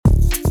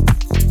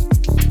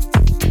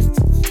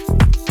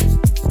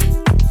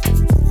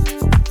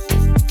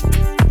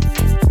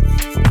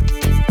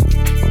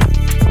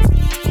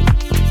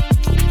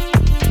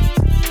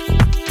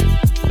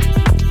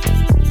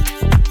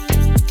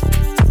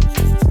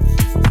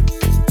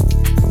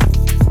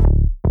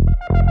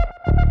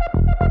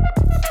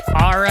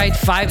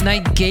Five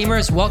Night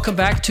Gamers, welcome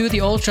back to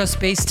the Ultra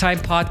Space Time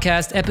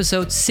Podcast,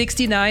 episode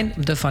 69,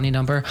 the funny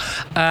number.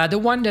 The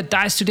one that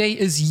dies today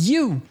is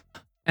you.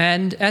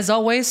 And as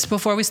always,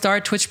 before we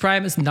start, Twitch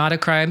Prime is not a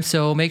crime,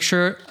 so make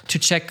sure to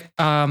check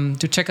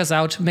us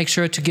out. Make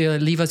sure to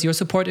leave us your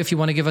support if you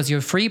want to give us your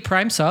free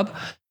Prime sub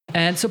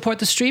and support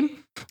the stream.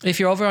 If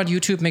you're over on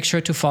YouTube, make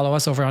sure to follow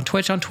us over on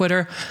Twitch, on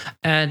Twitter.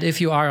 And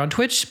if you are on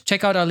Twitch,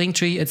 check out our link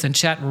tree. It's in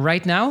chat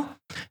right now.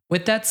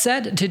 With that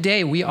said,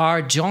 today we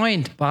are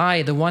joined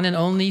by the one and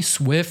only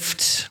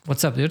Swift.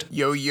 What's up, dude?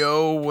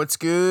 Yo, what's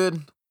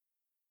good?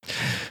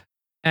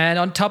 And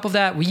on top of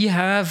that, we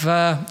have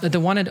the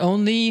one and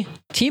only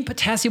Team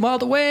Potassium all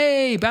the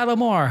way,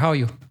 Battlemore. How are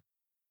you?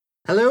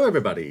 Hello,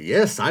 everybody.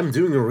 Yes, I'm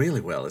doing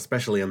really well,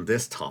 especially on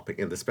this topic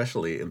and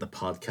especially in the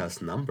podcast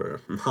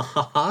number.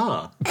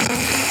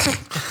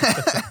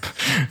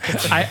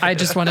 I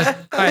just want to...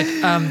 All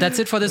right, that's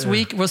it for this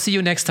week. We'll see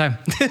you next time.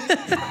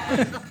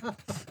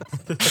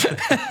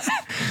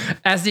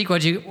 Asdik,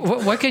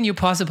 what can you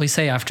possibly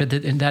say after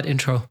in that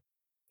intro?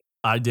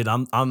 I did.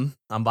 I'm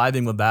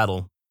vibing with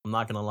Battle. I'm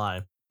not gonna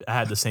lie. I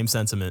had the same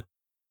sentiment.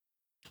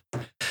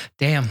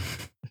 Damn.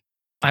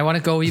 I want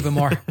to go even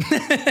more.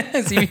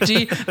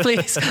 CBG,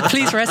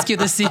 please rescue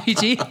the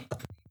CBG.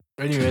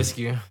 Ready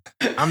rescue.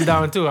 I'm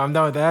down too. I'm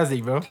down with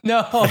Asdik, bro.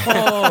 No. I'm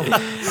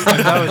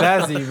down with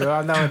Asdik, bro.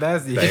 I'm down with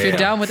Asdik. If you're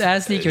down with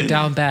Asdik, you're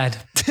down bad.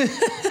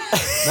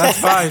 That's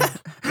fine.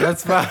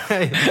 That's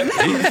fine.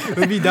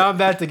 We'll be down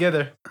bad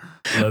together.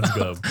 Let's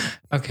go.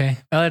 Okay.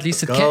 Well, at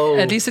least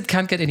it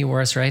can't get any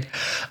worse, right?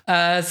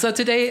 So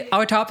today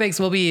our topics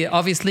will be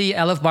obviously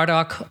Elf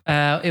Bardock.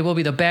 It will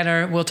be the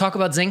banner. We'll talk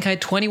about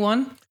Zenkai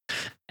 21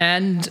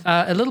 and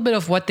a little bit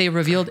of what they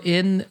revealed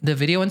in the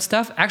video and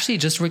stuff. Actually,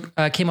 just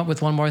came up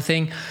with one more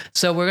thing.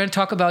 So we're going to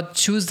talk about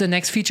choose the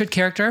next featured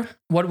character.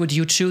 What would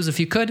you choose if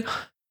you could?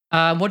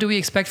 What do we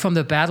expect from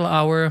the Battle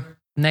Hour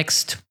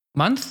next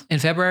month in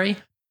February?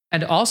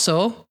 And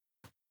also,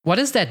 what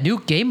is that new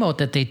game mode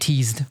that they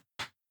teased?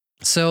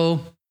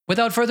 So,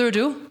 without further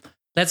ado,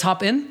 let's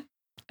hop in.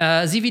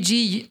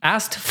 ZVG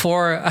asked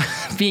for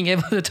being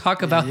able to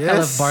talk about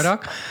Elf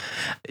Bardock.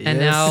 And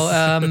now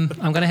I'm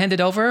going to hand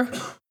it over.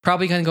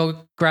 Probably going to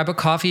go grab a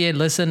coffee and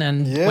listen.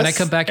 And when I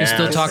come back, you're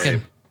still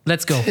talking.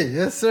 Let's go.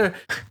 Yes, sir.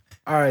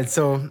 All right,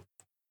 so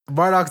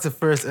Bardock's the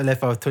first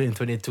LF of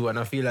 2022, and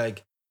I feel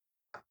like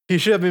he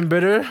should have been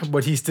better,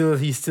 but he's still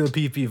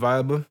PP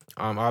viable.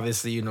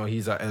 Obviously,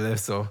 he's a LF,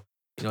 so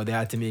they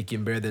had to make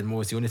him better than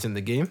most units in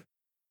the game.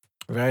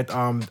 Right.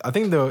 I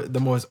think the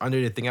most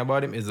underrated thing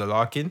about him is the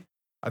lock-in.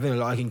 I think the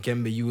lock-in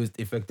can be used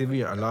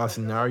effectively in a lot of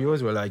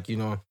scenarios where,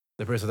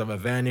 the person have a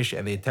vanish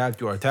and they attack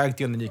you or attack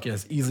you, and then you can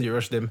just easily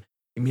rush them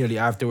immediately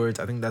afterwards.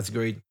 I think that's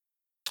great.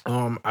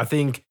 I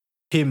think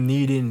him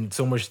needing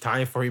so much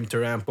time for him to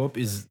ramp up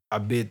is a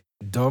bit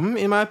dumb,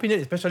 in my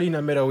opinion, especially in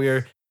a meta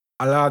where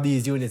a lot of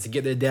these units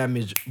get their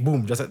damage,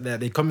 boom, just like that.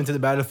 They come into the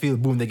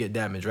battlefield, boom, they get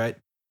damage, right?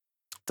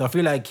 So I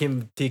feel like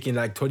him taking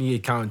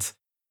 28 counts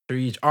to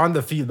reach on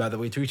the field, by the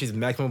way, to reach his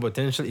maximum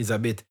potential is a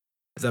bit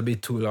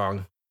too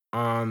long.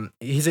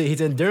 His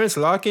endurance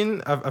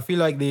lock-in, I feel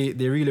like they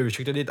really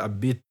restricted it a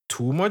bit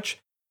too much.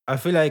 I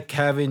feel like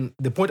having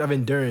the point of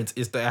endurance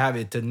is to have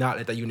it to not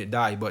let a unit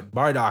die, but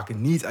Bardock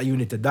needs a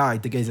unit to die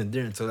to get his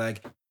endurance. So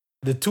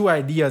the two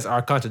ideas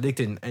are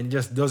contradicting and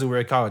just doesn't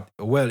work out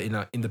well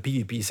in the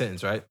PvP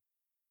sense, right?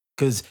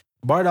 Because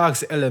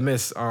Bardock's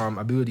LMS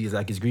ability is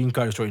his green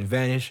card restoring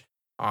vanish,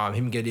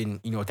 him getting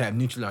tap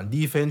neutral on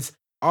defense.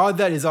 All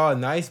that is all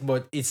nice,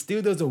 but it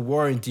still doesn't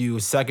warrant you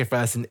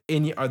sacrificing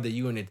any other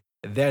unit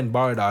than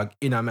Bardock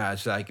in a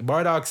match.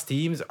 Bardock's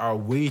teams are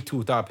way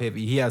too top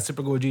heavy. He has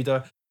Super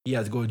Gogeta, he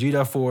has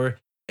Gogeta 4,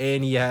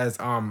 and he has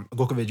Goku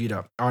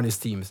Vegeta on his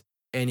teams.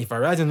 And if a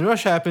Rising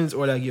Rush happens,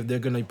 or if they're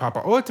gonna pop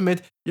an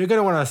ultimate, you're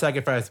gonna want to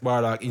sacrifice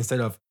Bardock instead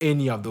of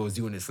any of those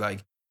units.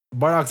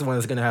 Bardock's the one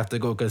that's gonna have to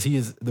go because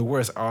he's the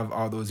worst of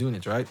all those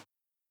units, right?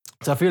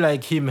 So I feel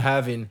like him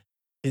having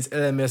his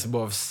LMS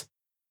buffs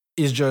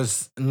is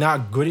just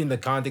not good in the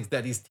context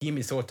that his team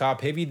is so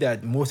top heavy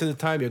that most of the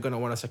time you're gonna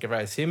want to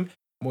sacrifice him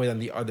more than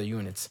the other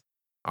units.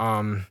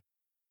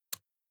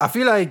 I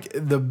feel like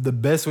the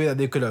best way that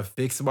they could have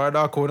fixed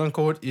Bardock, quote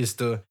unquote, is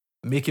to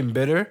make him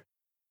better,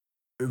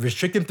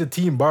 restrict him to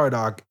Team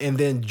Bardock, and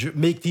then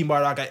make Team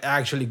Bardock an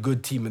actually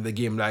good team in the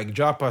game.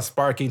 Drop a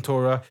Sparking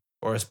Tora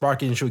or a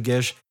Sparking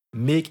Shugesh,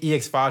 make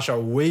EX Fasha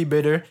way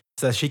better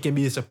so that she can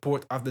be the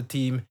support of the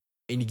team,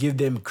 and give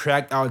them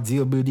cracked out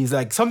Zeal abilities,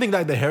 something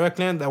like the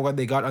Heraclan, that what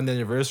they got on the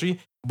anniversary,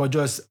 but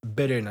just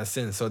better in a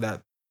sense, so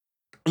that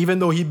even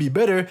though he'd be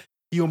better,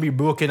 he won't be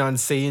broken on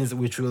Saiyans,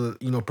 which will,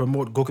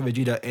 promote Goku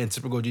Vegeta and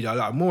Super Gogeta a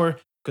lot more,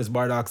 because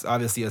Bardock's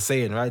obviously a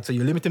Saiyan, right? So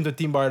you limit him to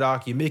Team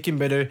Bardock, you make him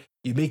better,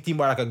 you make Team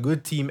Bardock a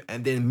good team,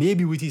 and then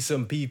maybe we see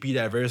some PvP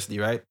diversity,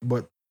 right?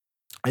 But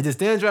as it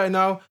stands right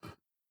now,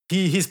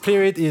 his play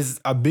rate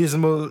is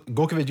abysmal.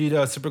 Goku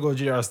Vegeta, Super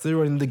Gogeta are still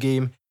running the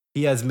game.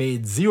 He has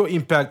made zero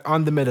impact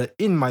on the meta,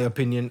 in my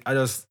opinion.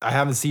 I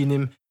haven't seen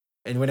him.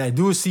 And when I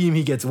do see him,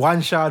 he gets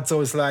one shot.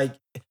 So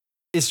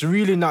it's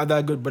really not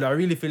that good. But I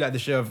really feel like they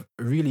should have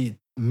really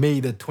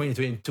made the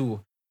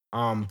 2022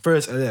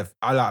 first LF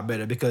a lot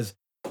better because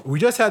we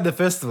just had the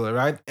festival,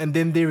 right? And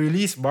then they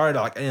released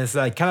Bardock, and it's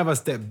like kind of a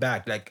step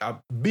back, like a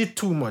bit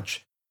too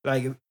much.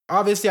 Like,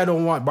 obviously, I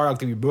don't want Bardock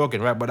to be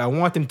broken, right? But I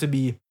want him to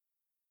be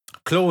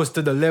close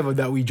to the level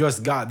that we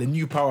just got, the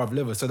new power of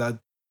level, so that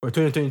for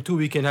 2022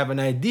 we can have an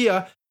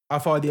idea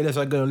of how the LFs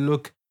are going to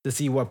look to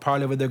see what power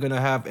level they're going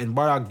to have. And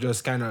Bardock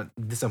just kind of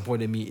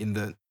disappointed me in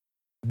the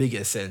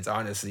biggest sense,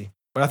 honestly.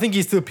 But I think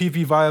he's still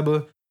PP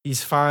viable.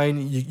 He's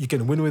fine. You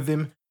can win with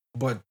him.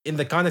 But in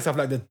the context of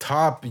like the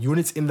top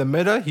units in the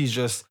meta, he's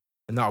just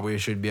not where he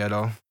should be at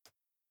all.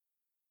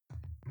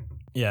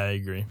 Yeah, I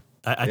agree.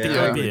 I think I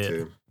it would agree be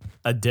too.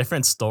 a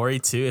different story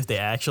too if they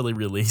actually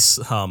release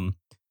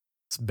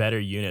better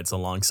units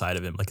alongside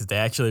of him. Like if they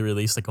actually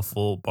release like a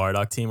full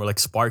Bardock team or like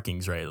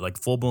Sparkings, right? Like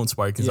full blown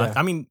Sparkings. Yeah.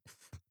 I mean,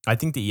 I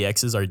think the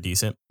EXs are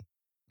decent.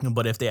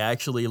 But if they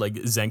actually like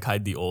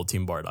Zenkai'd the old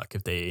team Bardock,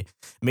 if they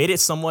made it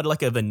somewhat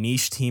like of a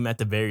niche team at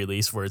the very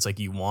least, where it's like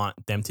you want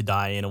them to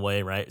die in a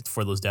way, right,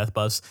 for those death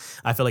buffs,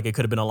 I feel like it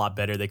could have been a lot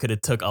better. They could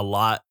have took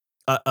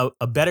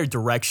a better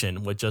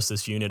direction with just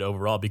this unit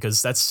overall,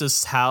 because that's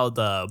just how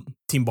the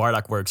team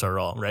Bardock works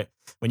overall, right?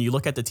 When you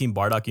look at the team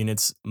Bardock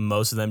units,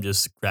 most of them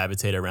just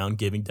gravitate around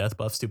giving death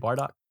buffs to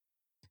Bardock.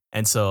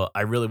 And so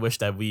I really wish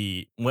that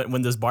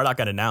when this Bardock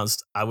got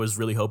announced, I was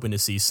really hoping to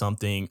see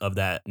something of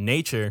that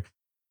nature,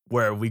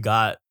 where we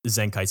got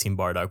Zenkai Team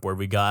Bardock, where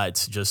we got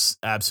just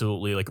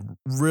absolutely like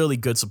really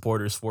good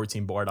supporters for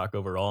Team Bardock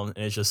overall. And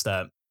it's just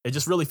that it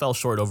just really fell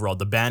short overall.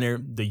 The banner,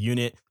 the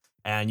unit,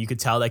 and you could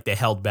tell like they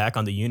held back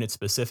on the unit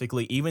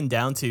specifically, even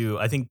down to,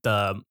 I think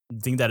the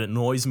thing that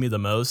annoys me the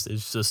most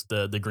is just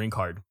the green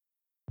card,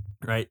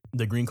 right?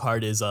 The green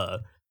card is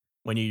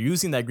when you're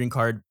using that green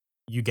card,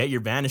 you get your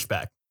Vanish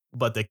back.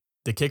 But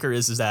the kicker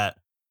is that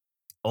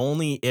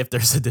only if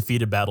there's a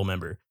defeated battle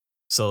member.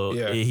 So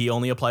he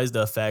only applies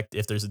the effect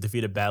if there's a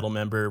defeated battle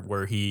member,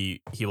 where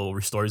he will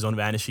restore his own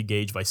Vanishing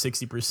gauge by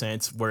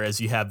 60%. Whereas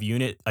you have a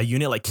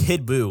unit like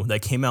Kid Buu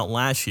that came out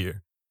last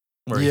year,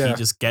 where he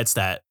just gets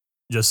that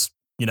just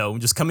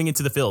coming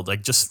into the field,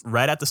 like just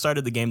right at the start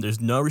of the game. There's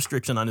no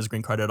restriction on his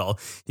green card at all.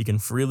 He can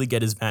freely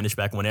get his Vanish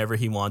back whenever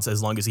he wants,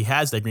 as long as he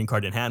has that green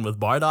card in hand. With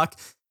Bardock,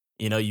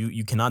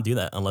 you cannot do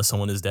that unless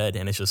someone is dead,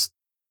 and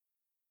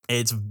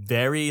it's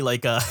very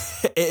like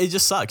it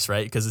just sucks,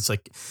 right? Because it's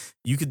like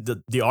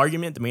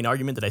the main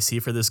argument that I see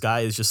for this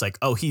guy is just like,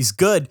 oh, he's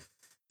good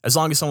as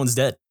long as someone's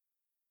dead.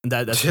 And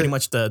that's pretty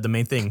much the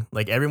main thing.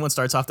 Like everyone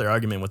starts off their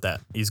argument with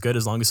that. He's good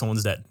as long as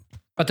someone's dead.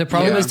 But the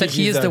problem is that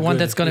he is the one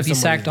that's going to be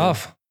sacked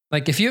off.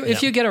 Like if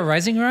you get a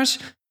Rising Rush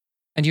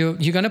and you're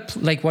gonna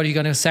like, what are you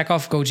gonna sack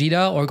off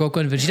Gogeta or Goku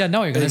and Vegeta?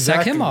 No, you're gonna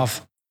sack him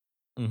off.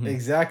 Mm-hmm.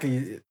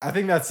 Exactly. I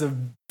think that's a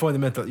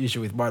fundamental issue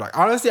with Bardock.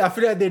 Honestly, I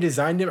feel like they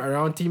designed him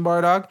around Team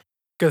Bardock,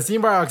 because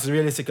Team Bardock is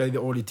realistically the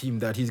only team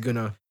that he's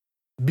gonna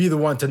be the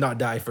one to not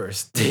die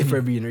first, if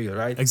we're being real,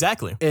 right?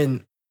 Exactly.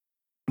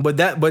 But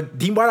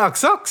Team Bardock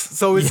sucks.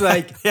 So it's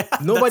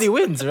nobody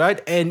wins,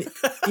 right? And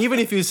even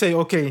if you say,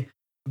 okay,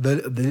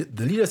 the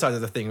leader side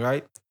of the thing,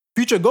 right?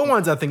 Future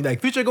Gohan's a thing.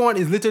 Like Future Gohan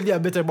is literally a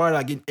better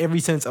Bardock in every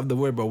sense of the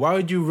word, but why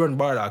would you run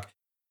Bardock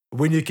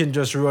when you can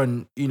just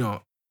run,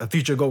 a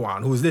Future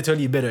Gohan who's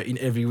literally better in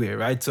every way,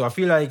 right? So I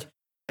feel like,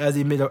 as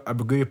he made a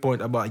great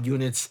point about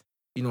units,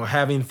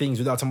 having things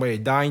without somebody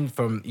dying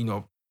from,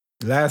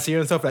 last year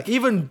and stuff, like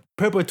even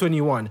Purple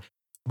 21,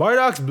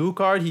 Bardock's blue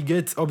card, he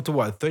gets up to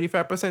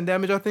 35%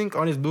 damage, I think,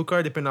 on his blue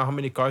card, depending on how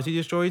many cards he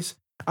destroys.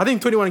 I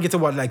think 21 gets to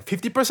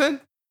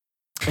 50%?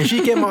 And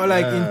she came out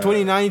in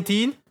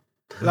 2019.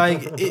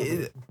 Like,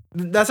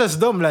 that's just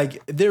dumb.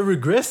 Like, they're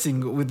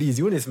regressing with these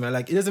units, man.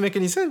 Like, it doesn't make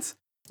any sense.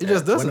 It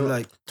just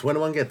doesn't.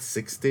 21 gets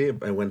 60,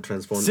 and when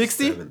transformed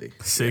 60? 70.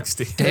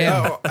 60.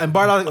 Damn. And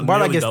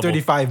Bardock gets double.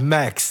 35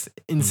 max.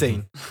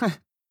 Insane.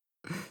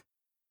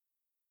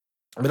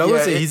 But I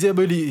would say his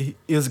ability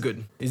is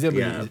good.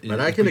 But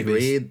I can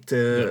agree.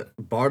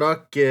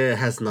 Bardock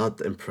has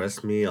not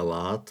impressed me a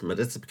lot, but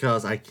it's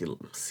because I can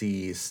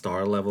see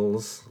star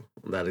levels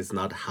that is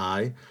not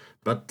high.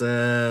 But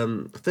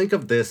think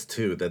of this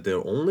too, that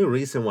the only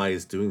reason why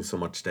he's doing so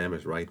much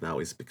damage right now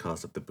is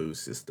because of the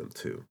boost system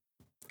too.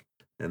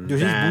 And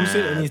he's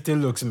boosted and he still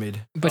looks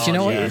mid. But you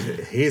know what?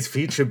 He's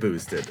feature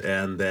boosted,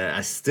 and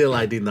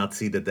I did not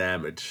see the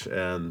damage.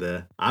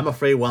 And I'm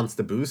afraid once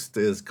the boost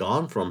is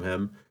gone from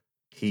him,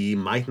 he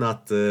might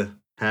not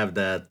have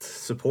that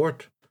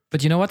support.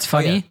 But you know what's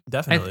funny? Oh, yeah,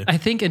 definitely. I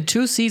think in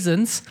 2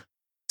 seasons,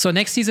 so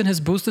next season his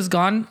boost is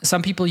gone.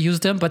 Some people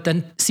used him, but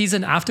then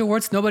season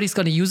afterwards, nobody's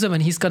going to use him,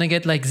 and he's going to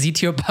get like Z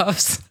tier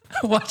buffs.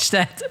 Watch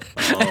that.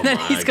 And then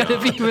he's going to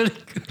be really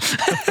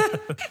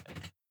good.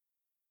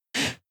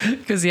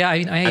 Because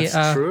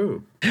That's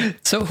true.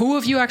 So who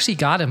of you actually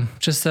got him?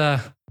 Just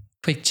a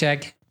quick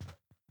check.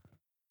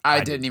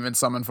 I didn't even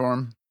summon for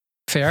him.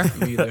 Fair.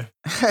 Me either.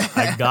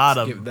 I got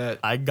him. Skip that.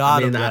 I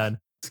got him, man.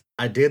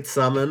 I did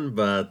summon,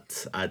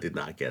 but I did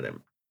not get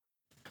him.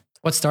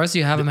 What stars do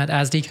you have him at,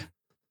 Asdik?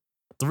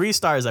 3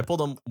 stars. I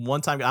pulled him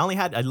one time.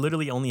 I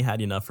literally only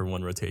had enough for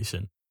one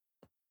rotation.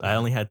 I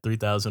only had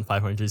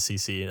 3,500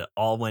 CC. It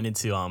all went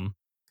into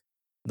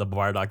the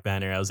Bardock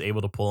banner. I was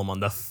able to pull him on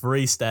the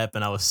free step,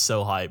 and I was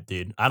so hyped,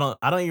 dude. I don't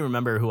even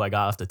remember who I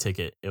got off the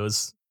ticket. It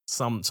was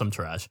some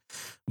trash,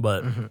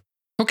 but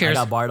Who cares?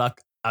 I got Bardock.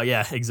 Oh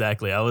yeah,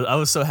 exactly. I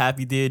was so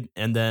happy, dude.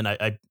 And then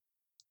I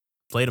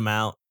played him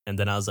out, and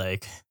then I was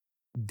like,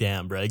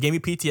 damn, bro, it gave me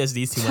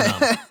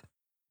PTSD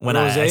when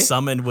I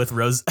summoned with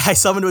Rose. I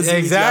summoned with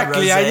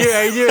exactly. Rose.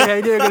 I knew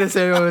you were gonna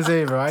say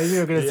Rose, bro. I knew you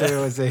were gonna say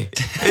Rose.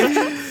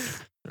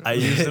 I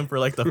used him for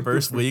like the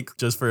first week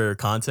just for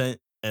content,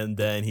 and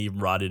then he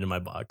rotted in my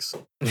box.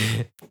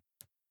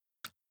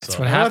 That's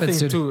what happens,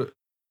 thing dude. too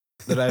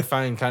that I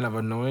find kind of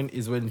annoying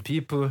is when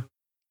people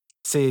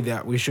say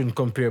that we shouldn't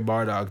compare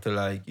Bardock to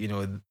like, you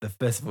know, the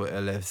festival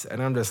LFs.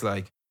 And I'm just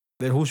like,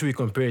 then who should we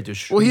compare it to?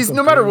 Well, he's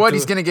no matter what,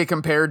 he's going to get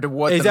compared to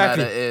what the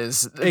meta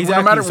is. Exactly.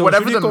 No matter So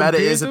whatever the meta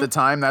is at the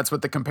time, that's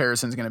what the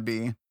comparison is going to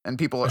be. And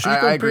people,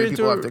 I agree,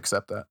 people have to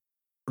accept that.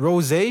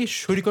 Rose,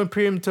 should you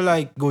compare him to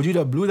like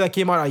Gogeta Blue that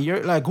came out a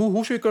year? Like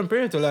who should we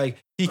compare him to?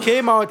 Like he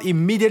came out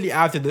immediately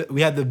after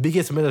we had the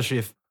biggest meta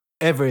shift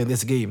ever in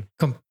this game.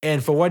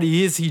 And for what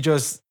he is, he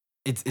just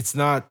it's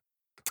not.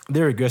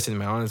 They're regressing,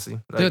 man. Honestly,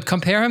 like, dude,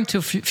 compare him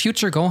to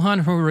Future Gohan,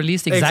 who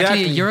released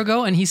exactly a year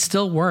ago, and he's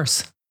still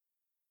worse.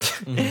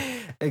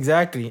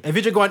 Exactly. And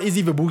Future Gohan is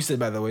even boosted,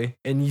 by the way,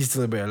 and he's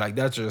still better. Like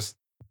that's just,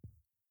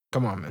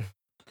 come on, man.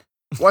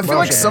 Well, I feel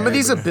like some of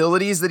these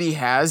abilities that he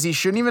has, he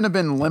shouldn't even have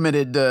been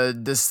limited to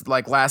this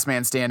like last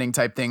man standing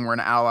type thing where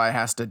an ally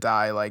has to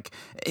die. Like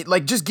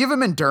just give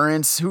him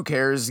endurance. Who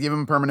cares? Give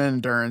him permanent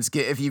endurance.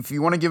 If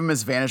you want to give him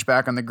his vanish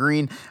back on the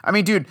green. I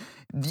mean, dude,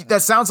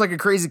 that sounds like a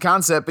crazy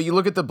concept, but you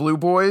look at the blue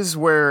boys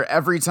where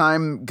every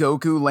time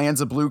Goku lands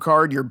a blue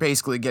card, you're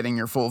basically getting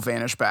your full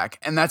vanish back.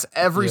 And that's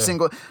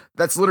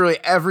that's literally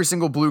every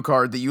single blue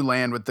card that you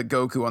land with the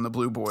Goku on the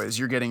blue boys,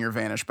 you're getting your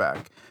vanish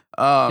back.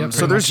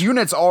 So there's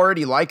units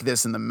already like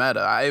this in the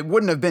meta. It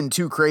wouldn't have been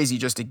too crazy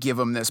just to give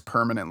him this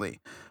permanently.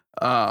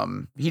 I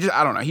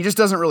don't know. He just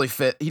doesn't really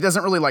fit. He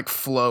doesn't really like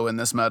flow in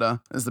this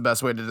meta is the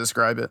best way to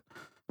describe it.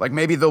 Like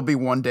maybe there'll be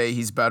one day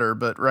he's better,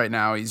 but right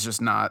now he's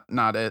just not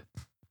it.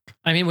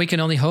 I mean, we can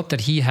only hope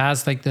that he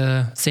has like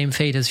the same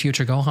fate as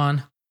Future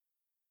Gohan.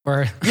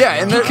 Or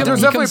and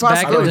there's definitely a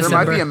possibility. There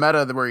might be December.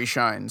 a meta where he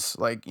shines.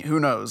 Like who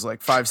knows?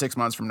 Like 5-6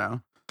 months from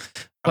now.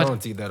 I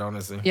don't see that,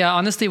 honestly. Yeah,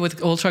 honestly,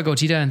 with Ultra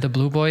Gogeta and the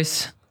Blue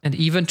Boys and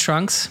even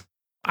Trunks,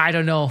 I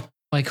don't know.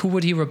 Like, who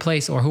would he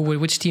replace, or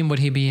which team would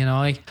he be? You know,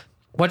 like,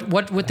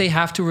 what would they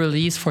have to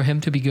release for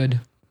him to be good?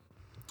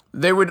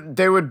 They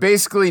would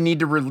basically need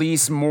to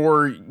release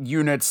more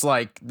units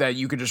like that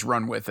you could just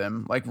run with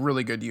him, like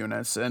really good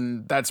units,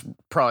 and that's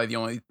probably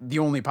the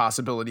only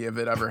possibility of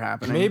it ever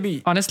happening.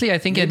 Maybe honestly, I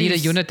think I need a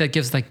unit that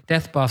gives like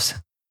death buffs,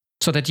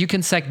 so that you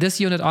can sack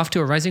this unit off to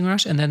a Rising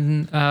Rush, and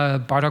then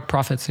Bardock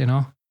profits. You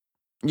know.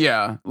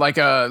 Yeah, like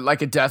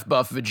a death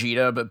buff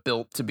Vegeta, but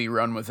built to be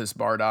run with his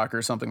Bardock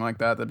or something like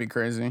that. That'd be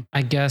crazy.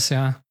 I guess,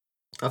 yeah.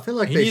 I feel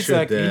like he needs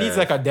like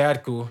a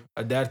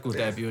Dadku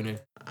type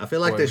unit. I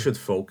feel like they should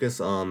focus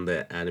on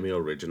the anime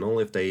original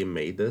if they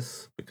made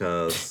this,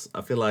 because I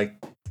feel like,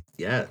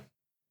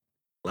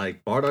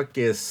 like Bardock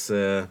is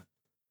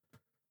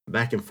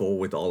back and forth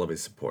with all of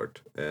his support,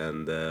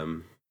 and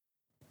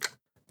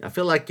I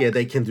feel like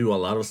they can do a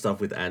lot of stuff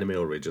with anime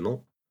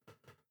original,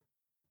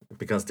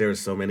 because there are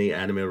so many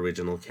anime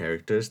original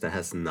characters that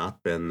has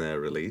not been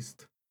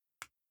released,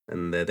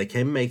 and they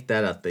can make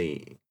that a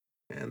thing,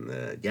 and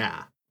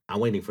I'm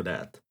waiting for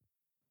that.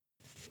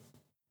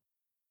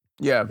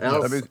 Yeah,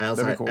 that'd be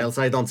cool. Else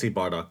I don't see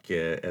Bardock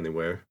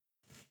anywhere.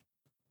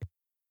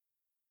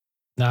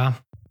 Nah,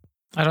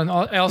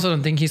 I also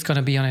don't think he's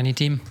gonna be on any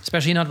team,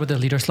 especially not with the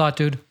leader slot,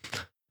 dude.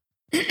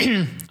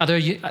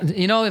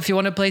 If you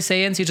want to play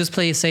Saiyans, you just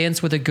play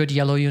Saiyans with a good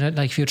yellow unit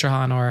like Future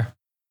Han or.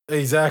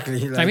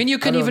 Exactly. Like, I mean, you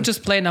can even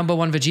just play number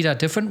 1 Vegeta,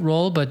 different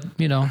role, but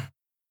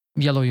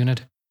yellow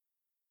unit.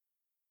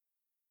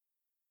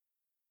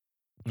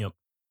 Yep.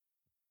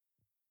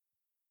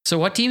 So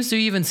what teams do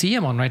you even see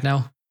him on right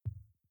now?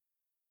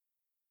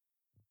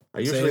 I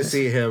usually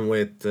see him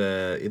with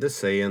either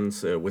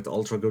Saiyans, with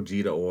Ultra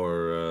Gogeta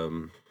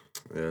or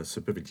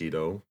Super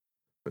Vegito,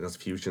 because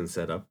Fusion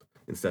setup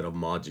instead of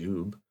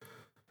Majube.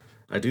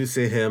 I do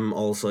see him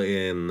also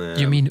in.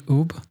 You mean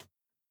Oob?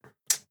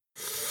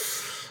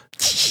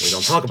 We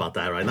don't talk about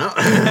that right now.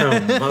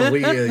 But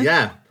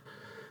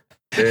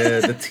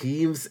the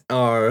teams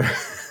are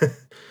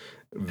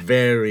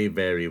very,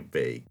 very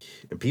vague.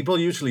 And people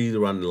usually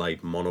run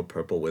like mono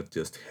purple with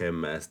just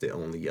him as the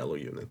only yellow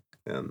unit.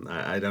 And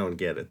I don't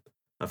get it.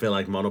 I feel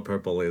like mono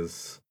purple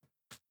is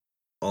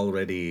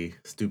already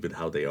stupid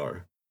how they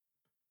are.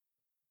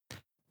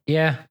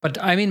 Yeah,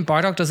 but I mean,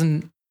 Bardock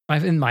doesn't,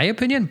 in my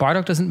opinion,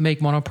 Bardock doesn't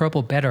make mono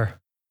purple better.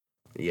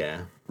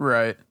 Yeah.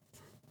 Right.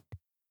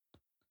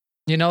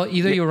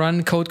 Either you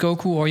run Code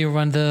Goku or you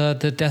run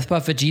the Death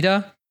Buff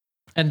Vegeta.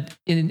 And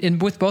in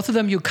with both of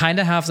them, you kind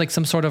of have like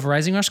some sort of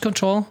Rising Rush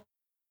control.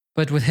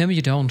 But with him,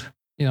 you don't.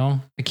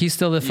 Like he's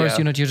still the first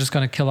unit you're just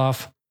going to kill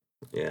off.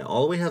 Yeah,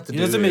 all we have to do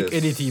is... It doesn't make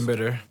any team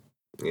better.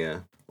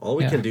 Yeah. All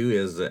we can do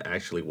is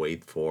actually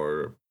wait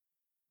for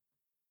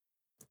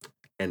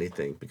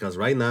anything, because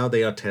right now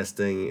many are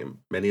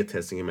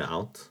testing him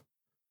out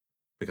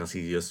because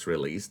he just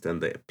released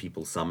and the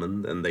people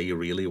summoned and they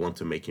really want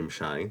to make him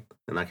shine,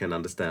 and I can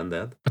understand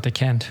that. But they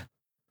can't.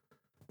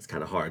 It's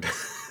kind of hard.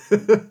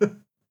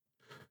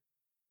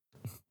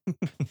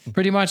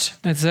 Pretty much.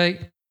 It's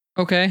like,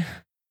 okay,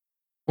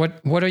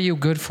 what are you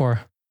good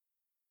for?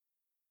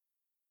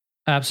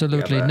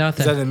 Absolutely Yeah,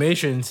 nothing. His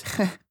animations.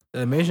 The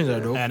animations are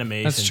dope.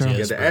 Animations, That's true. Yeah,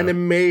 yes, the bro.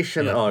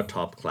 animation Yeah. are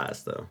top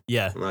class though.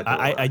 Yeah, I'm not gonna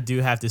lie. I do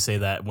have to say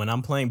that when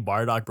I'm playing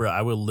Bardock, bro,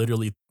 I will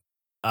literally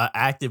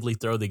actively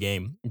throw the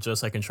game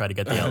just so I can try to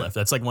get the LF.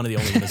 That's like one of the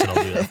only units that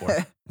I'll do that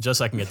for, just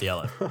so I can get the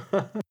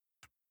LF.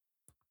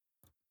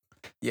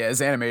 Yeah,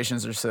 his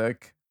animations are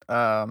sick.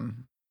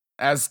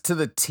 As to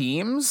the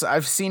teams,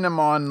 I've seen him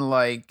on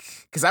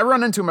because I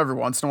run into him every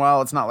once in a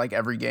while. It's not like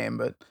every game,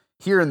 but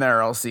here and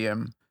there I'll see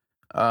him.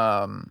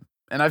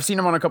 And I've seen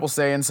him on a couple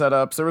Saiyan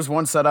setups. There was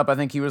one setup, I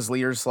think he was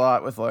leader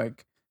slot with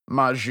like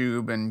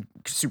Majub and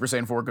Super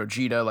Saiyan 4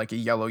 Gogeta, like a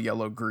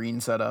yellow,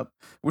 green setup,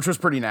 which was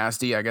pretty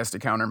nasty, I guess, to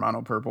counter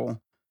mono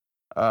purple.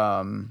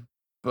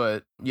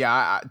 But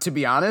yeah, to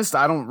be honest,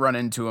 I don't run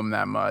into him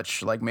that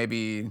much. Like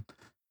maybe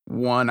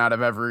 1 out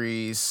of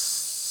every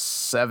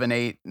 7,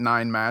 8,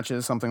 9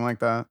 matches, something like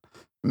that.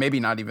 Maybe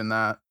not even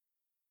that.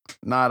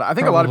 I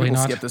think a lot of Probably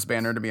people not. skip this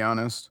banner, to be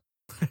honest.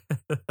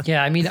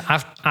 Yeah, I mean,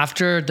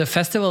 after the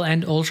festival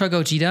and Ultra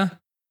Gogeta,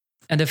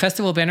 and the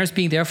festival banners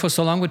being there for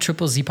so long with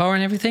triple Z power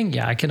and everything,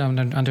 yeah, I can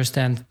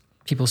understand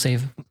people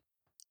save.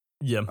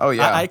 Yeah. Oh,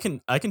 yeah.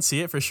 I can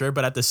see it for sure,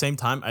 but at the same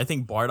time, I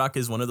think Bardock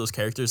is one of those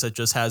characters that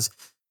just has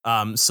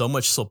so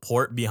much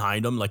support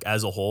behind him, like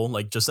as a whole,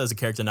 like just as a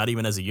character, not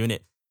even as a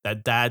unit.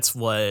 That's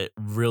what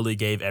really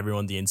gave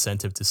everyone the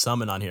incentive to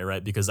summon on here,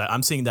 right? Because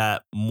I'm seeing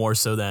that more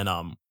so than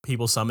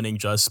people summoning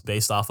just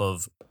based off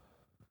of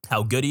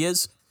how good he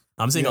is.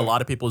 I'm seeing a lot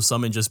of people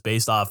summon just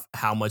based off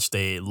how much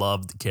they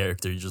love the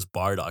character, just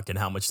Bardock, and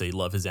how much they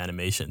love his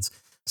animations.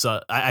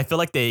 So I feel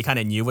like they kind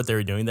of knew what they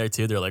were doing there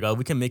too. They're like, oh,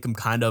 we can make him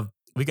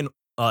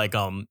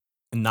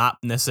not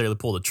necessarily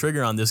pull the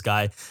trigger on this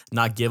guy,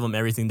 not give him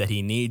everything that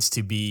he needs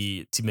to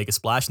make a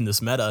splash in this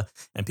meta,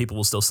 and people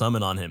will still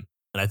summon on him.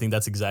 And I think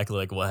that's exactly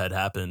like what had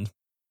happened.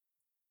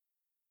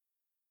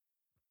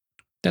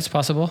 That's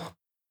possible.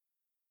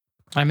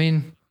 I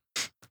mean,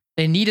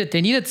 they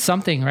needed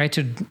something, right,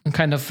 to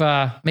kind of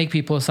make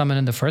people summon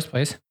in the first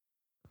place.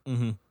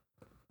 Mm-hmm.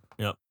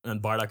 Yep.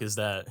 And Bardock is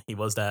that. He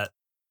was that.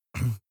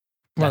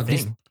 Well,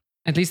 thing.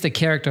 at least the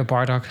character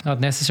Bardock, not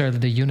necessarily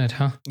the unit,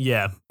 huh?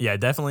 Yeah,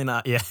 definitely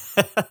not. Yeah.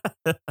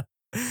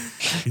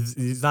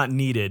 he's not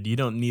needed. You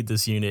don't need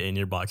this unit in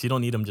your box. You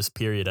don't need him just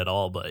period at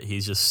all, but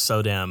he's just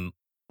so damn,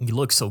 he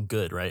looks so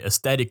good, right?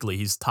 Aesthetically,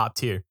 he's top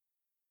tier.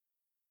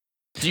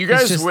 Do you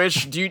guys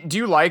wish, do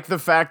you like the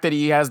fact that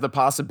he has the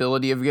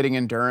possibility of getting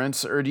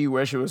endurance, or do you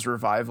wish it was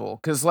revival?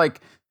 Because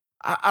like,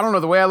 I don't know,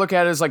 the way I look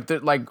at it is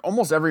like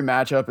almost every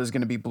matchup is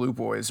going to be blue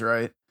boys,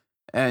 right?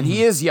 And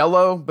he is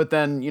yellow, but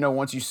then,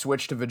 once you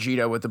switch to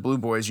Vegeta with the blue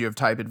boys, you have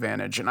type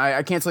advantage. And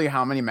I can't tell you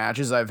how many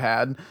matches I've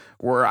had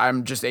where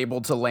I'm just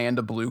able to land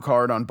a blue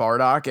card on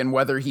Bardock, and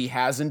whether he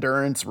has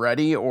endurance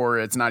ready or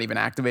it's not even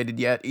activated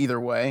yet, either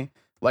way,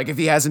 like if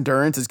he has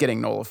endurance, it's getting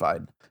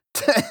nullified.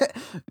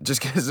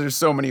 Just because there's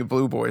so many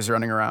blue boys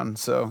running around.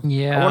 So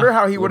yeah, I wonder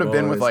how he would have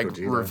been with boys, like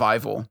Vegeta.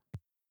 Revival.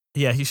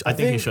 Yeah, I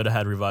think he should have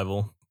had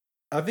revival.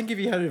 I think if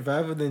he had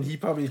revival, then he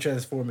probably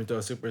transformed into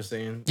a Super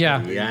Saiyan.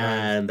 Yeah.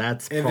 Yeah, and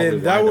that's And probably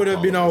then that why would the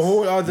have been a problem is.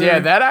 whole other. Yeah,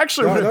 that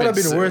actually would That have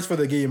been sick. worse for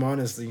the game,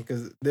 honestly,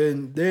 because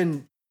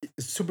then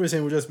Super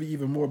Saiyan would just be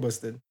even more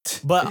busted.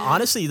 But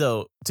honestly,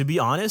 though, to be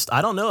honest,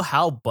 I don't know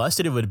how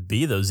busted it would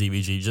be, though,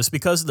 ZVG, just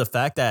because of the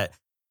fact that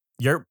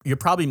you're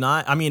probably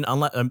not. I mean,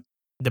 unless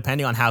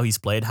depending on how he's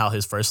played, how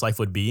his first life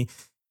would be,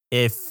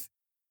 if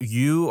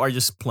you are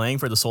just playing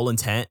for the sole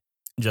intent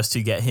just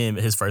to get him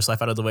his first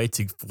life out of the way,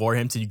 for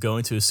him to go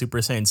into a Super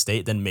Saiyan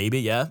state, then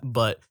maybe, yeah.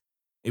 But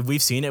if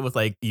we've seen it with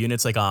like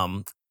units like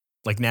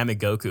Namek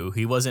Goku,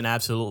 he wasn't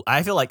absolute.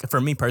 I feel like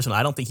for me personally,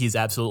 I don't think he's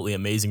absolutely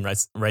amazing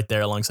right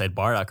there alongside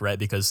Bardock, right?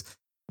 Because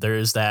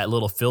there's that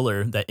little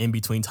filler, that in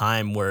between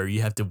time where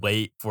you have to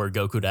wait for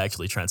Goku to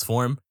actually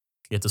transform.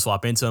 You have to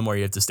swap into him, or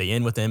you have to stay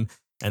in with him.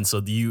 And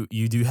so you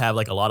do have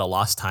like a lot of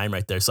lost time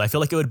right there. So I feel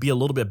like it would be a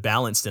little bit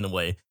balanced in a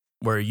way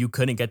where you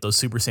couldn't get those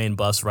Super Saiyan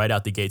buffs right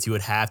out the gates. You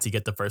would have to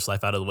get the first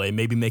life out of the way,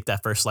 maybe make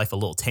that first life a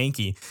little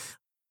tanky.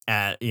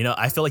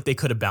 I feel like they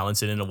could have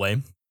balanced it in a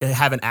way.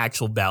 Have an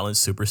actual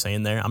balanced Super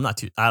Saiyan there.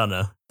 I don't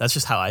know. That's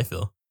just how I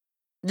feel.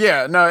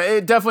 Yeah, no,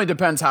 it definitely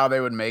depends how they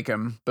would make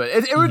him. But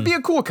it would be a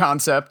cool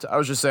concept. I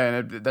was just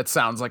saying, that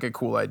sounds like a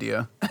cool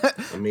idea.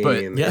 I mean,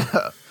 But,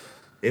 yeah.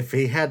 If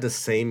he had the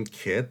same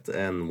kit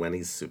and when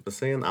he's Super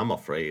Saiyan, I'm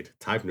afraid.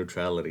 Type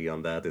neutrality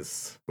on that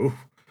is... Oof.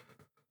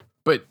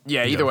 But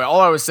yeah, either way,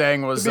 all I was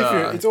saying was To be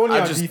fair, it's only I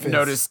on just defense,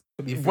 noticed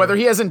to be fair. whether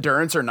he has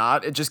endurance or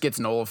not, it just gets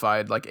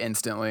nullified like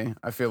instantly.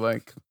 I feel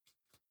like.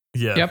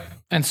 Yeah. Yep.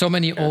 And so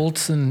many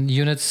ults and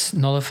units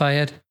nullify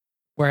it.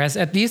 Whereas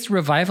at least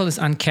revival is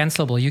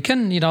uncancelable. You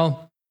can,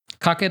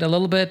 cock it a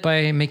little bit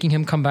by making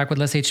him come back with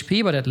less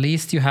HP, but at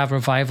least you have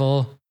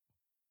revival,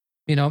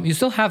 you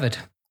still have it.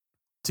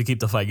 To keep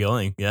the fight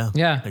going. Yeah.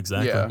 Yeah.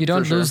 Exactly. Yeah. You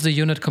don't for sure. lose the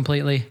unit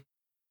completely.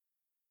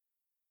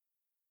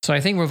 So I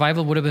think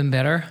Revival would have been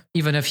better,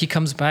 even if he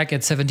comes back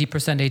at 70%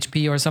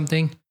 HP or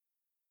something.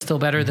 Still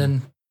better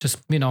than just,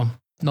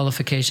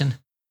 nullification.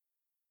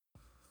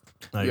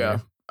 I Yeah,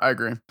 agree. I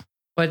agree.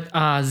 But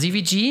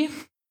ZVG,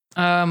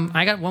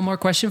 I got one more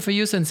question for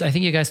you, since I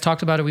think you guys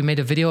talked about it. We made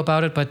a video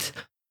about it, but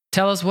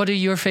tell us, what are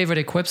your favorite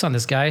equips on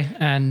this guy?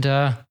 And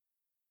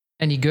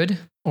any good?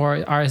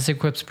 Or are his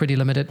equips pretty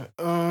limited?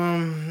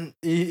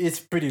 It's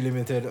pretty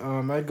limited.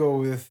 I'd go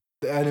with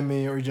the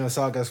anime original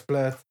Saga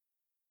Splat,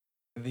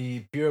 the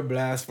Pure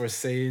Blast for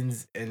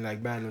Saiyans, and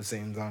like Battle of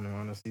Saiyans on him.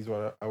 Honestly, is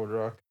what I would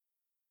rock.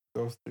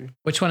 Those three.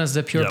 Which one is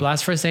the Pure Yep.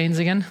 Blast for Saiyans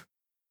again?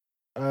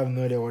 I have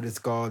no idea what it's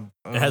called.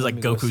 It has let like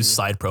me go Goku's see.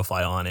 side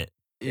profile on it.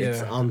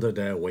 It's Yeah. under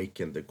the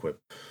Awakened equip.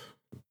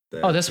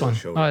 Oh, this one.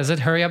 Oh, is it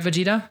Hurry Up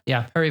Vegeta?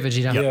 Yeah, Hurry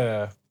Vegeta.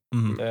 Yeah.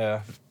 Mhm.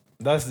 Yeah.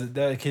 That's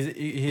that.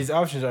 His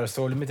options are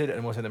so limited,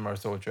 and most of them are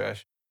so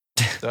trash.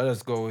 So I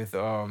just go with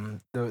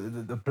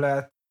the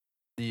plat,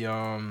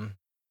 the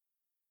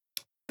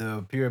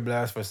Pure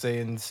Blast for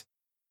Saiyans,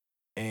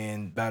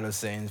 and Battle of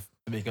Saiyans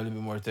to make it a little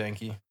bit more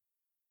tanky.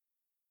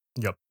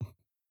 Yep.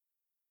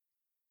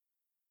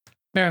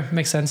 Yeah,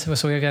 makes sense.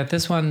 So we got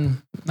this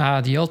one,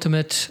 the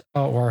Ultimate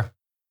or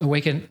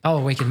Awakened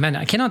Men.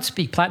 I cannot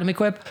speak. Platinum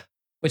Equip,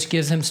 which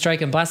gives him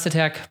Strike and Blast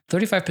Attack,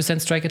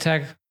 35% Strike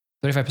Attack,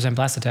 35%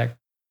 Blast Attack.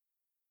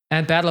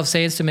 And Battle of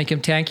Saiyans to make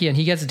him tanky, and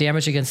he gets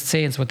damage against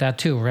Saiyans with that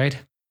too, right?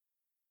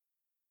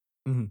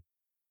 Oh,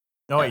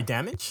 wait,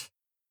 damage?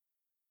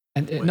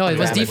 And Wait, no, it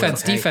was damage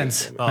defense. tanking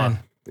Defense. damage. Man.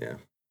 Yeah.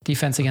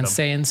 Defense against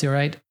Saiyans, you're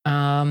right.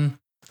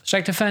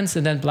 Strike defense,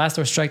 and then blast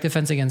or strike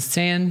defense against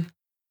Saiyan,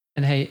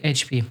 and hey,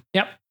 HP.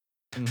 Yep.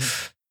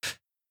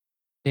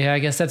 Yeah, I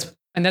guess that's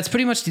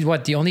pretty much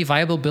the only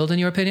viable build in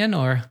your opinion,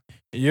 or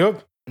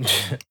Yep.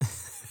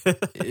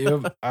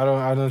 Yep. I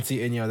don't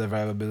see any other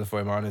viable build for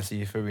him,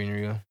 honestly, for being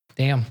real.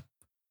 damn.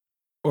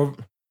 Or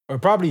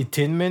probably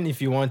Tinman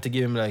if you want to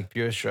give him like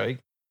Pure Strike.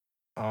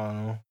 I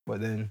don't know.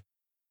 But then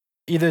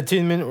either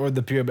Tinman or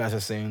the Pure Blast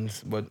of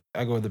Saiyans. But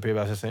I go with the Pure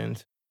Blast of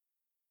Saiyans.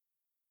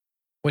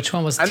 Which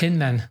one was Tin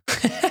Man?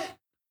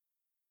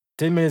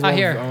 Tinman is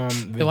Here.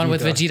 with, The one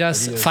with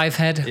Vegeta's 5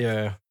 head.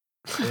 Yeah.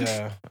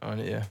 Yeah. On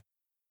it, yeah.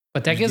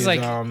 But that Which gives gives,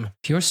 like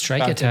pure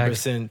strike about attack.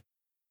 10%.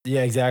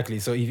 Yeah, exactly.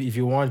 So if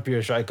you want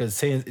Pure Strike, because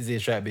Saiyans is a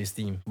strike based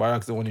team.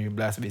 Bardock's the one who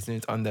blast based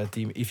units on that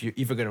team if you're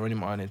gonna run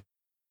him on it.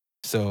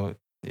 So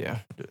yeah.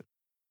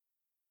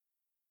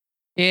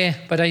 Yeah,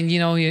 but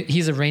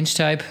he's a range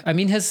type. I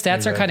mean, his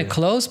stats are kind of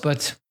Exactly. close,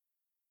 but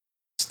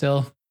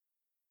still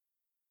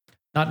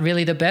not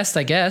really the best,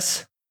 I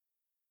guess.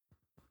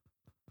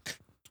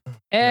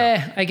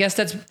 I guess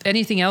that's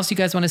anything else you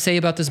guys want to say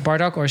about this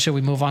Bardock, or should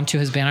we move on to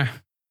his banner?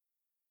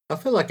 I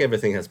feel like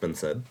everything has been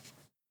said.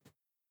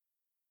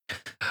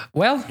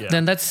 Well, Yeah.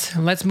 then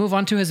let's move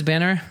on to his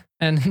banner,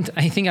 and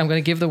I think I'm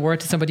going to give the word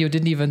to somebody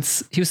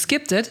who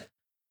skipped it,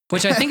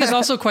 which I think is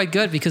also quite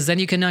good, because then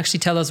you can actually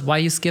tell us why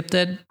you skipped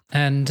it,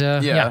 and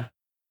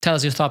tell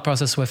us your thought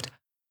process, Swift.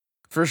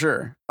 For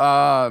sure.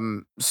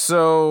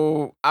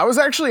 So I was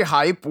actually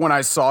hype when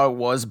I saw it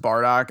was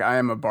Bardock. I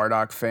am a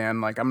Bardock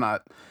fan. Like, I'm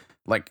not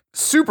like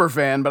super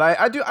fan, but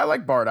I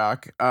like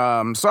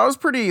Bardock. So I was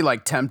pretty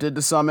like tempted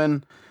to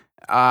summon.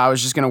 I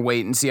was just gonna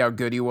wait and see how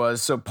good he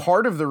was. So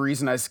part of the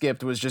reason I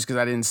skipped was just because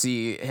I didn't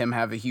see him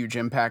have a huge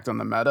impact on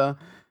the meta.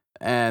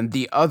 And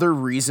the other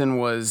reason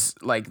was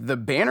like the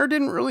banner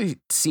didn't really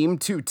seem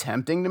too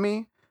tempting to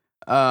me.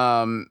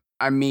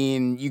 I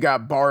mean, you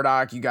got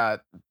Bardock, you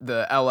got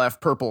the LF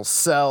Purple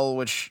Cell,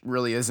 which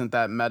really isn't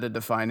that meta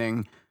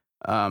defining.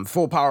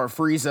 Full power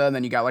Frieza, and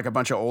then you got like a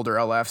bunch of older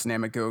LFs,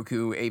 Namek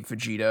Goku, 8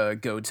 Vegeta,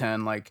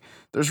 Goten. Like,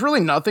 there's really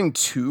nothing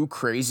too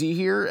crazy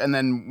here. And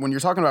then when you're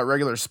talking about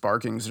regular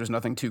Sparkings, there's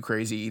nothing too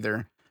crazy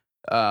either.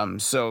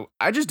 So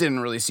I just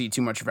didn't really see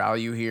too much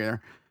value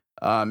here.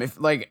 If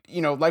like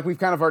we've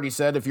kind of already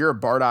said, if you're a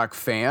Bardock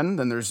fan,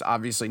 then there's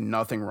obviously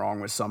nothing wrong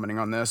with summoning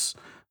on this.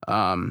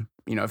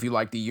 If you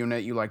like the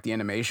unit, you like the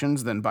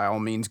animations, then by all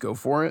means go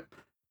for it.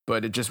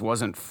 But it just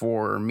wasn't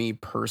for me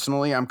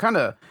personally. I'm kind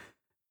of,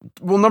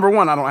 well, number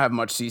one, I don't have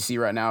much CC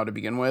right now to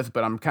begin with,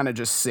 but I'm kind of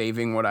just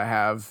saving what I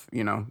have,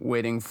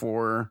 waiting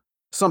for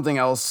something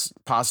else,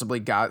 possibly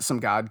got some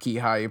God Key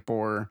hype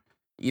or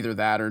either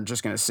that or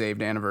just going to save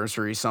to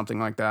anniversary, something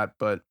like that.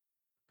 But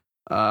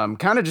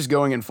kind of just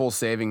going in full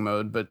saving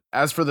mode. But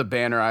as for the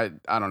banner,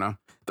 I don't know.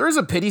 There is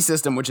a pity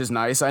system, which is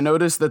nice. I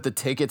noticed that the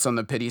tickets on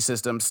the pity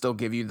system still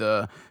give you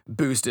the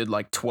boosted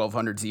like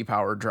 1200 Z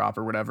power drop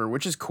or whatever,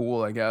 which is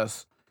cool, I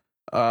guess.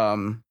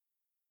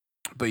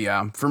 But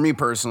yeah, for me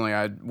personally,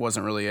 I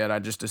wasn't really it. I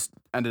just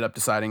ended up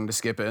deciding to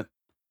skip it.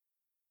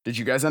 Did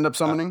you guys end up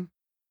summoning?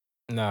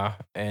 Nah.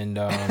 And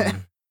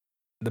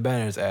the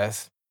banner's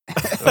ass.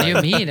 What do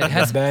you mean? It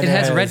has banner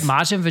red has-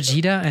 Majin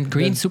Vegeta and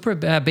green Super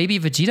Baby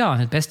Vegeta on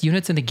it. Best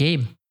units in the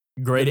game.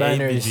 Grade The A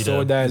banner is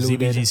so Vegeta,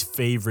 diluted. ZBG's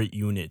favorite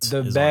unit. The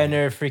is on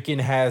banner freaking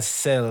has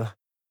Cell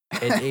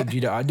and Ape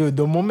Vegeta. Dude,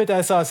 the moment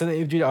I saw Cell and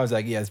Ape Vegeta, I was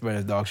like, yeah, this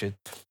banner's dog shit.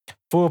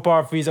 Full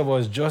Power Frieza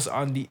was just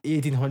on the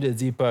 1800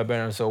 Z power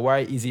banner. So why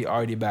is he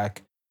already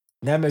back?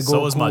 Namek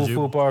So is Goku, Maju.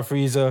 Full Power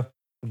Frieza,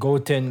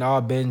 Goten,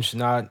 not bench,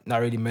 not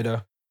really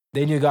meta.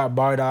 Then you got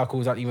Bardock,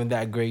 who's not even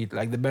that great.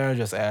 Like the banner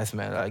just ass,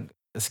 man. Like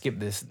skip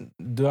this.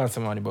 Do on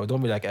some money, bro.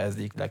 Don't be like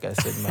Azdi, like I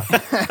said in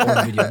my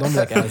own video. Don't be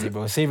like Azdi,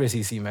 bro. Save your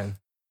CC, man.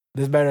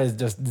 This banner is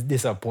just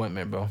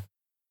disappointment, bro.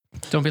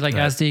 Don't be like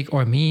Right. Azdik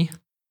or me.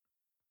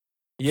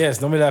 Yes,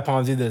 don't be like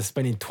Ponzi that's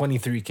spending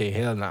 23K.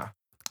 Hell nah.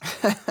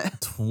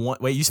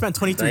 Wait, you spent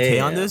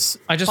 23K on Damn. this?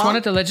 I just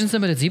wanted the Legends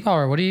Limited Z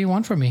Power. What do you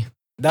want from me?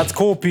 That's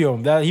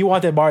copium. That he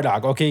wanted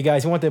Bardock. Okay,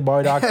 guys, he wanted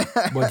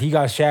Bardock, but he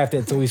got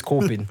shafted, so he's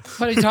coping.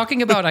 What are you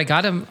talking about? I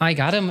got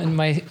him in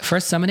my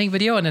first summoning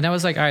video, and then I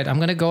was like, all right, I'm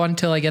gonna go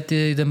until I get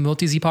the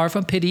multi Z power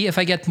from Pity. If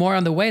I get more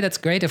on the way, that's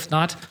great. If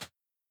not,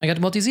 I got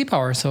multi Z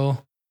power. So,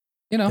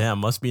 you know, Damn,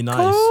 must be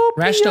nice.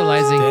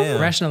 rationalizing.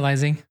 Damn.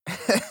 Rationalizing.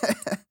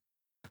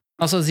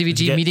 Also,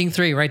 ZVG Get- meeting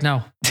 3 right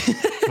now.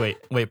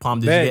 Wait,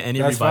 Palm, did Bet, you get any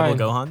that's revival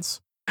fine. Gohans?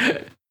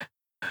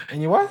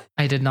 And you what?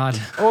 I did not.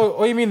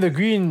 Oh, you mean the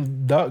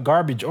green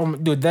garbage? Oh,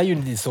 dude, that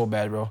unit is so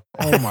bad, bro.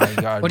 Oh my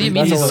god. What do you dude,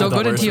 mean? that's He's all- so the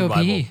good in worst TOP.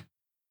 revival.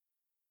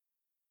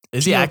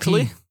 Is he TOP.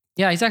 actually?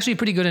 Yeah, he's actually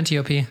pretty good in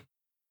TOP.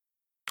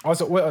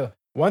 Also,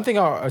 one thing,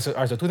 two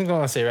things I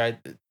want to say, right?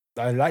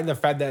 I like the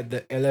fact that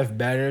the LF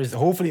banners,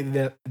 hopefully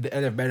the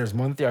LF banners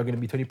monthly are going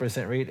to be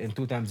 20% rate and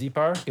 2 times Z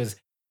power, because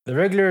the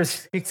regular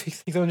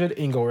 600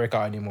 ain't gonna work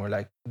out anymore.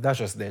 Like, that's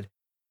just dead.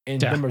 And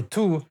Yeah. number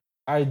 2,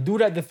 I do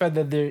like the fact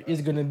that there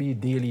is going to be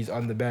dailies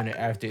on the banner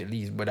after it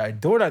leaves, but I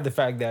don't like the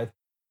fact that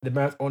the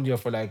banner's only up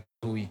for like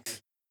 2 weeks.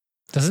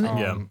 Doesn't it?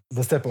 Yeah.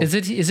 The step up. Is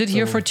it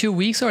here So- for 2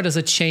 weeks or does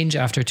it change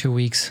after 2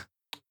 weeks?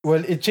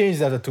 Well, it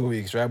changed after 2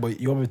 weeks, right? But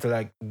you want me to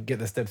like get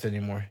the steps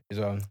anymore? Yeah. Is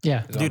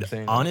what Dude, I'm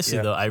saying. honestly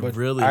Yeah. though, I But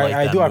really like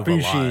I that do move a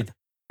appreciate lot.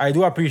 I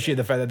do appreciate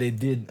the fact that they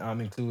did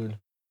include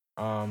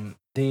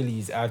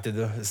dailies after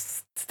the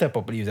step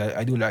up leaves.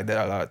 I do like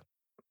that a lot.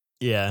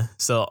 Yeah.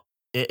 So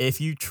if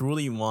you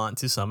truly want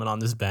to summon on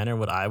this banner,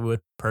 what I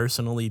would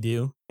personally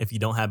do, if you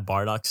don't have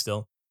Bardock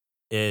still,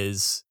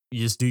 is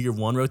you just do your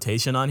 1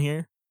 rotation on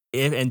here.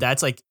 And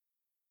that's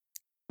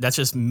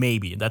just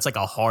maybe. That's like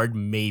a hard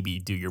maybe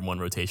do your 1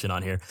 rotation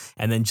on here.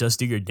 And then just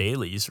do your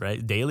dailies,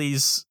 right?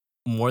 Dailies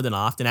more than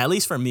often, at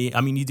least for me.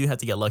 I mean, you do have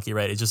to get lucky,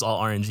 right? It's just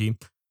all RNG.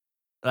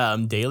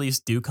 Dailies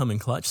do come in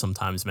clutch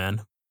sometimes,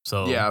 man.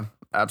 So Yeah, just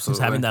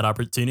absolutely. having that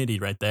opportunity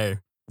right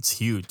there, it's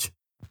huge.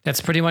 That's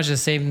pretty much the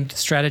same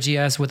strategy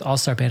as with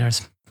All-Star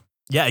banners.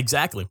 Yeah,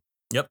 exactly.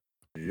 Yep.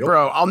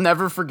 Bro, I'll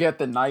never forget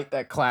the night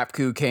that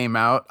Clapku came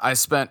out. I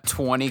spent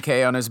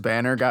 20K on his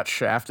banner, got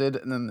shafted,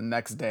 and then the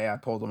next day I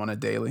pulled him on a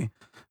daily.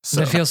 So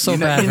That feels so you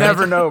bad, You right?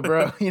 never know,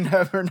 bro. You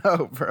never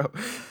know, bro.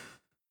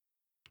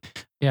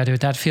 Yeah,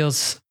 dude, that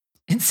feels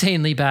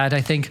insanely bad.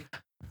 I think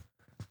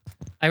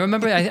I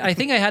remember I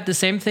think I had the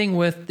same thing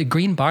with the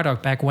green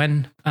Bardock back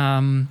when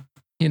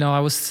I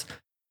was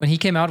when he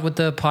came out with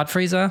the Pod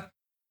Frieza.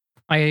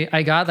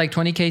 I got like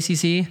 20k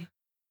CC.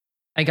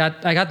 I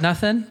got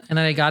nothing, and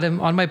then I got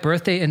him on my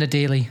birthday in a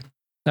daily.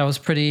 That was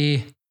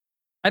pretty.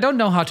 I don't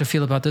know how to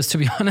feel about this, to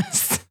be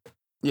honest.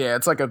 Yeah,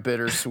 it's like a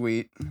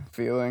bittersweet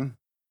feeling.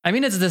 I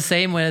mean, it's the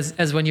same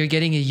as when you're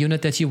getting a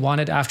unit that you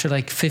wanted after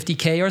like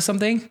 50k or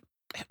something.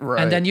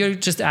 Right. And then you're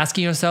just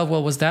asking yourself,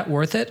 well, was that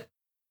worth it?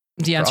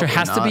 The answer Probably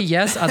has to be not.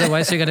 yes.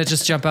 Otherwise, you're going to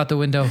just jump out the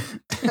window.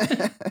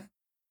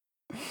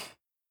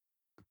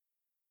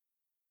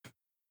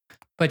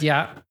 But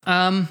yeah,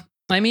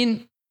 I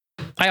mean,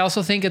 I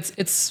also think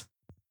it's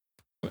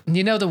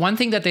the one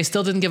thing that they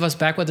still didn't give us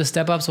back with the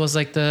step ups was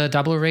like the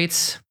double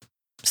rates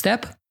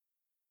step.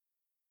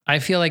 I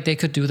feel like they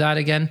could do that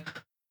again.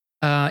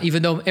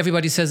 Even though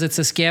everybody says it's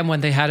a scam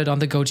when they had it on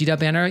the Gogeta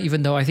banner,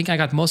 even though I think I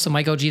got most of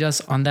my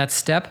Gogetas on that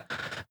step.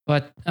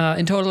 But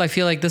in total, I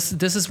feel like this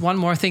is one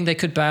more thing they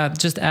could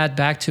just add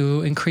back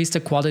to increase the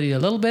quality a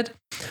little bit.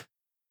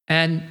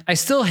 And I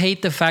still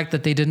hate the fact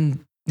that they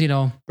didn't,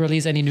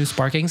 release any new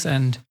sparkings.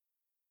 And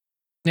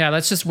yeah,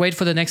 let's just wait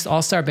for the next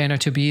All-Star banner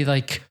to be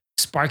like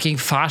sparking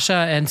Fasha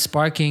and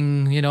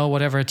sparking,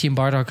 whatever, Team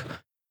Bardock.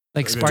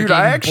 Like sparking Dude,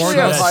 I actually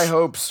have Borgos. high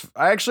hopes.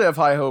 I actually have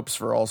high hopes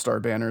for All-Star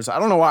banners. I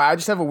don't know why. I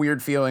just have a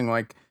weird feeling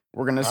like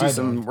we're gonna see I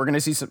some. don't.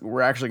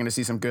 We're actually gonna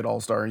see some good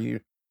All-Star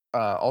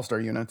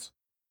units.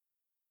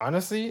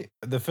 Honestly,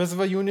 the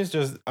festival units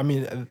the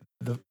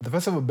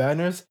festival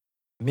banners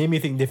made me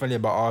think differently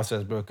about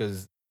All-Stars, bro.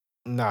 Because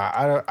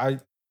I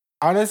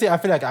honestly I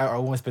feel like I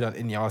won't spit on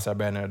any All-Star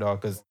banner at all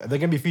because they're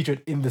gonna be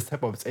featured in the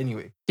step ups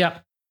anyway.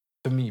 Yeah.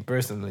 To me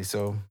personally,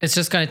 so It's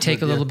just going to take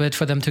But a yeah. little bit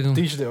for them to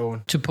teach their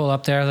own. pull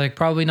up there. Like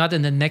probably not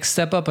in the next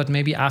step up, but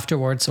maybe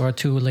afterwards or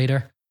 2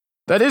 later.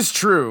 That is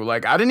true.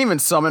 Like I didn't even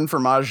summon for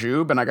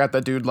Majub, and I got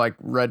that dude like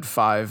red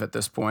 5 at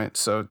this point.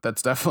 So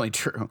that's definitely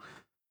true.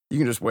 You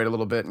can just wait a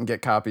little bit and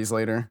get copies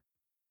later.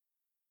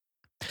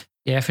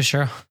 Yeah, for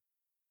sure.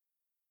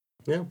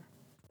 Yeah.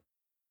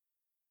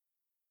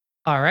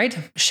 All right.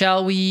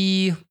 Shall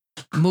we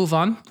move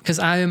on? Because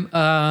I'm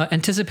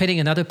anticipating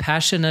another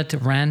passionate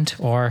rant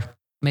or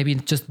maybe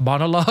just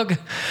monologue.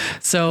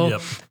 So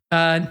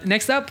Yep.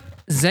 next up,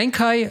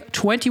 Zenkai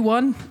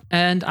 21,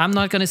 and I'm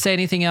not going to say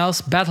anything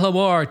else. Battle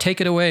War,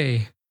 take it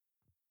away.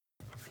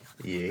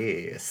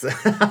 Yes.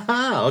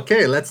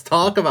 Okay, let's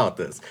talk about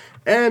this.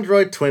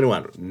 Android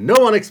 21. No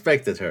one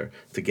expected her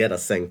to get a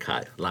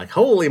Zenkai. Like,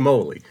 holy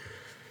moly.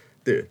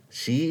 Dude,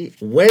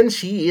 when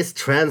she is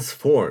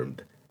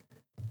transformed,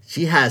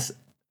 she has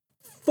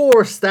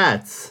 4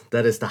 stats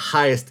that is the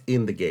highest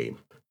in the game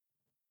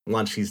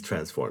once she's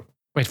transformed.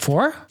 Wait,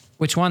 4?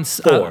 Which ones?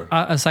 4.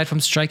 Aside from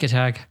strike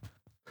attack.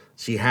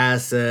 She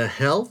has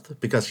health,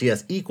 because she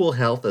has equal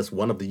health as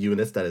one of the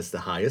units that is the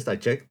highest. I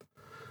checked.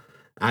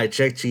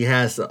 She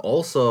has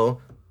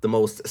also the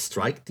most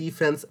strike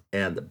defense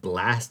and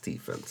blast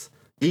defense,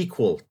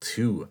 equal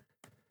to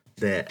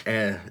the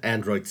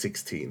Android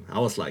 16. I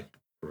was like,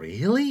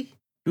 really?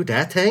 You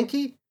that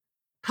tanky?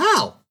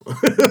 How?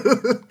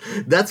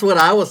 That's what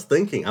I was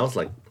thinking. I was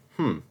like,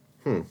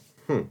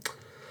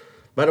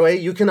 By the way,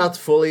 you cannot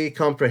fully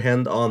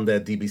comprehend on the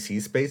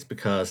DBC space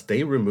because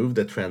they removed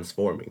the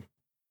transforming.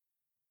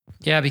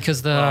 Yeah,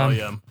 because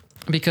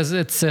because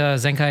it's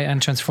Zenkai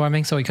and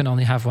transforming, so we can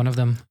only have one of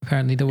them.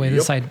 Apparently, the way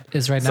the site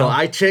is right now. So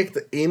I checked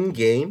in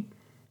game,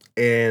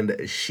 and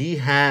she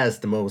has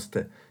the most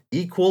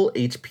equal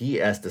HP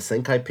as the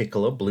Zenkai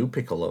Piccolo, Blue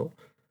Piccolo.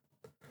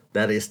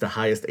 That is the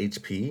highest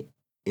HP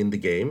in the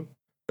game.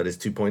 That is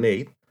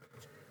 2.8.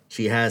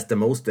 She has the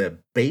most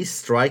base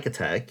strike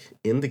attack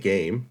in the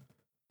game.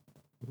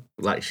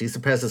 Like, she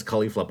surpasses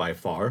Caulifla by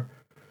far.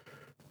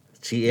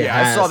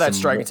 I saw that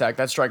strike attack.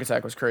 That strike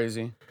attack was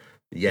crazy.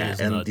 Yeah,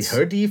 and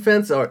her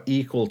defense are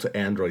equal to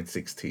Android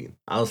 16.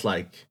 I was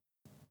like,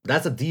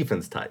 that's a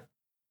defense type.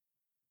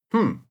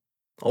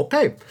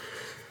 Okay.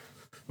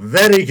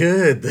 Very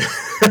good.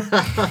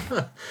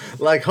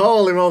 Like,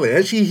 holy moly.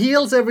 And she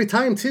heals every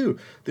time, too.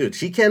 Dude,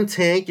 she can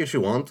tank if she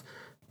wants.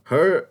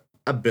 Her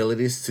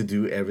abilities to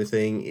do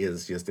everything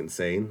is just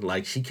insane.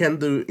 Like, she can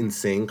do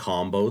insane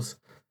combos.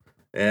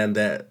 And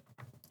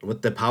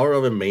with the power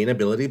of a main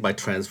ability by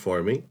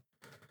transforming,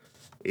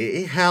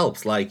 it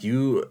helps. Like,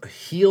 you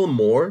heal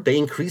more. They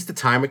increased the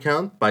timer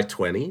count by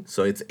 20,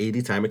 so it's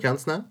 80 timer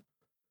counts now.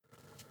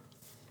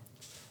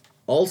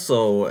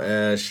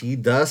 Also, she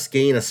does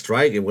gain a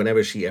strike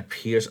whenever she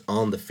appears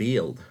on the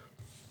field.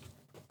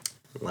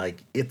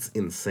 Like, it's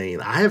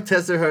insane. I have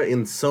tested her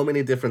in so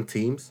many different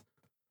teams.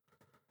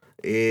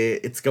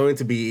 It's going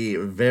to be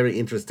very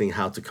interesting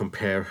how to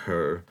compare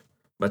her.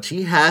 But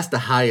she has the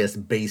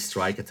highest base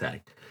strike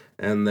attack.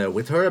 And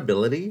with her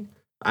ability,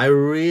 I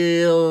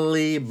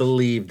really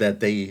believe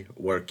that they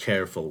were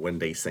careful when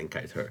they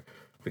Zenkai'd her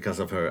because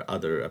of her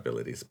other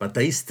abilities. But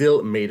they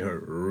still made her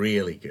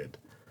really good.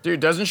 Dude,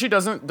 doesn't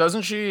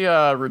she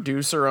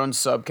reduce her own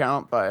sub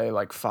count by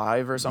like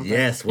 5 or something?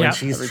 Yes, when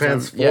she's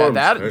transformed.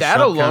 Yeah,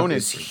 that alone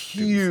is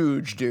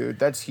huge, dude.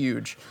 That's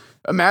huge.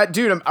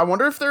 Dude, I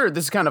wonder if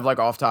this is kind of like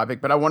off topic,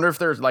 but I wonder if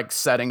they're like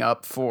setting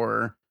up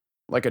for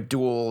like a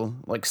dual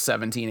like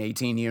 17,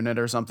 18 unit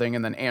or something,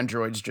 and then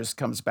Androids just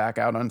comes back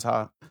out on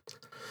top.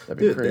 That'd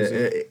be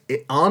crazy.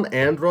 On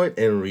Android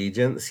and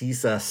Region,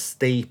 she's a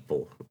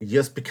staple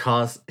just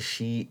because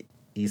she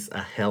is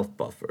a health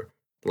buffer.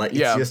 Like,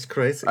 it's just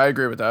crazy. I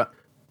agree with that.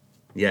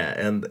 Yeah,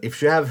 and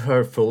if you have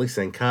her fully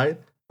Zenkai,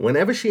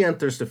 whenever she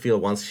enters the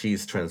field once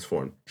she's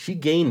transformed, she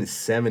gains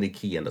 70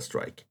 ki and a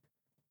strike.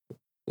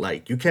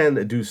 Like, you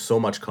can do so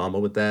much combo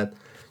with that.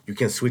 You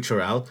can switch her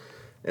out,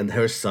 and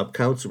her sub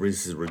count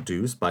is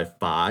reduced by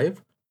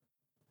 5.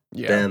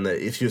 Yeah. Then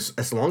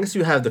as long as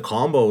you have the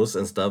combos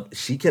and stuff,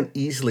 she can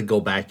easily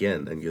go back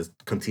in and just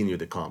continue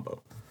the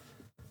combo.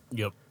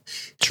 Yep.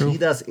 She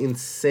does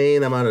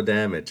insane amount of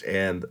damage,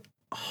 and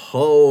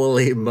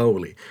holy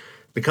moly.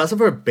 Because of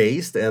her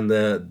base and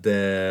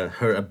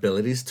her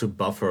abilities to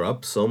buff her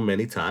up so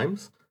many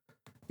times,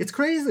 it's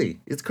crazy.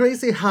 It's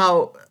crazy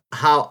how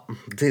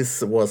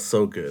this was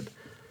so good.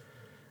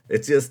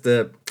 It's just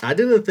I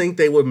didn't think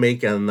they would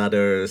make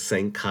another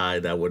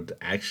Zenkai that would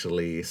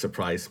actually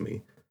surprise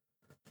me.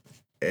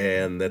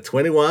 And the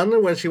 21,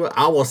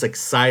 I was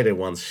excited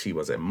once she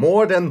was in.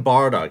 More than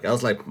Bardock. I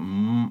was like,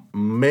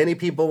 many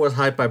people was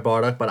hyped by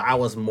Bardock, but I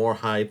was more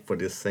hyped for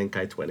this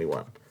Zenkai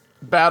 21.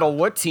 Battle,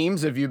 what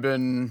teams you've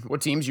been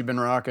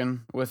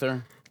rocking with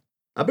her?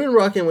 I've been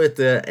rocking with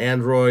the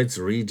Androids,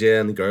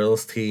 Regen,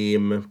 Girls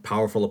Team,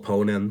 Powerful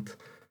Opponent.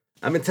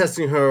 I've been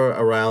testing her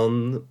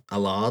around a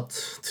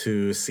lot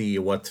to see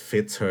what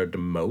fits her the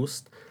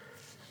most.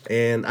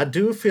 And I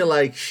do feel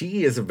like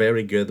she is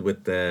very good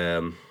with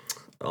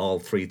all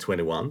 3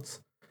 21s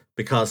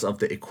because of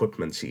the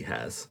equipment she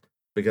has.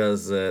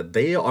 Because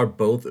they are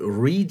both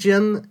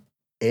Regen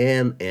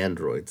and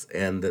Androids,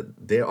 and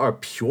there are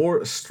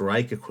pure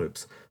strike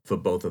equips for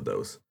both of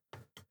those.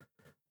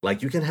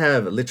 Like, you can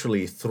have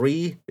literally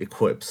 3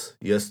 equips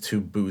just to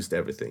boost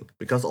everything.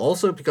 Because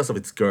of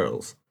its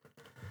girls.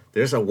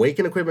 There's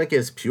Awaken equipment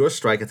gives pure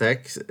strike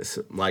attack,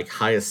 like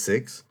high as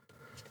 6,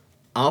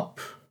 up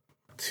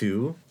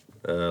to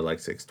like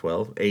 6,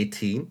 12,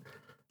 18.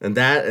 And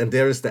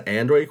there is the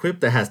Android equip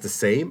that has the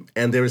same,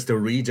 and there is the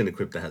Regen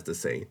equip that has the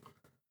same.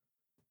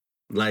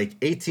 Like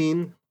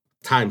 18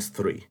 times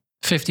 3.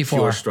 54.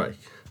 Pure strike.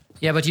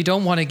 Yeah, but you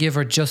don't want to give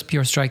her just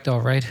pure strike though,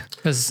 right?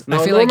 Because No,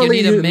 I feel like you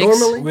normally need a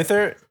mix. With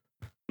her,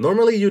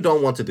 Normally, you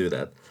don't want to do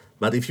that.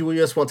 But if you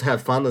just want to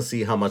have fun and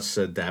see how much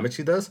damage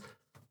she does,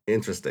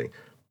 interesting.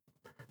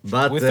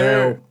 But With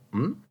her-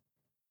 hmm?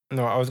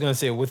 no, I was gonna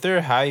say with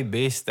her high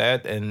base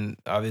stat and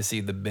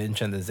obviously the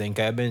bench and the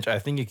Zenkai bench, I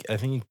think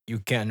you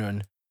can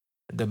run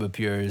double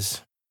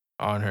pures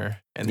on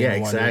her. And Yeah,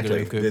 then one regular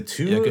exactly. equip. The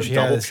two Yeah, 'cause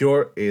double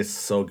pure is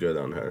so good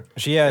on her.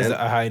 She has And-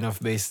 a high enough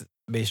base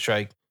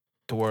strike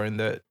to warrant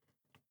that.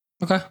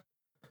 Okay.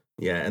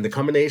 Yeah, and the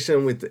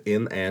combination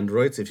within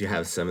androids, if you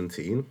have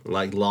 17,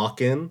 like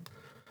lock in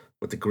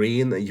with the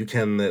green, you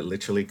can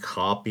literally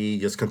copy,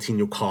 just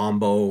continue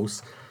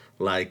combos.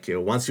 Like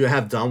once you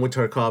have done with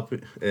her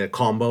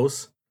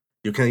combos,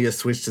 you can just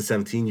switch to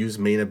 17, use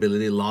main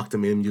ability, lock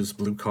them in, use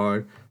blue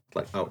card.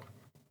 Like, oh,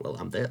 well,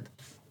 I'm dead.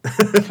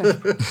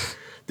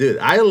 Dude,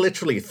 I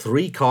literally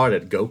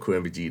 3-carded Goku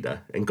and Vegeta.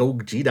 And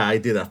Gogeta, I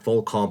did a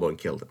full combo and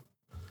killed him.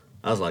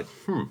 I was like,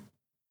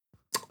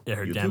 Yeah,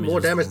 her you do damage more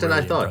is damage than I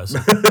really thought.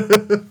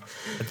 impressive.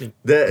 I think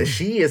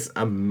She is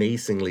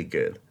amazingly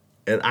good.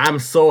 And I'm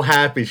so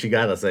happy she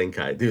got a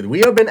Zenkai. Dude, we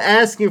have been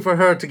asking for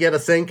her to get a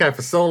Zenkai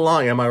for so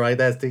long. Am I right,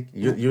 Asti?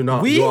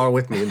 You are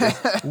with me in this.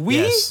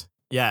 Yes.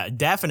 Yeah,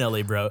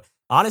 definitely, bro.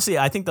 Honestly,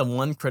 I think the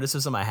one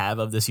criticism I have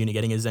of this unit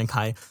getting a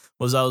Zenkai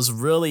was I was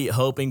really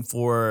hoping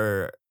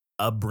for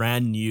a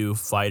brand new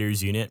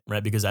fighters unit,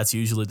 right? Because that's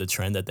usually the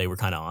trend that they were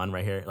kind of on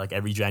right here. Like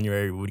every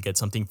January, we would get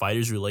something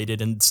fighters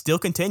related and still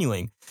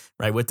continuing,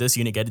 right? With this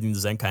unit getting the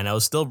Zenkai. And I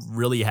was still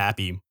really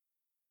happy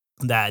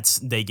that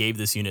they gave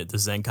this unit the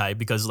Zenkai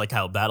because like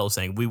how Battle's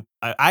saying,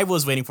 I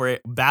was waiting for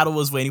it. Battle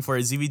was waiting for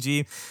it.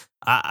 ZVG.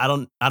 I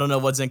don't know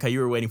what Zenkai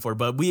you were waiting for,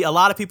 but a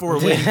lot of people were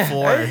waiting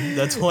for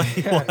the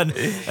 21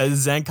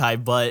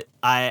 Zenkai, but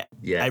I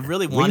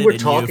really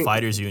wanted a new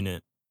fighters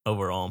unit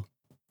overall.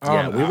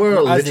 Yeah, we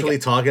were literally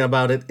talking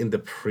about it in the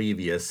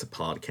previous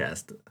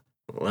podcast.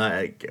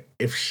 Like,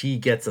 if she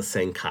gets a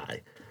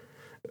Zenkai.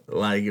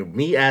 Like,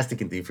 me,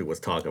 Aztec, and D3 was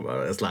talking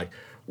about it. It's like,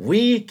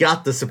 we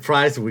got the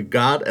surprise we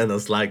got, and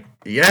it's like,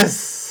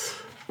 yes!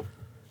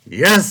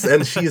 Yes,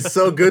 and she's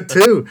so good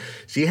too.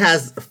 She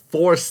has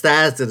 4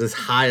 stats that is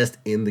highest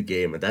in the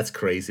game, and that's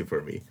crazy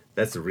for me.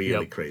 That's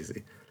really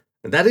crazy.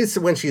 And that is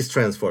when she's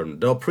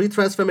transformed. Though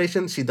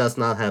pre-transformation, she does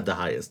not have the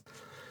highest.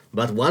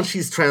 But once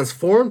she's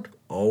transformed,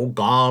 oh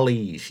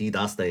golly, she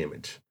does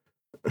damage.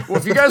 Well,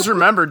 if you guys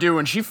remember, dude,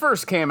 when she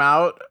first came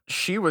out,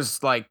 she was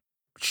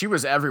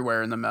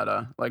everywhere in the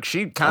meta. Like,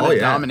 she kind of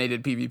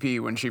dominated PvP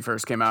when she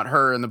first came out.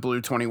 Her and the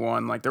Blue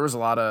 21. Like, there was a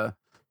lot of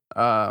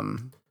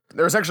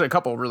there was actually a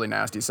couple really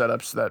nasty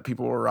setups that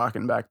people were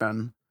rocking back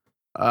then.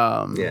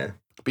 Yeah.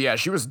 But yeah,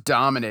 she was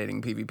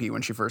dominating PvP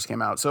when she first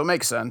came out, so it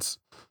makes sense.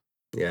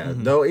 Yeah,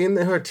 though in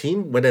her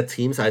team, with the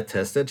teams I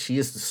tested, she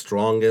is the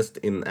strongest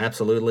in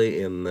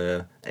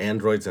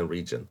androids and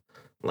region.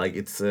 Like,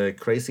 it's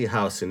crazy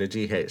how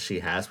synergy she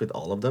has with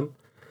all of them.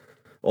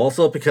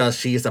 Also because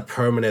she is a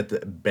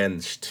permanent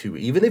bench too,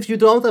 even if you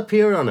don't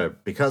appear on her,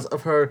 because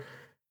of her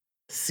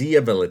C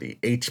ability,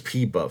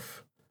 HP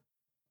buff,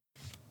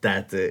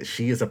 that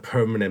she is a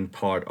permanent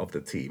part of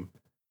the team.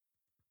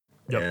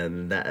 Yep.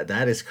 And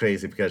that is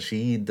crazy because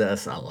she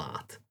does a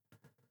lot.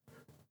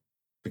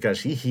 Because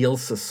she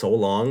heals so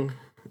long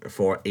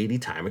for 80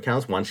 time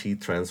accounts once she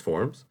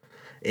transforms.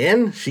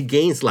 And she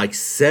gains like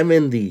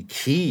 70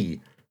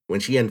 ki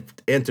when she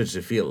enters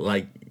the field.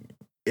 Like,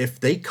 if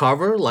they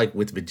cover, like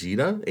with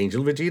Vegeta,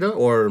 Angel Vegeta,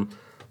 or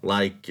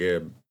like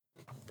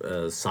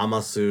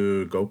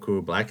Zamasu,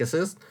 Goku, Black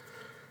Assist,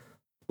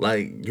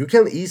 like, you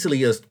can easily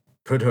just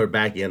put her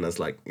back in as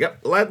like, yep,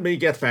 let me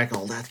get back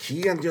all that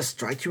ki and just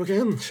strike you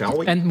again, shall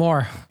we? And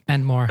more.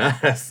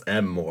 Yes,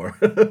 and more.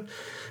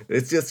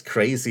 It's just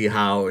crazy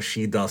how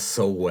she does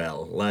so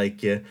well.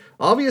 Like,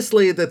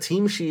 obviously, the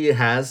team she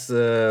has,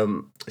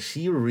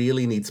 she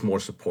really needs more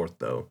support,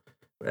 though.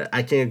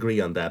 I can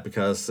agree on that,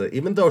 because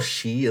even though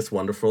she is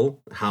wonderful,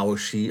 how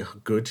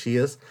good she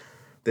is,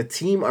 the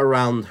team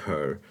around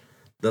her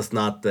does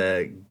not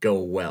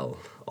go well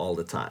all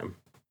the time.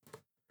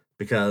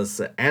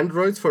 Because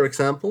androids, for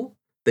example,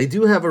 they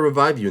do have a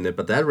revive unit,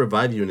 but that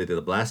revive unit is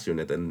a blast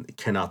unit and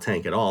cannot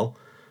tank at all.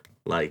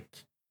 Like,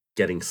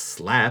 getting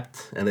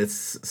slapped, and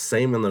it's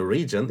same in the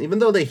region, even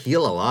though they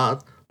heal a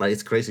lot. Like,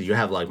 it's crazy. You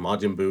have like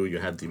Majin Buu, you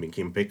have Demon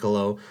King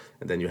Piccolo,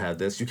 and then you have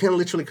this. You can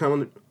literally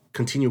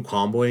continue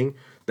comboing,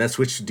 then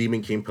switch to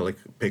Demon King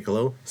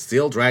Piccolo,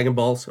 steal Dragon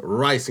Balls,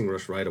 Rising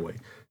Rush right away.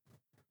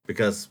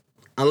 Because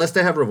unless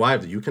they have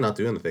revived, you cannot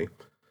do anything.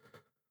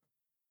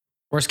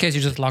 Worst case,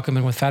 you just lock them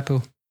in with Fat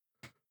Poo.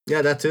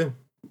 Yeah, that too.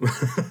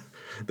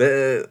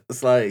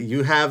 It's like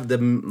you have the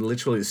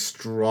literally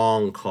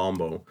strong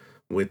combo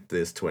with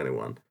this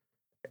 21.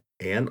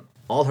 And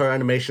all her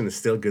animation is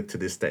still good to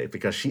this day,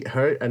 because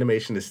her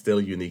animation is still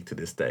unique to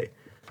this day.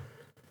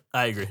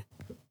 I agree.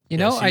 You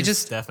know,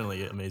 she's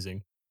definitely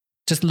amazing.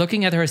 Just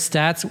looking at her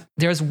stats,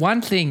 there's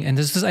one thing, and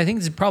I think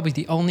this is probably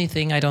the only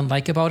thing I don't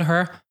like about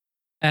her.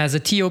 As a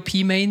TOP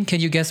main, can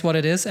you guess what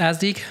it is,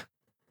 Azdik?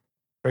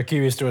 Her Ki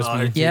restore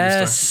speed.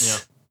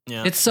 Yes.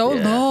 Yeah. It's so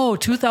low,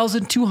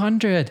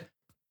 2,200.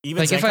 Even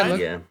like, if I Zenkai? look-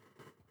 Yeah.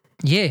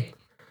 Yeah.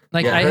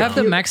 Like, Yeah, I her have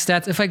the Q- max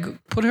stats. If I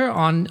put her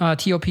on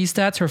TOP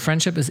stats, her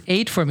friendship is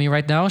 8 for me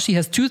right now. She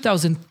has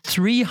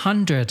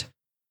 2,300.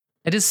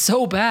 It is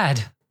so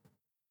bad.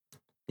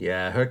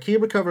 Yeah, her key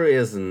recovery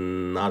is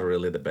not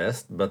really the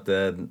best, but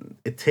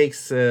it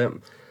takes.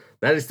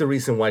 That is the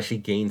reason why she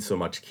gains so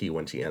much key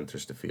when she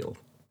enters the field.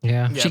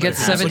 Yeah. Yeah, She but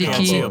gets if you're 70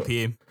 looking at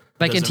key. TOP,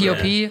 Like in doesn't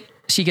TOP, really-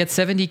 she gets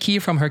 70 key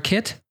from her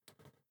kit,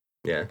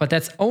 Yeah, but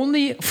that's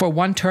only for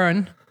one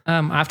turn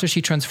after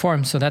she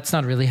transforms. So that's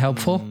not really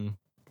helpful.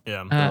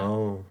 Yeah.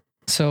 oh,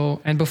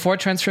 So, and before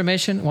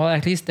transformation, well,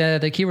 at least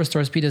the key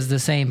restore speed is the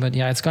same, but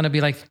yeah, it's going to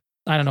be like,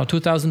 I don't know,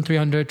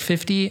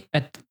 2,350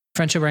 at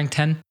friendship rank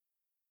 10.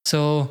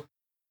 So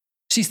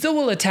she still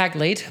will attack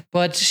late,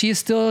 but she's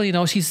still,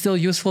 she's still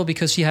useful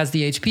because she has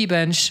the HP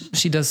bench.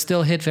 She does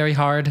still hit very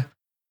hard.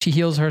 She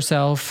heals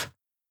herself.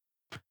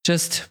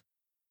 Just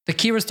the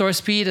key restore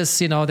speed is,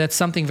 that's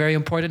something very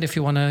important if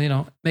you want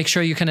to, make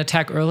sure you can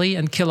attack early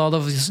and kill all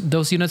of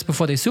those units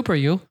before they super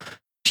you.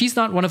 She's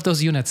not one of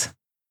those units.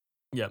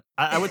 Yeah,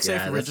 I would say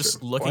Yeah, if we're that's just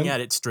true. looking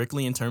at it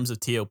strictly in terms of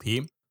TOP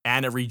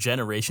and a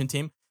regeneration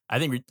team, I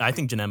think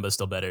Janemba is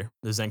still better.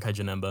 The Zenkai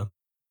Janemba.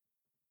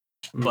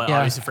 But Yeah.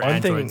 obviously for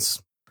One thing-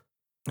 androids,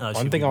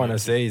 One thing I want to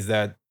say is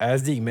that,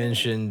 as Deke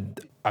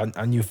mentioned,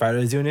 a new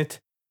fighters unit,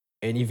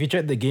 and if you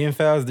check the game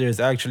files, there's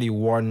actually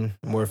one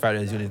more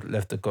fighters unit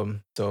left to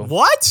come. So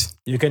what?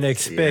 you can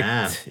expect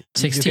Yeah. you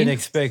 16? can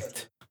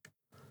expect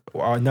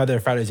another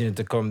fighters unit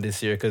to come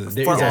this year because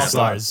there For is a All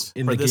slot Stars.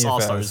 in For the this game All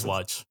files. Stars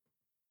watch.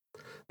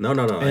 no. And,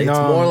 It's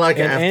more like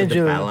and after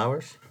Angel- the battle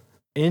hours.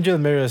 Angel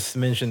Miras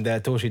mentioned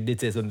that Toshi did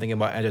say something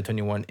about Android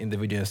 21 in the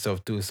video and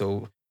stuff too.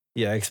 So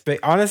yeah, I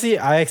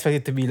expect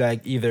it to be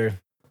like either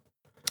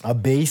a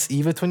base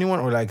EVA 21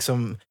 or like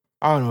some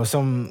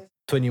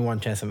 21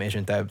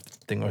 transformation type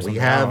thing or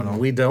something. I don't know.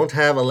 We don't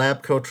have a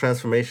lab coat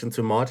transformation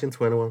to Margin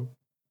 21.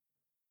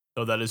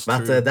 Oh, that is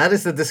But true. that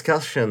is a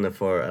discussion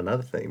for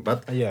another thing.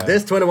 But Yeah.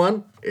 this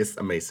 21 is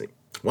amazing.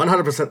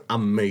 100%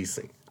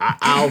 amazing.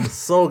 I'm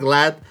so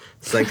glad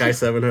Zenkai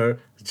 7 her.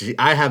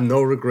 I have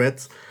no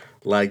regrets.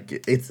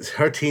 Like,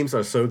 her teams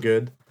are so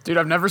good. Dude,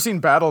 I've never seen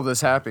Battle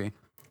this happy.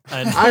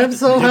 And I am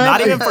so dude,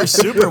 not happy. even for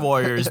Super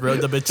Warriors, bro.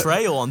 The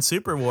betrayal on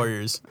Super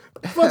Warriors.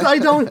 But I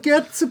don't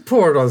get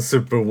support on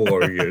Super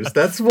Warriors.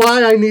 That's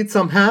why I need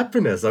some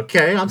happiness,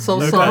 okay? I'm so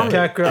sorry.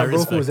 Kakra I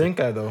Roku respect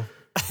Zenkai though.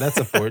 That's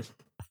support.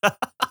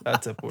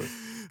 That's support.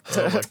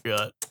 Oh my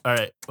god. All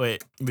right,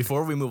 wait.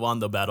 Before we move on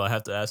to battle, I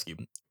have to ask you.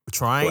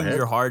 Trying ahead.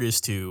 your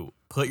hardest to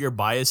put your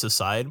bias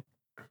aside,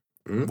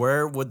 Hmm?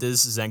 where would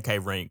this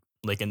Zenkai rank?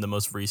 Like in the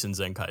most recent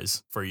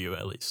Zenkais for you,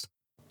 at least.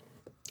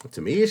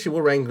 To me, she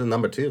will rank the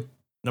number 2.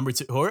 Number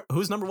 2.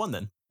 Who's number 1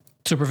 then?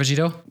 Super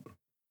Vegito.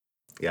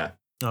 Yeah.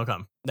 Okay,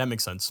 that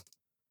makes sense.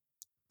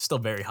 Still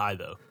very high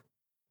though.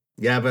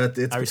 Yeah, but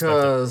it's I respect it.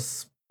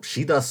 because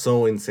she does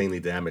so insanely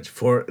damage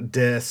for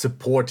the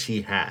support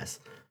she has.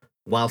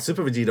 While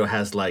Super Vegito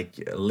has like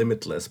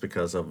limitless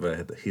because of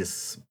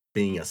his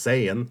being a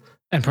Saiyan.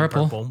 And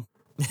purple. Purple.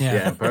 Yeah.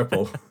 Yeah, and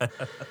purple.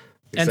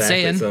 And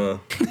Saiyan. So.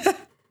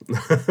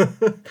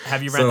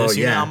 Have you ran So, this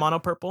unit yeah. on mono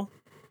purple?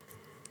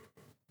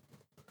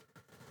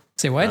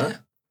 Say what? Huh?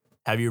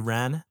 Have you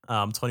ran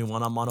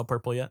 21 on mono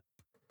purple yet?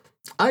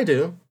 I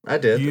do. I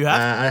did. You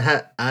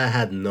have? I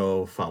had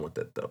no fun with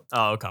it though.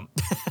 Oh, okay.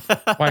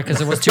 Why?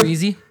 Because it was too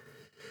easy?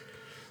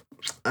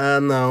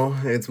 No,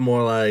 it's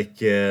more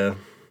like it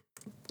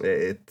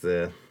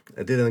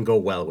didn't go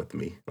well with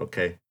me.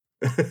 Okay.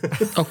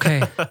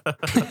 Okay.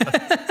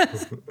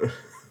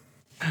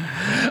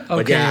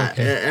 But yeah,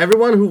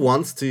 everyone who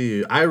wants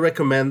to, I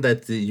recommend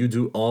that you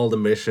do all the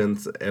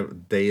missions,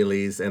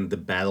 dailies, and the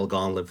battle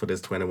gauntlet for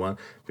this 21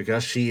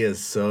 because she is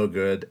so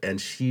good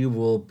and she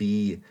will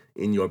be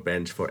in your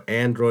bench for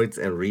androids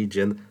and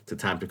region to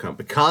time to come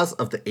because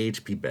of the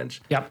HP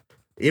bench. Yep.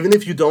 Even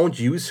if you don't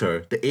use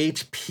her, the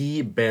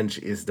HP bench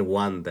is the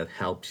one that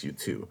helps you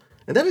too.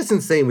 And that is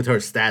insane with her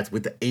stats,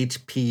 with the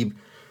HP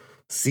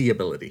C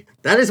ability.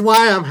 That is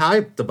why I'm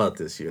hyped about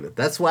this unit.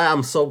 That's why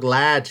I'm so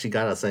glad she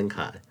got a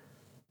Zenkai.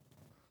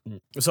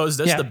 So is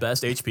this Yeah. the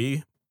best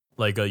HP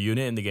like a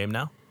unit in the game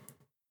now?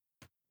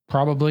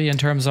 Probably in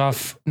terms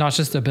of not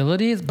just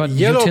abilities, but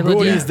Yellow utility.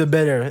 Brody is the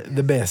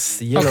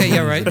best. Yellow Okay,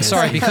 yeah, Brody is right. the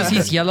Sorry, best. because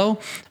he's yellow,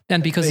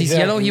 and because he's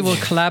yellow, he will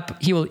Exactly.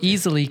 He will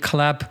easily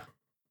clap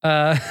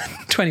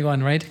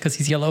 21, right? Because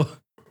he's yellow.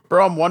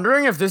 Bro, I'm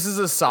wondering if this is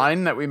a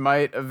sign that we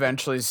might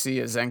eventually see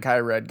a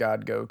Zenkai Red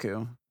God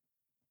Goku.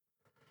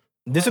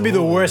 This would be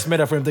the worst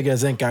meta for him to get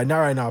Zenkai. Not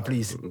right now,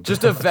 please.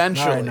 Just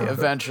eventually, no.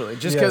 eventually.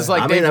 Just Yeah. because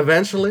like I they, mean,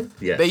 eventually,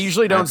 yes. they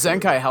usually don't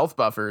absolutely. Zenkai health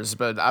buffers,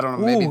 but I don't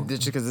know, maybe Ooh,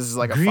 just because this is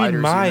like a Green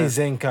fighter's Mai unit.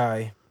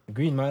 Zenkai.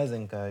 Green Mai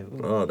Zenkai.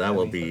 Ooh, Oh, that that'd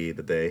will be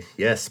the day.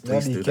 Yes,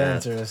 please that'd do be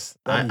that. cancerous.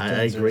 I That'd be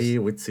cancerous. agree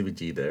with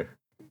CVG there.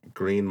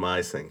 Green Mai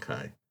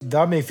Senkai.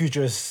 That'd make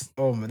futures.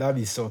 Oh man, that'd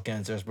be so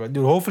cancerous, bro.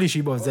 Dude, hopefully she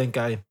bought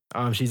Zenkai.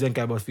 She's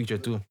Zenkai bought future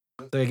too.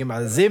 So you can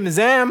buy Zim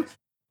Zam,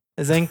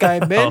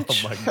 Zenkai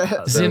bench. Oh my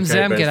god. Zim Zenkai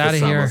Zam, bench get for out of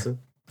here. Samasu.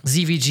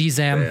 ZVG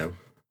Zam.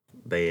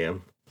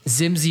 Damn.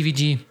 Zim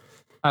ZVG.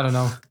 I don't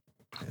know.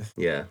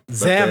 Yeah. But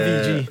Zam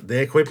VG.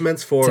 the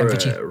equipments for Zam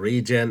VG.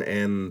 Regen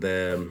and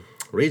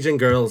Regen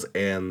girls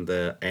and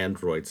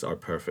androids are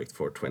perfect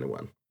for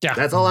 21. Yeah.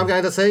 That's all I'm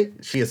going to say.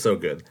 She is so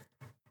good.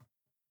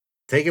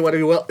 Take it whatever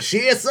you will. She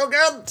is so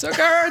good. So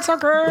good, so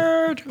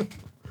good.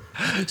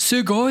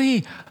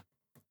 Sugoi.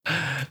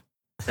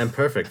 And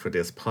perfect for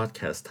this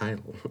podcast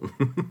title.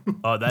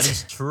 Oh, that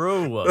is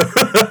true.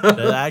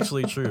 That's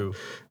actually true.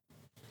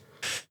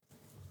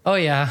 Oh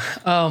yeah.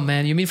 Oh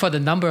man, you mean for the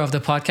number of the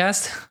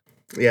podcast?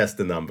 Yes,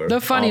 the number. The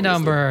funny obviously.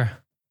 number.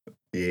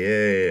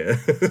 Yeah.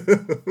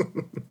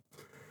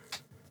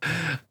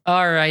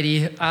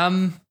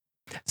 Alrighty.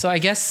 So I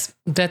guess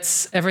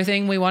that's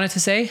everything we wanted to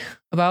say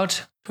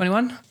about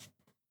 21.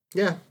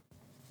 Yeah.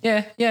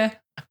 Yeah.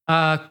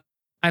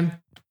 I'm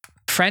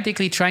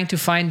frantically trying to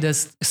find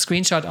this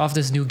screenshot of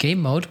this new game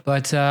mode,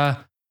 but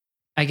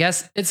I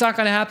guess it's not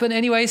going to happen.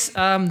 Anyways,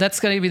 that's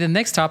going to be the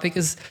next topic.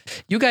 Is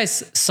you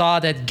guys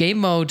saw that game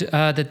mode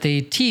that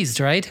they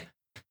teased, right?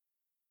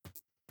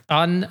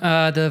 On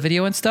the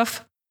video and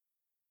stuff.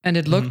 And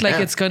it looked like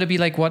it's going to be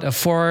like what, a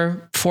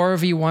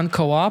 4v1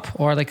 co-op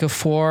or like a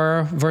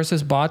 4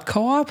 versus bot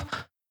co-op.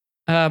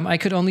 I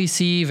could only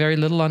see very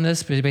little on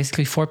this, but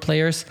basically 4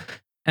 players.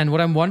 And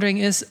what I'm wondering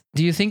is,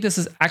 do you think this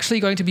is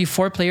actually going to be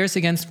 4 players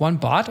against 1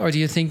 bot? Or do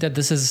you think that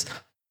this is,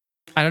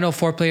 I don't know,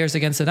 4 players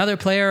against another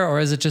player? Or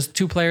is it just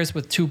 2 players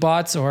with 2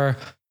 bots or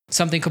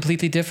something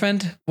completely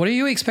different? What are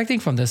you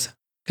expecting from this?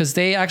 Because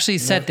they actually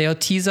said they'll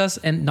tease us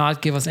and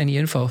not give us any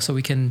info so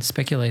we can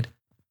speculate.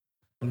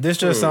 This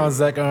just sounds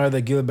like another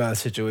Gilbert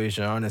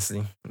situation,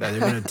 honestly. That they're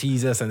gonna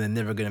tease us and they're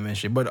never gonna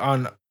mention it. But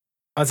on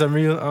some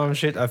real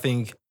shit, I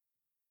think,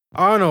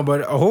 I don't know,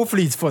 but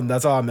hopefully it's fun.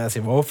 That's all I'm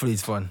asking for. Hopefully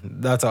it's fun.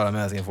 That's all I'm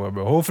asking for,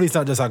 bro. Hopefully it's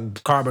not just a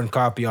carbon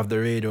copy of the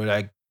raid or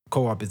like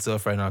co-op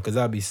itself right now, because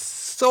that'd be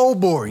so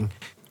boring.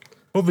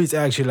 Hopefully it's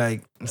actually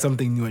like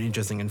something new and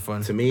interesting and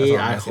fun. To me,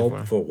 I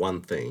hope for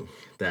one thing,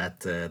 that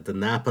the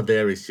Napa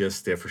there is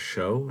just there for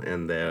show,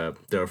 and there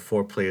are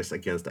 4 players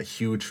against a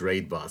huge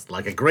raid boss,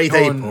 like a Great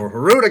Ape or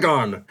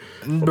Rudagon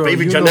or Bro,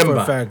 Baby you know for a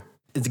Janemba. fact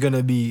it's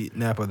gonna be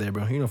Napa there,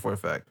 bro. You know for a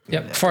fact.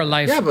 Yep, for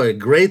life. Yeah, but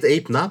Great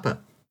Ape Napa.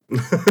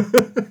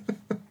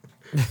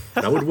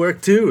 That would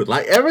work too.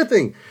 Like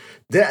everything.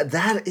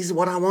 That is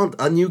what I want.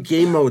 A new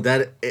game mode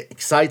that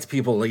excites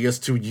people, like,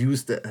 just to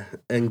use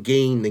and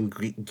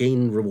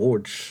gain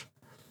rewards.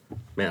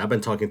 Man, I've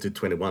been talking to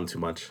 21 too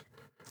much.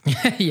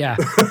 Yeah,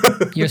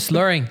 you're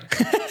slurring.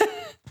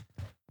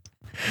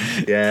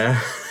 Yeah.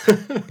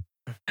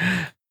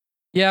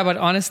 Yeah, but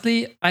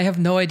honestly, I have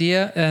no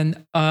idea.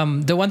 And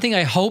the one thing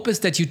I hope is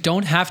that you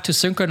don't have to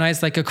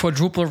synchronize like a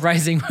quadruple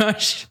Rising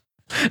Rush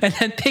and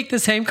then pick the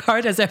same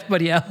card as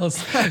everybody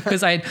else.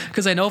 Because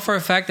I know for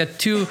a fact that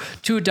two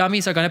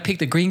dummies are gonna pick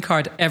the green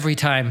card every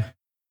time.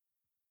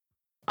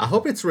 I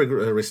hope it's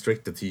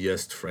restricted to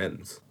just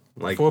friends.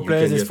 Like 4 you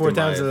players can is just 4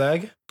 times the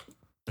divide- lag.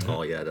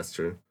 Oh yeah, that's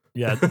true.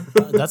 Yeah,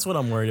 that's what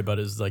I'm worried about,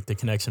 is like the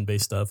connection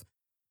based stuff.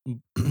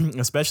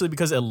 Especially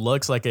because it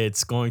looks like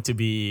it's going to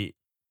be,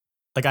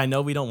 like, I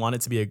know we don't want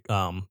it to be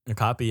a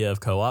copy of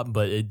co-op,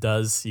 but it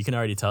does. You can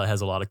already tell it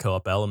has a lot of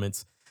co-op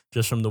elements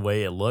just from the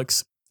way it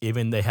looks.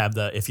 Even they have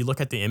if you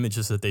look at the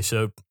images that they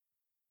showed,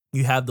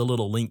 you have the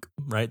little link,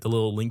 right? The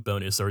little link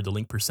bonus or the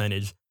link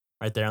percentage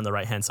right there on the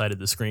right-hand side of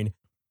the screen.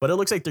 But it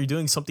looks like they're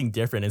doing something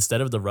different. Instead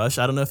of the rush,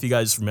 I don't know if you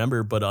guys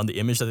remember, but on the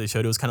image that they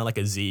showed, it was kind of like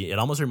a Z. It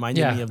almost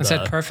reminded me of I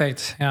said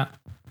perfect.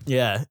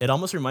 Yeah, it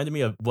almost reminded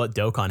me of what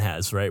Dokkan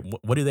has, right?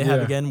 What do they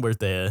have again? Where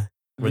they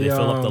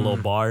fill up the little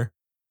bar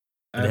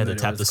and they had to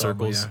tap the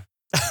circles.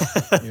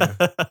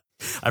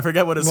 I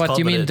forget what it's called. What do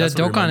you mean, the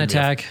Dokkan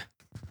attack?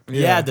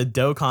 Yeah, the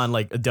Dokkan,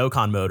 like a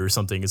Dokkan mode or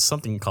something. It's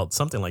something called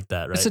something like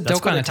that, right? It's a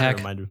Dokkan attack.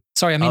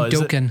 Sorry, I mean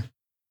Dokkan.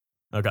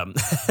 Okay.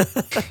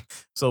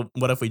 So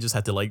what if we just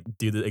had to like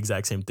do the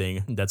exact same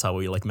thing? That's how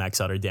we like max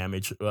out our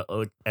damage.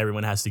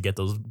 Everyone has to get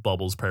those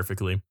bubbles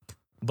perfectly.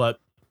 But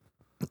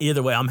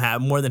either way,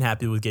 I'm more than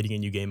happy with getting a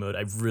new game mode.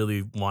 I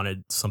really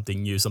wanted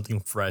something new,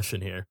 something fresh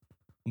in here.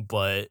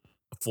 But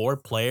 4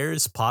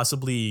 players,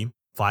 possibly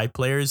 5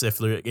 players,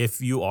 if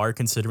you are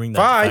considering that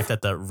the fact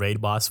that the raid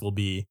boss will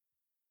be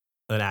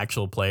an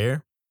actual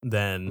player,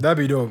 then that'd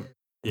be dope.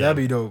 Yeah. That'd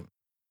be dope.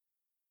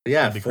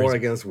 Yeah, 4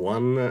 against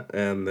 1,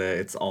 and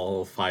it's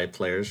all 5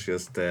 players,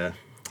 just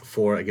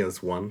 4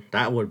 against 1.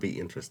 That would be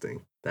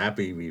interesting. That'd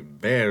be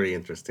very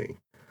interesting.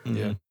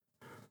 Yeah.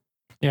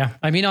 Yeah,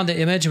 I mean, on the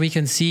image, we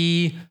can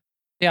see,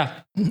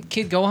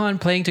 Kid Gohan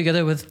playing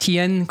together with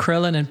Tien,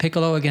 Krillin, and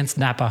Piccolo against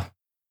Nappa.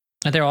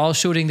 And they're all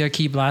shooting their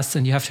key blasts,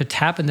 and you have to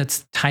tap, and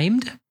it's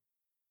timed.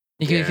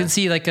 You can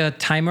see like a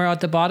timer at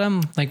the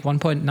bottom, like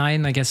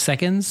 1.9, I guess,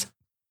 seconds.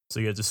 So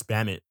you have to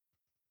spam it.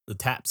 The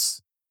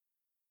taps.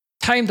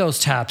 Time those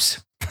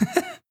taps.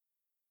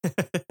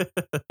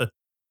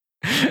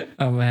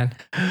 Oh, man.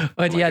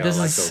 But this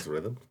is...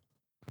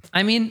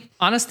 I mean,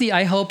 honestly,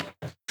 I hope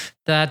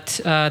that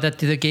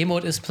the game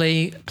mode is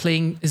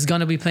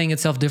gonna be playing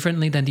itself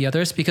differently than the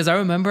others, because I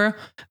remember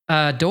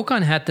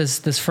Dokkan had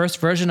this first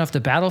version of the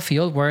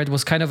Battlefield where it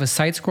was kind of a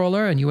side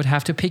scroller and you would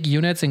have to pick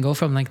units and go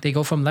from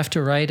left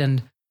to right,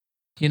 and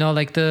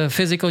like the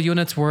physical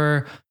units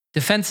were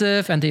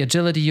defensive and the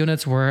agility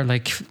units were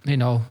like,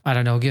 I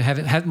don't know, you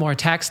had more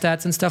attack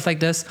stats and stuff like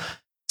this.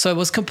 So it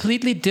was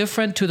completely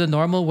different to the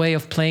normal way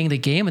of playing the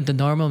game and the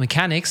normal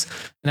mechanics.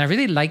 And I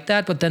really liked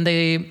that. But then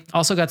they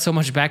also got so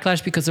much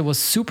backlash because it was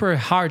super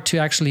hard to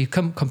actually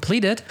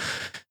complete it,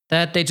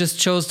 that they just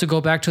chose to go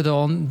back to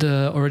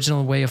the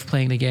original way of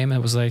playing the game. And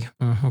it was like,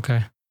 oh,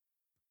 okay.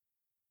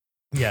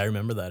 Yeah, I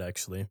remember that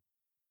actually.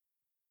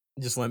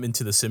 Just went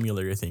into the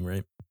simulator thing,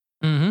 right?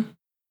 Mm-hmm.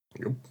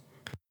 Yep.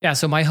 Yeah,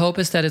 so my hope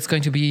is that it's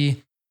going to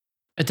be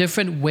a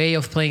different way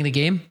of playing the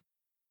game.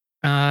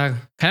 Kind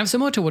of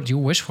similar to what you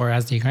wish for,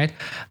 Asdi, right?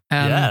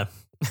 Yeah.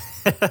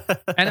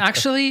 And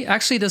actually,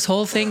 this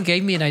whole thing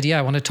gave me an idea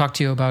I want to talk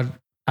to you about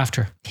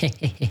after.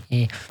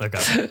 Okay.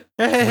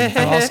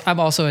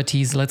 I'm also a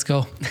tease. Let's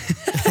go.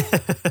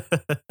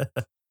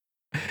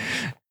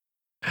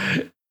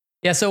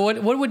 Yeah. So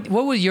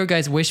what would your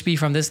guys' wish be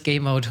from this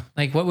game mode?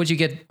 Like, what would you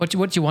get? What do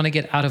you want to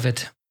get out of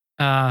it?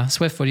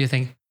 Swift, what do you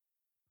think?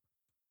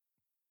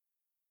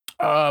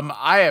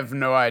 I have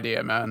no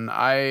idea, man.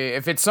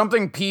 If it's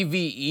something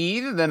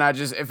PvE, then I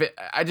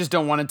just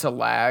don't want it to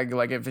lag.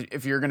 Like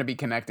if you're gonna be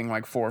connecting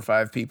like 4 or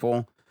 5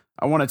 people,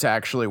 I want it to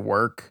actually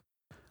work.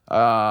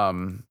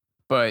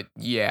 But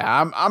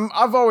yeah,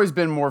 I've always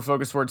been more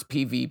focused towards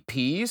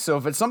PvP. So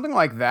if it's something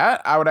like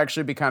that, I would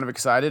actually be kind of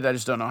excited. I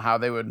just don't know how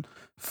they would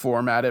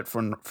format it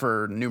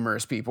for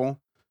numerous people.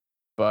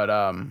 But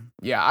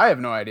yeah, I have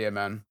no idea,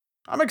 man.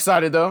 I'm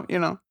excited though.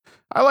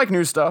 I like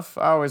new stuff.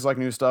 I always like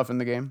new stuff in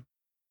the game.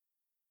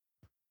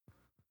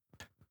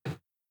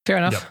 Fair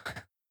enough.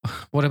 Yep.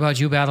 What about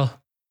you, Battle?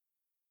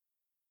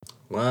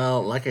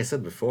 Well, like I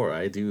said before,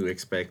 I do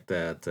expect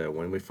that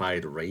when we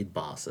fight raid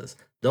bosses,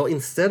 though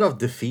instead of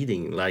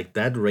defeating, like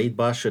that raid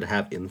boss should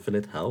have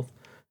infinite health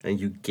and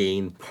you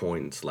gain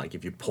points. Like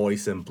if you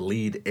poison,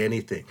 bleed,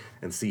 anything,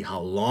 and see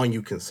how long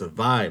you can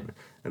survive.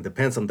 And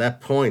depends on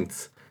that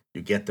points,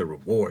 you get the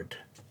reward.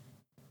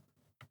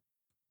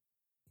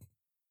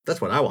 That's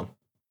what I want.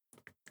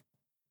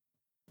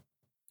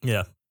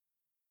 Yeah.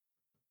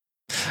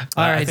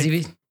 All right,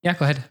 ZV. Yeah,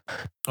 go ahead.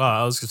 Oh,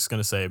 I was just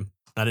gonna say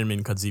I didn't mean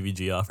to cut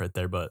ZVG off right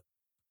there, but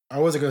I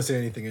wasn't gonna say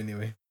anything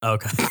anyway.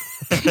 Okay.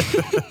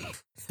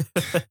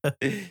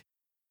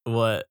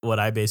 What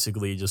I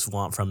basically just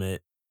want from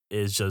it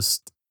is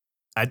just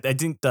I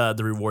think the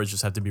rewards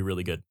just have to be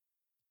really good.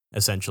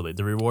 Essentially,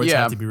 the rewards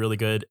have to be really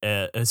good,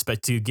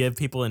 to give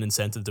people an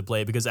incentive to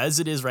play. Because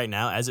as it is right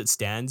now, as it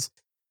stands,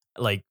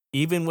 like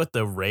even with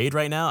the raid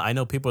right now, I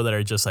know people that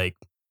are just like,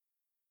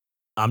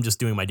 I'm just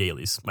doing my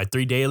dailies, my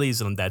 3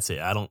 dailies, and that's it.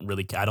 I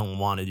don't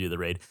want to do the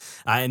raid.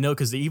 I know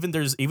because even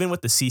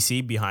with the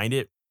CC behind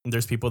it,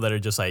 there's people that are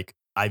just like,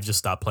 I've just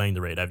stopped playing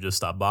the raid. I've just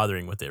stopped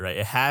bothering with it. Right?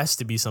 It has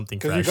to be something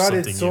fresh. Because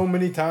you got it so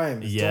many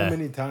times. Yeah. So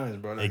many times,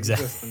 bro. Like,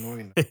 exactly. It's just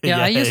annoying.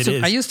 Yeah,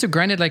 I used to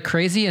grind it like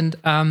crazy, and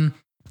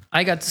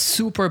I got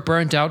super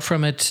burnt out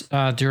from it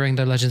during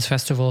the Legends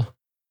Festival.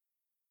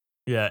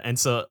 Yeah, and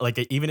so like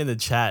even in the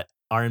chat,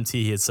 RMT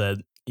he had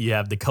said you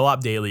have the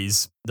co-op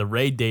dailies, the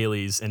raid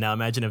dailies, and now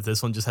imagine if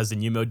this one just has the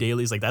new mode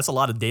dailies. Like that's a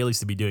lot of dailies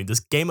to be doing. This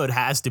game mode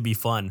has to be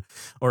fun,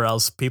 or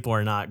else people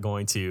are not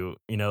going to.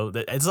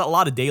 It's a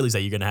lot of dailies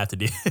that you're gonna have to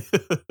do.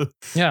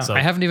 Yeah, so,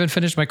 I haven't even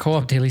finished my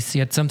co-op dailies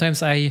yet.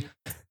 Sometimes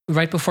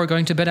right before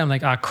going to bed, I'm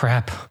like,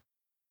 crap.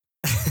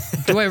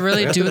 Do I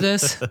really do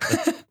this?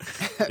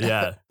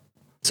 Yeah.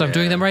 So I'm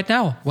doing them right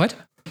now. What?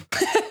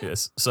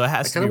 Yes. So it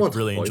has to be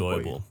really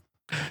enjoyable.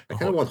 I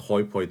kind of want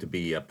Hoi Poi to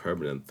be a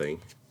permanent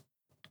thing.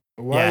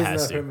 Why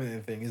is that a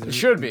permanent thing? It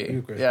should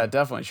be. Yeah, it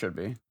definitely should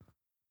be.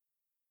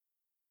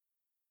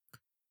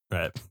 All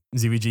right.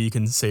 ZVG, you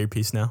can say your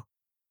piece now.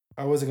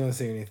 I wasn't going to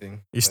say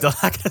anything. You're still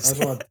not going to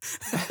say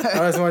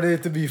I just wanted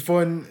it to be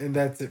fun, and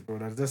that's it, bro.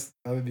 That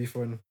would be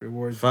fun.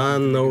 Rewards.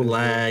 Fun, no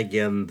lag,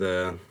 and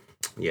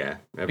yeah.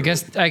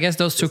 Everything. I guess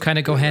those two kind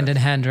of go hand in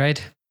hand,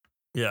 right?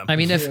 Yeah. I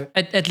mean, if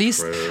at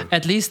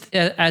least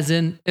as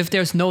in if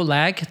there's no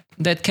lag,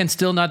 it can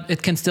still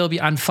be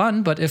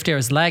unfun. But if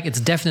there's lag, it's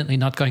definitely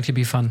not going to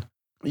be fun.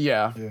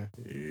 Yeah.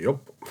 Yep.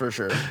 For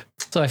sure.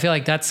 So I feel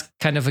like that's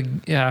kind of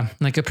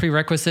like a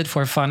prerequisite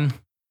for fun,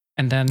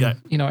 and then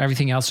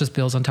everything else just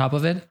builds on top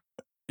of it.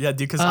 Yeah,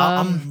 dude, because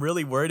I'm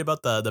really worried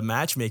about the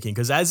matchmaking.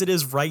 Because as it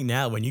is right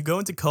now, when you go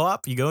into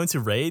co-op, you go into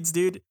raids,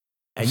 dude,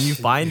 and you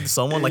find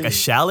someone like a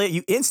shallot,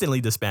 you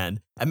instantly disband.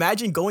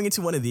 Imagine going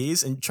into one of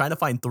these and trying to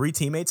find 3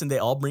 teammates and they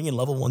all bring in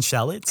level 1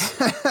 shallots.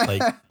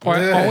 Like, or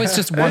always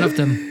just one of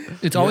them.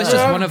 It's always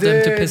just one of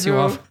them to piss you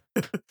off.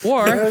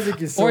 Or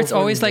it's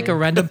always like a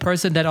random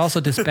person that also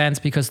disbands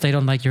because they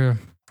don't like your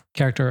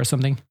character or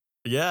something.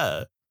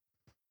 Yeah.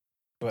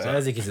 Well,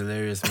 Isaac is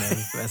hilarious, man.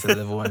 That's a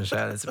level 1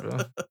 shallots, bro.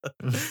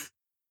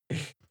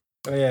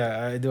 Oh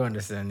yeah, I do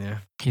understand. Yeah,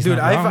 dude,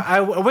 I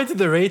went to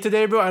the raid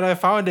today, bro, and I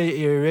found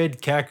a red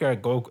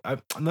Kakarot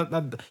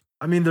Goku.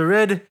 I mean the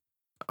red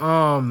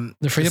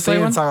The free-to-play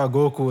one? Saga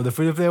Goku, the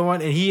free-to-play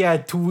one, and he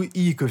had 2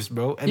 equips,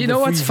 bro. And you know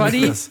what's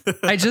funny? Mythos.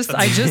 I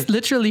just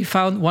literally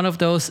found one of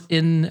those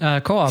in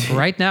co-op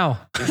right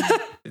now.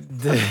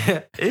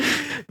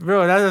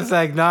 Bro, that's just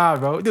like, nah,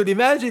 bro. Dude,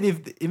 imagine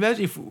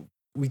if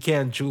we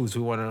can't choose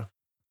who wanna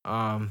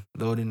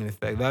load in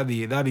effect.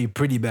 That'd be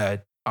pretty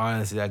bad.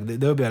 Honestly, like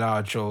there'll be a lot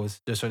of trolls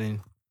just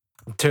running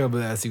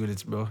terrible ass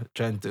units, bro,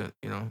 trying to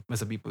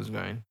mess up people's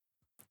grind.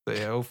 So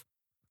yeah,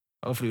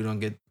 hopefully we don't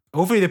get.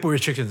 Hopefully they put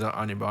restrictions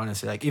on it, but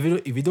honestly, like if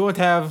you don't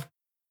have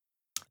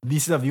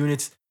these set of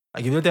units,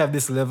 like if you don't have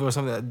this level or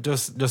something,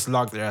 just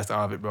lock their ass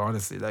out of it, bro.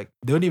 Honestly, like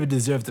they don't even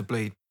deserve to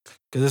play it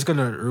because it's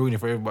gonna ruin it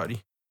for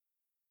everybody.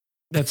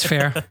 That's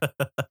fair.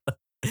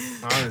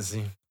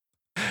 Honestly.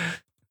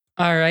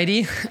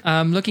 Alrighty.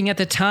 Looking at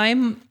the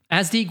time,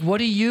 Asdeek,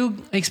 what are you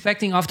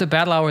expecting off the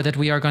battle hour that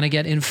we are gonna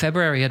get in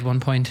February at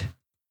one point?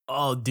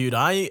 Oh, dude,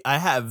 I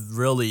have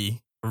really,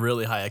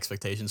 really high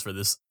expectations for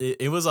this.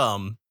 It was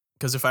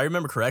because if I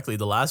remember correctly,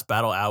 the last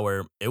battle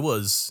hour, it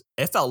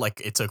felt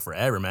like it took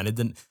forever, man. It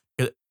didn't.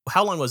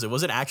 How long was it?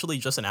 Was it actually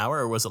just an hour,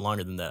 or was it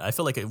longer than that? I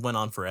feel like it went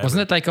on forever.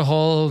 Wasn't it like a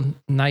whole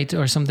night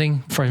or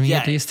something for me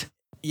at least?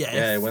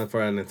 Yeah, it went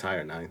for an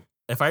entire night.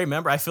 If I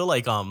remember, I feel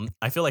like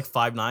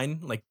 5-9,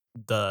 like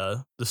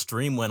the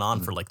stream went on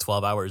for like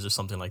 12 hours or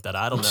something like that.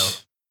 I don't know.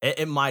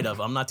 It might have.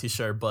 I'm not too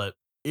sure, but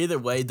either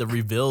way, the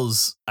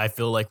reveals I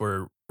feel like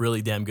were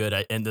really damn good,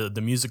 and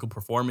the musical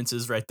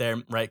performances right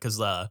there, right?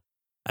 Because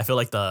I feel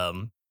like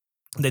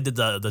they did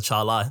the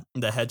Chala,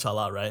 the head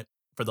Chala, right,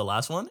 for the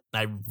last one.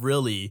 And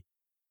we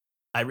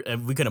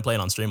couldn't play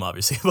it on stream,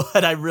 obviously,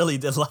 but I really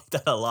did like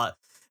that a lot.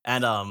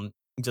 And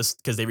just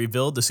because they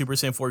revealed the Super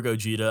Saiyan 4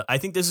 Gogeta, I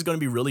think this is going to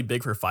be really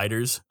big for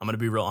fighters. I'm going to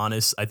be real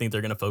honest. I think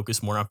they're going to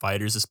focus more on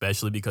fighters,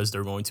 especially because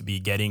they're going to be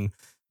getting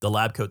the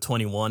Lab Coat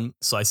 21.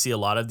 So I see a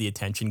lot of the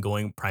attention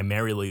going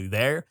primarily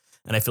there.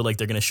 And I feel like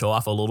they're going to show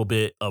off a little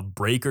bit of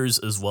breakers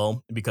as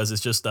well, because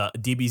it's just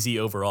DBZ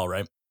overall,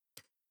 right?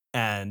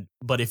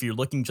 But if you're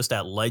looking just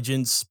at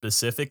Legends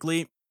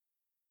specifically,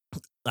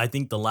 I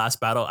think the last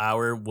battle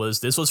hour was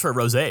for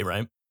Rose,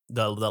 right?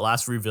 The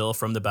last reveal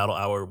from the battle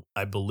hour,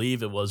 I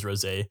believe it was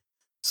Rose.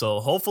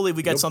 So hopefully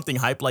we get something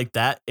hype like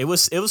that. It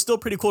was still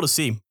pretty cool to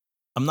see.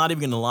 I'm not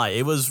even gonna lie.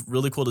 It was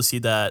really cool to see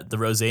the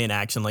Rose in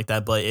action like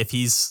that. But if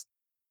he's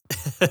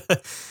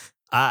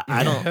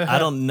I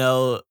don't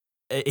know.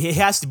 He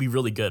has to be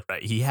really good,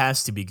 right? He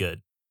has to be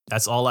good.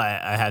 That's all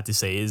I had to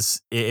say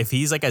is if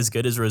he's like as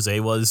good as Rose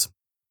was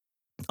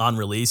on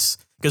release,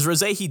 because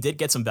Rose, he did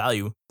get some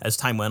value as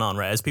time went on,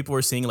 right? As people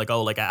were seeing like,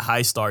 oh, like at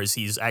high stars,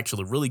 he's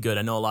actually really good.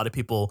 I know a lot of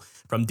people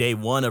from day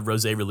one of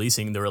Rose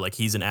releasing, they were like,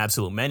 he's an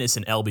absolute menace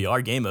in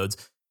LBR game modes.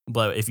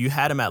 But if you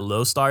had him at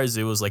low stars,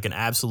 it was like an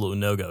absolute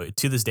no-go.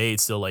 To this day,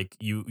 it's still like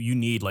you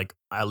need like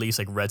at least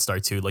like red star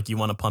 2. Like you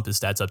want to pump his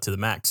stats up to the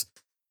max.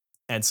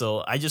 And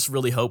so I just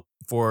really hope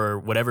for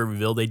whatever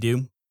reveal they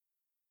do,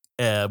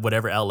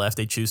 whatever LF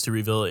they choose to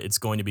reveal, it's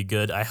going to be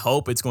good. I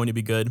hope it's going to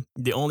be good.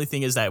 The only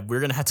thing is that we're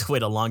going to have to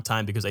wait a long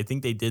time because I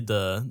think they did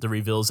the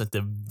reveals at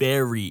the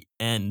very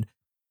end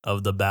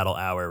of the battle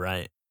hour,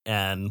 right?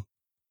 And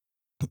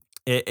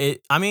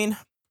I mean,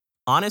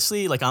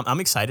 honestly, like I'm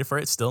excited for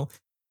it still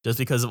just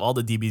because of all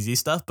the DBZ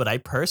stuff, but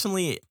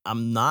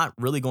I'm not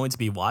really going to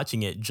be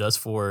watching it just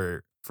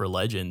for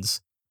Legends,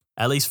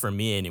 at least for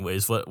me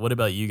anyways. What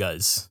about you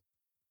guys?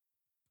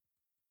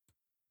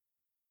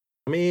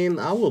 I mean,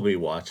 I will be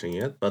watching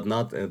it, but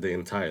not the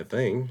entire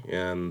thing,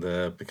 and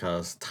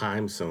because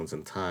time zones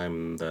and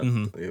time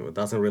it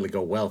doesn't really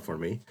go well for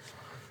me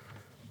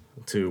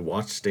to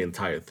watch the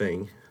entire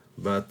thing.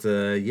 But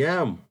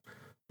yeah,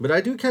 but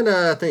I do kind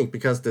of think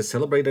because the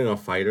celebrating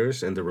of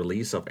fighters and the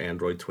release of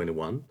Android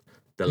 21,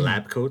 the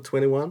Lab Coat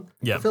 21,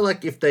 I feel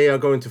like if they are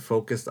going to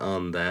focus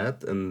on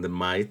that, and they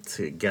might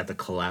get a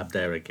collab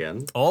there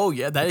again. Oh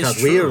yeah, that is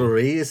true. Because we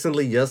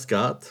recently just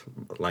got,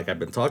 like I've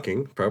been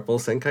talking, Purple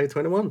Senkai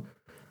 21.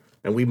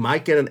 And we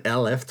might get an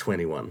LF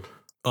 21.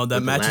 Oh, that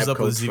matches up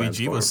with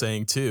ZVG was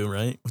saying too,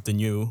 right? With the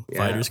new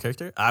Fighters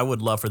character. I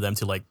would love for them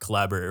to like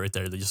collaborate right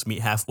there. They just meet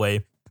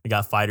halfway. We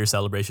got Fighter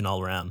celebration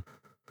all around.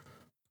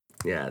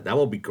 Yeah, that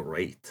will be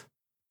great.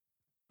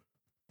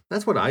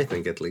 That's what I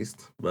think at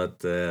least.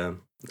 But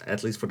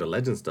at least for the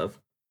Legend stuff.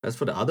 As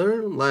for the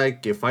other,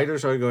 like if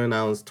Fighters are going to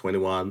announce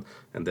 21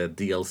 and the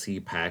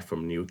DLC pack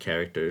from new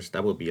characters,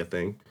 that will be a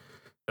thing.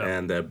 Yep.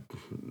 And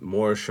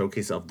more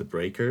showcase of the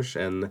Breakers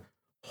and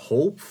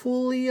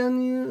hopefully a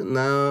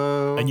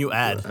new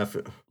ad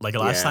like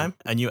last time.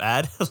 A new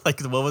ad like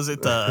what was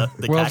it, the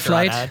World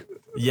Flight ad?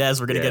 Yes,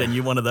 we're gonna get a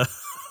new one of the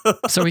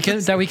so we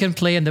can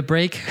play in the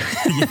break.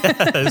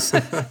 Yes.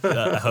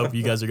 I hope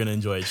you guys are gonna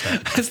enjoy it,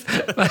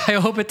 chat. I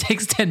hope it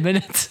takes 10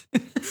 minutes.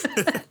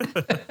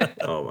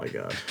 Oh my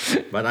god.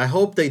 But I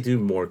hope they do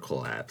more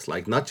collabs,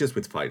 like not just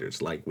with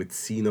Fighters, like with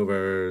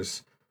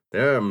Xenoverse.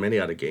 There are many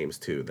other games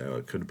too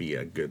that could be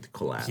a good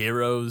collab.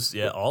 Heroes,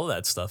 yeah, all of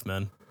that stuff,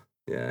 man.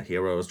 Yeah,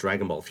 Heroes,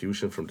 Dragon Ball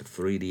Fusion from the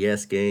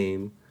 3DS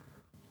game.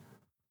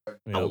 Yep.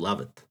 I would love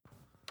it.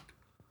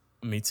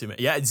 Me too, man.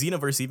 Yeah,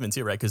 Xenoverse even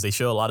too, right? Because they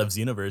show a lot of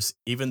Xenoverse.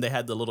 Even they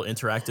had the little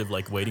interactive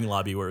like waiting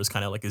lobby where it was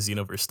kind of like a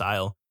Xenoverse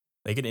style.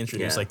 They could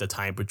introduce like the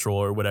Time Patrol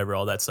or whatever,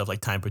 all that stuff,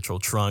 like Time Patrol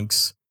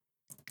Trunks.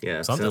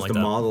 Yeah, something since like the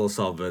that. models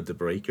of the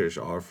Breakers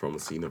are from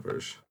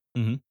Xenoverse.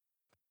 Mm-hmm.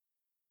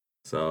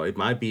 So it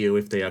might be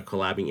if they are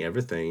collabing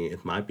everything,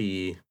 it might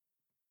be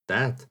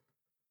that.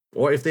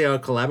 Or if they are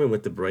collabing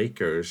with the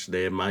Breakers,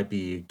 they might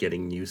be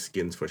getting new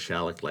skins for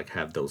Shalak, like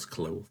have those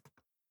clothes.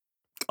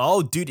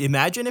 Oh, dude,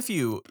 imagine if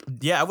you...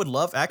 Yeah, I would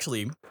love...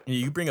 Actually,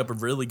 you bring up a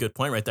really good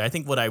point right there. I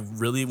think what I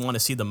really want to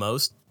see the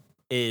most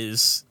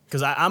is...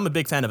 Because I'm a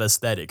big fan of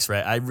aesthetics,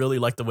 right? I really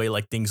like the way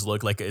like things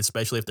look, like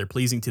especially if they're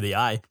pleasing to the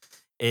eye.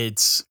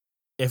 It's...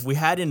 If we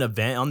had an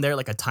event on there,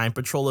 like a Time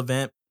Patrol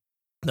event,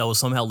 that was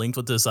somehow linked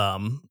with this...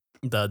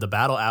 the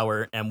battle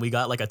hour, and we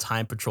got like a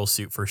Time Patrol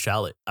suit for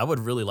Shallot. I would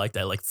really like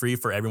that, like free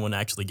for everyone to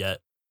actually get.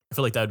 I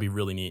feel like that would be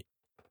really neat.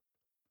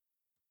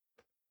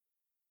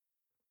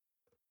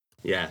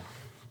 Yeah.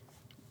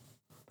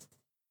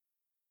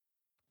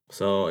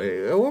 So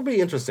it will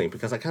be interesting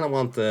because I kind of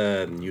want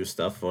the new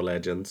stuff for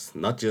Legends,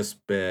 not just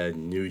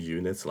new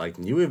units, like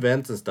new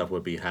events and stuff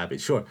would be happy.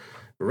 Sure,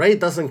 raid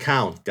doesn't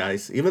count,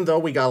 guys. Even though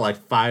we got like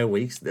 5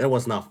 weeks, there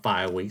was not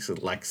 5 weeks, it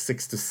was like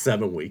 6 to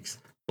 7 weeks.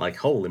 Like,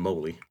 holy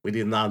moly, we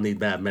did not need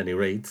that many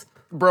raids.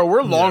 Bro,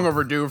 we're long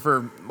overdue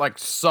for, like,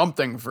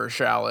 something for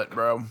Shallot,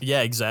 bro.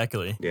 Yeah,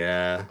 exactly.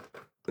 Yeah.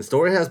 The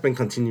story has been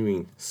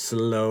continuing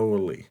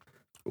slowly.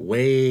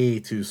 Way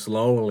too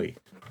slowly.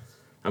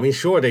 I mean,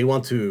 sure, they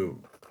want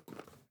to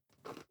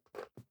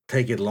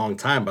take it a long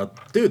time,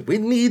 but, dude, we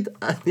need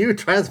a new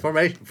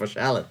transformation for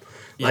Shallot.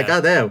 Like,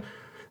 goddamn.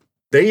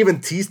 They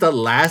even teased that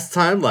last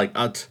time, like,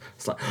 it's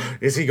like,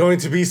 is he going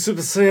to be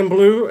Super Saiyan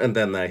Blue? And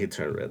then he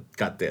turned red.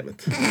 God damn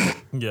it.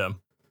 Yeah.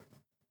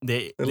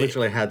 They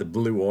literally had the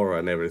blue aura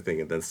and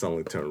everything, and then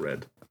suddenly turned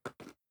red.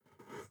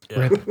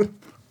 Yeah.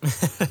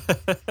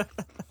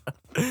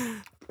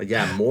 But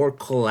yeah, more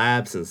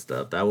collabs and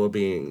stuff. That would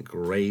be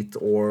great.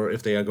 Or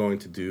if they are going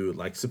to do,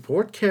 like,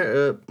 support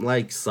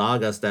like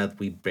sagas that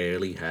we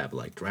barely have,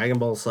 like Dragon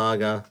Ball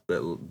Saga.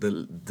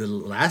 The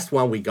last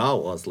one we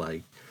got was,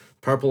 like,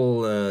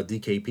 Purple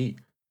DKP.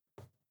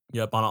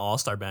 Yep, on an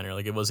All-Star banner.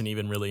 Like, it wasn't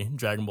even really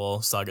Dragon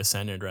Ball Saga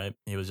centered, right?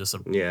 It was just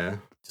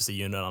a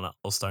unit on an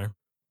All-Star.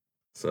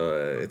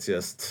 So it's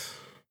just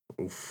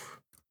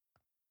oof.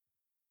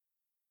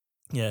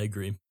 Yeah, I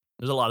agree.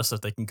 There's a lot of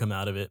stuff that can come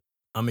out of it.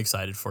 I'm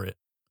excited for it.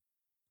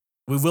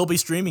 We will be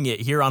streaming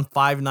it here on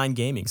 5-9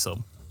 Gaming,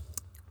 so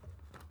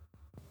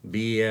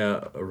be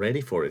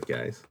ready for it,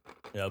 guys.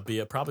 Yeah, it'll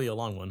be probably a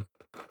long one.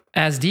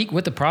 As Deke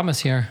with the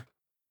promise here.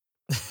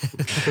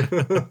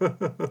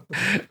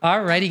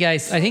 Alrighty,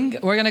 guys. I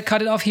think we're gonna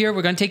cut it off here.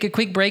 We're gonna take a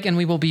quick break, and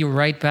we will be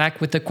right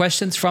back with the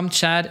questions from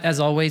Chad. As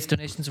always,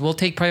 donations will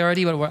take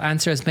priority, but we'll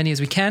answer as many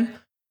as we can.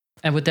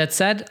 And with that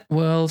said,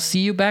 we'll see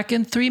you back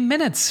in 3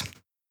 minutes.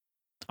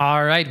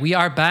 All right, we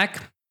are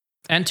back,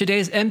 and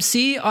today's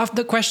MC of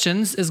the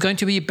questions is going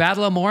to be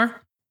Battle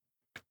Amore.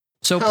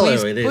 So hello,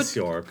 please it is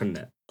your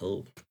connect.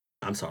 Oh,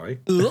 I'm sorry.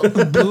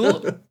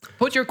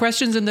 Put your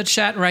questions in the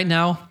chat right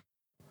now.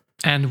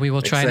 And we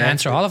will try and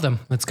answer all of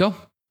them. Let's go.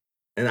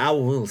 And I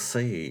will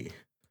say,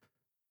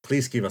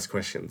 please give us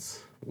questions.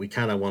 We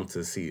kind of want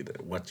to see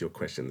what your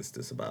question is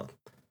this about.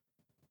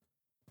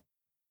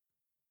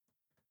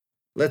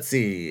 Let's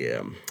see.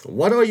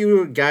 What are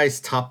your guys'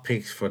 top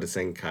picks for the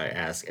Zenkai?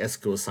 Ask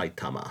Esko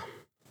Saitama.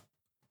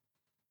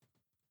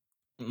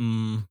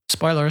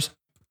 Spoilers.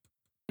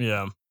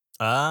 Yeah.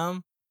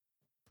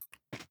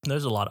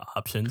 There's a lot of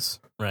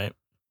options, right?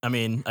 I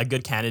mean, a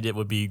good candidate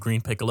would be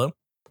Green Piccolo.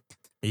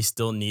 He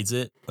still needs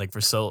it, like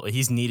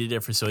he's needed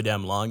it for so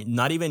damn long.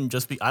 Not even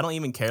I don't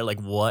even care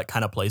like what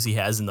kind of place he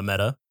has in the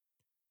meta,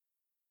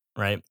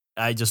 right?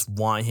 I just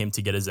want him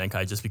to get a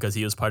Zenkai just because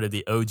he was part of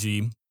the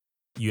OG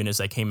units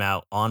that came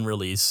out on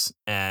release,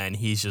 and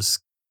he's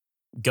just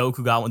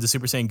Goku got one, the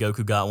Super Saiyan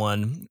Goku got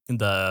one,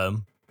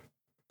 the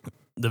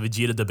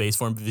Vegeta, the base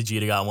form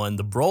Vegeta got one,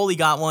 the Broly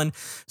got one,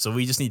 so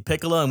we just need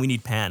Piccolo and we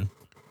need Pan.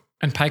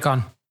 And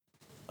Pikkon.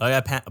 Oh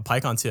yeah,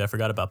 Pikkon too. I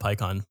forgot about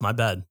Pikkon. My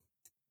bad.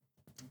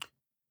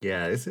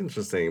 Yeah, it's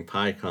interesting.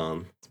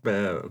 Pikkon.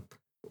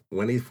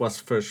 When it was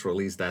first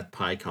released, that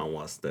Pikkon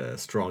was the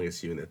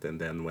strongest unit,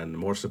 and then when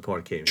more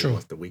support came, it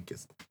was the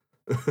weakest.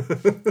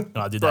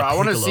 Oh, dude, Bro, I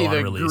want to see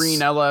the release. green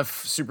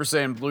LF Super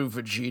Saiyan Blue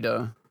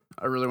Vegeta.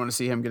 I really want to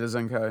see him get a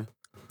Zenkai.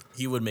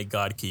 He would make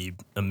God Key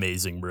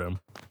amazing, bro.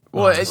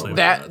 Well,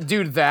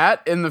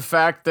 that and the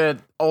fact that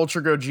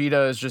Ultra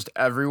Gogeta is just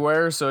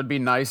everywhere, so it'd be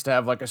nice to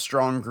have like a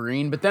strong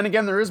green. But then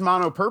again, there is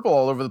mono purple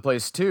all over the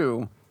place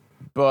too.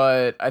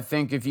 But I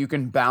think if you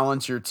can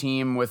balance your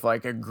team with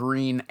like a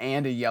green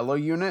and a yellow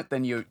unit,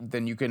 then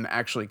you can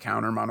actually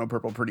counter mono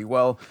purple pretty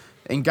well.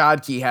 And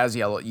God Key has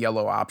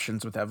yellow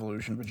options with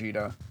Evolution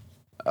Vegeta.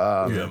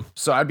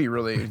 So I'd be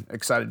really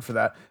excited for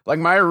that. Like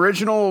my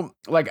original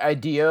like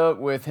idea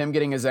with him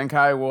getting a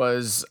Zenkai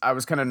was I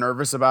was kind of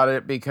nervous about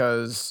it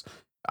because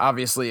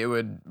obviously it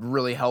would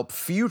really help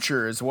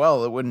Future as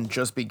well. It wouldn't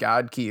just be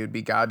God Key, it would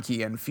be God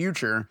Key and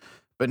Future.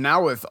 But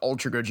now with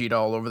Ultra Gogeta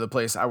all over the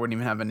place, I wouldn't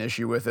even have an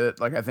issue with it.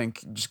 Like, I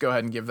think just go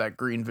ahead and give that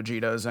green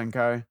Vegeta a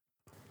Zenkai.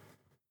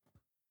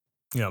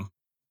 Yeah.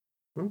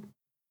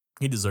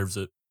 He deserves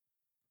it.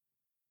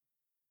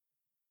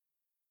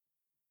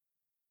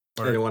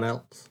 Anyone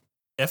else?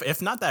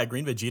 If not that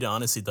green Vegeta,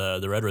 honestly,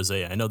 the Red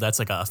Rosé, I know that's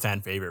like a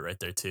fan favorite right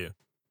there too.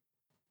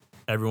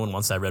 Everyone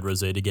wants that Red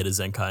Rosé to get a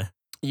Zenkai.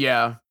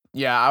 Yeah,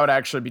 I would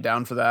actually be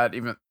down for that.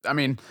 Even, I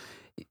mean,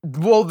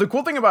 well, the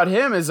cool thing about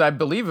him is, I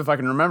believe, if I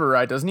can remember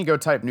right, doesn't he go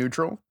type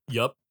neutral?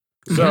 Yup.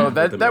 So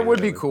that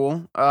would be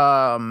cool.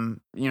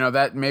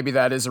 That maybe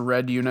that is a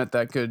red unit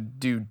that could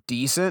do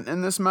decent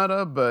in this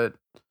meta, but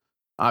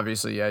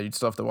obviously, yeah, you'd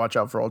still have to watch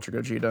out for Ultra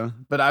Gogeta.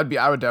 But I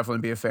would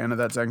definitely be a fan of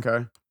that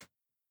Zenkai.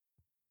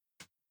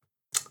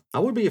 I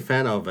would be a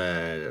fan of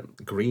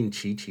green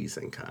Chi-Chi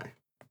Zenkai.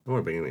 That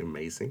would be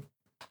amazing.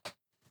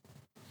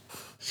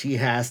 She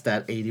has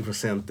that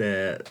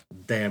 80%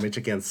 damage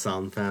against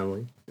Sound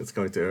Family. It's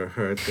going to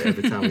hurt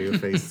every time you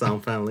face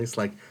Sound Family. It's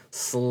like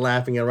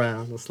slapping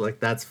around. It's like,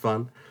 that's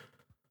fun.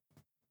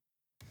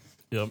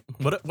 Yep.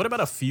 What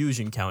about a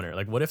fusion counter?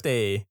 Like, what if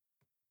they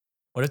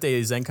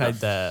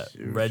Zenkai'd that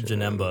Red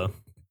Janemba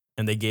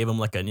and they gave him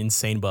like an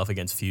insane buff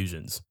against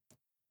fusions,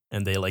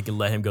 and they like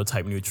let him go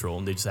type neutral,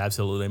 and they just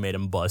absolutely made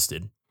him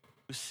busted.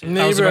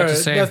 I was about to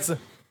say.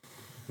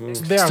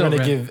 They are going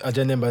to give a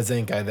Janemba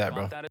Zenkai that,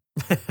 bro.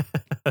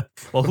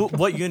 Well,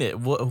 what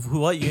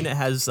unit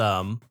has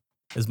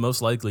is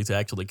most likely to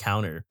actually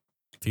counter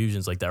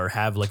fusions like that, or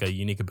have like a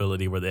unique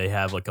ability where they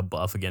have like a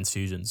buff against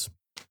fusions?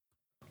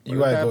 You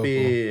like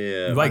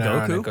Goku. You like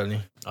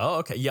Goku? Oh,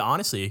 okay. Yeah,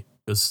 honestly,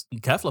 because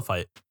Kefla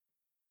fight.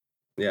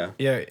 Yeah.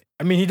 Yeah,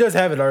 I mean, he does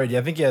have it already.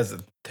 I think he has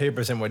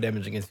 30% more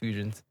damage against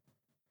fusions.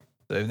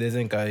 So if there's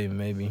Zenkai,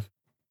 maybe.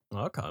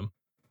 Okay.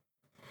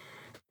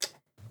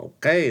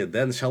 Okay,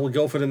 then shall we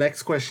go for the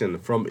next question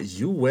from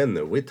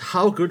Yuwen? With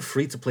how good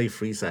free-to-play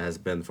Frieza has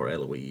been for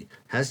LoE,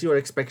 has your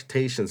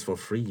expectations for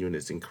free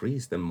units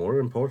increased? And more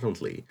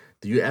importantly,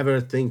 do you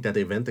ever think that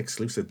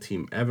event-exclusive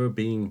team ever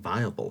being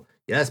viable?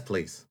 Yes,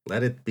 please.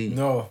 Let it be.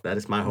 No. That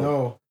is my hope.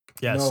 No.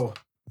 Yes. No.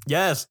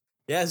 Yes.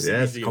 Yes,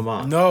 CVG. come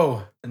on.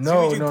 No.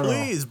 CVG,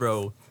 please,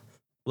 bro.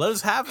 Let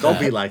us have that.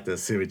 Don't be like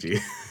this, CVG.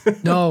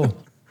 No.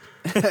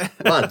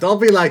 But don't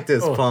be like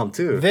this, Palm,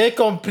 too. They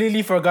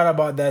completely forgot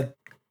about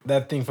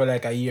that thing for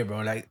like a year,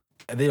 bro. Like,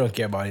 they don't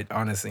care about it,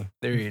 honestly.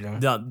 They really don't.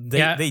 No,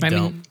 they I don't.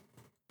 mean,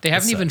 they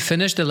haven't even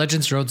finished the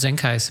Legends Road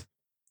Zenkais.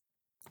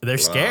 They're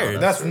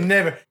scared. That's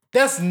never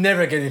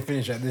getting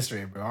finished at this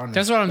rate, bro. Honestly.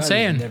 That's what I'm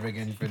saying. Never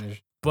getting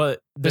finished.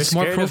 But there's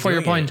more proof for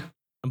your point.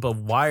 But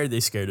why are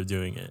they scared of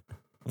doing it?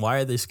 Why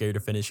are they scared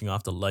of finishing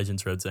off the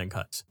Legends Road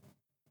Zenkais?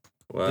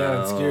 Well,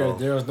 They're scared.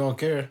 They just don't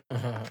care.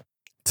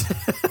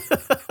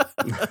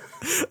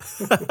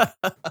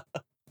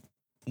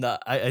 No,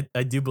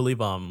 I do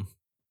believe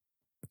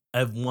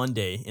at one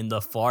day in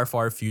the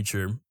far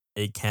future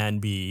it can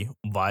be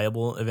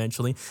viable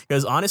eventually.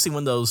 Because honestly,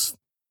 when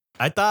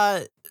I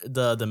thought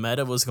the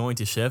meta was going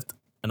to shift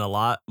in a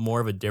lot more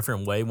of a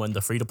different way when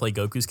the free to play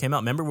Gokus came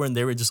out. Remember when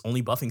they were just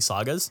only buffing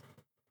sagas?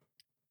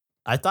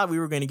 I thought we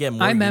were going to get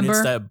more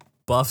units that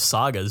buff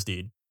sagas,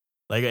 dude.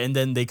 Like, and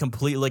then they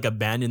completely like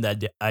abandoned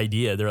that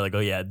idea. They're like, oh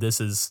yeah, this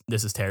is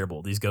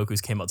terrible. These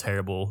Gokus came out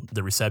terrible.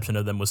 The reception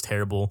of them was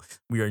terrible.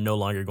 We are no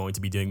longer going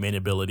to be doing main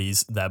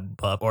abilities that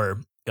buff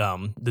or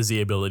the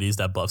Z abilities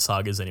that buff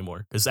sagas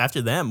anymore. Because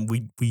after them,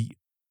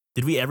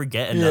 did we ever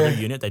get another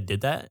unit that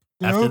did that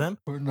after them?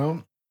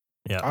 No.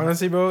 Yeah.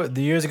 Honestly, bro,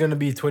 the year's gonna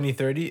be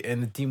 2030,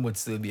 and the team would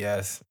still be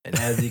ass, and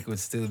Azik would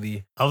still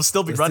be. I'll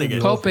still be running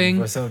it. Coping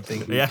for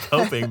something. Yeah,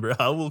 coping, bro.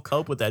 I will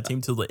cope with that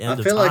team till the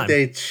end of time. I feel like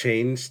they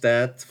changed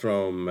that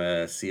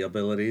from C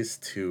abilities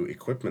to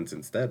equipment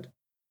instead.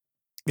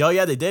 Oh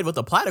yeah, they did with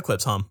the plat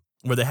equips,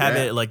 where they have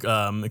it like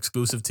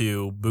exclusive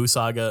to Buu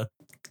Saga,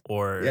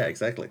 or yeah,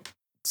 exactly.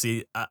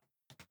 See, I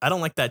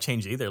don't like that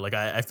change either. Like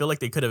I feel like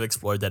they could have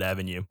explored that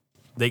avenue.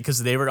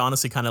 Because they were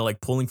honestly kind of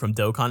like pulling from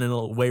Dokkan in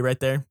a way right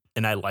there,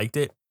 and I liked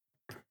it,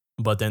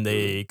 but then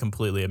they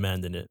completely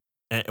abandoned it.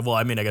 And, well,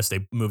 I mean, I guess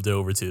they moved it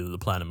over to the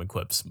Platinum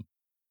equips.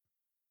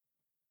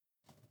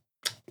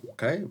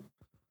 Okay.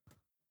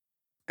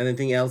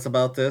 Anything else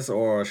about this,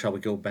 or shall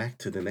we go back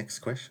to the next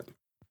question?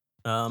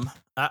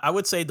 I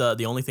would say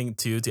the only thing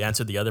to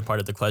answer the other part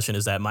of the question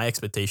is that my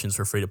expectations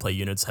for free to play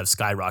units have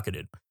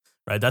skyrocketed.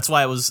 Right, that's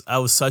why I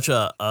was such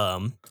a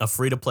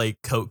free to play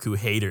Koku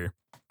hater,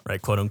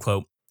 right, quote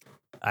unquote.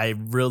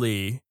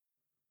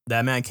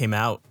 That man came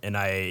out and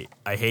I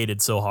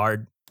hated so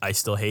hard. I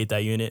still hate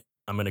that unit.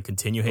 I'm going to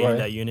continue hating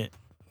that unit.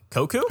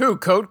 Koku? Who,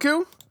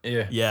 Koku?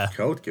 Yeah.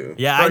 Koku.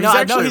 Yeah, bro,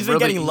 I know he's been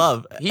getting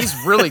love. He's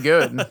really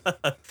good.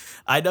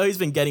 I know he's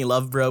been getting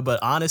love, bro, but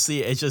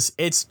honestly, it's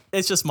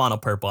just mono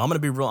purple. I'm going to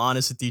be real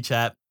honest with you,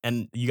 chat,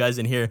 and you guys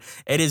in here.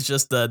 It is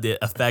just the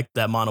effect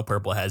that mono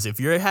purple has. If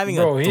you're having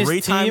a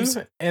 3 times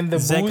and the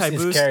Zenkai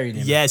boost, carried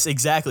him. Yes,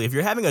 exactly. If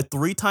you're having a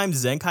 3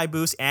 times Zenkai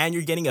boost and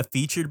you're getting a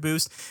featured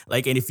boost,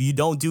 like, and if you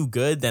don't do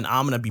good, then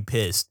I'm going to be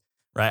pissed.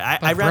 Right,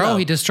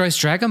 he destroys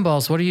Dragon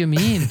Balls. What do you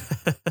mean?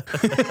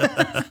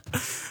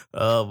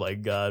 Oh my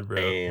god,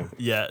 bro. Damn.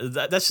 Yeah,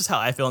 that's just how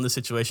I feel in this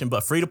situation.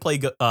 But free to play,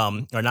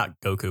 or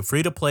not Goku,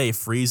 free to play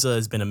Frieza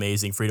has been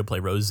amazing. Free to play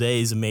Rose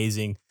is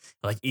amazing.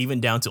 Like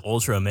even down to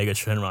Ultra Omega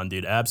Shenron,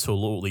 dude.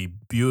 Absolutely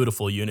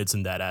beautiful units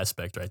in that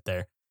aspect right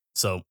there.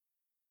 So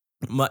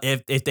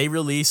if they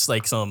release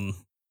like some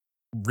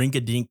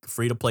rink-a-dink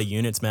free to play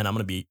units, man, I'm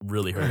gonna be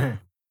really hurt.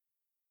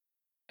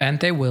 And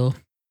they will.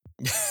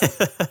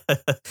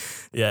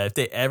 Yeah, if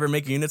they ever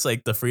make units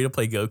like the free to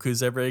play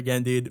Gokus ever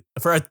again, dude,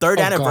 for a third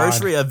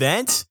anniversary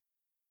event,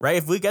 right?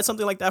 If we get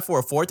something like that for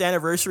a fourth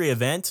anniversary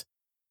event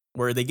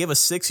where they give us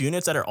 6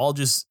 units that are all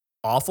just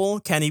awful,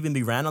 can't even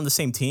be ran on the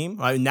same team.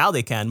 I mean, now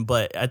they can,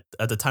 but at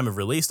the time of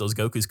release, those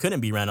Gokus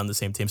couldn't be ran on the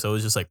same team. So it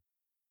was just like,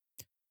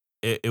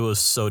 it was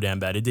so damn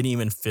bad. It didn't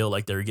even feel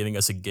like they were giving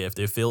us a gift.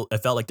 It felt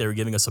like they were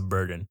giving us a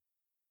burden.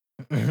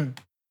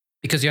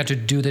 Because you had to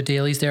do the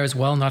dailies there as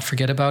well, not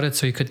forget about it,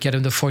 so you could get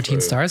him to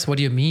 14 stars? What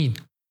do you mean?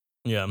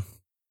 Yeah.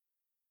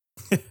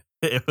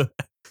 It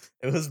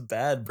was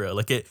bad, bro.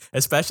 Like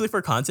especially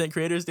for content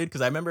creators, dude.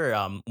 Because I remember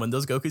when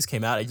those Gokus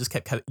came out, I just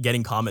kept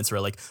getting comments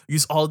where like,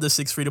 use all of the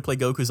 6 free to play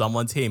Gokus on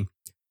one team.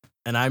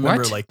 And I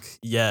remember I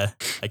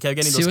kept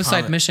getting those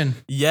Suicide mission.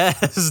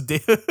 Yes,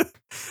 dude.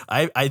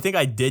 I think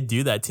I did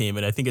do that team,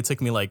 and I think it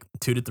took me like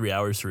 2 to 3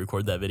 hours to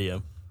record that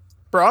video.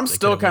 Bro, I'm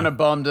still kind of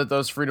bummed that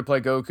those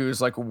free-to-play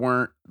Gokus like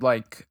weren't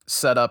like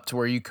set up to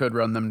where you could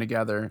run them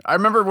together. I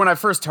remember when I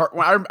first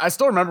I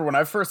still remember when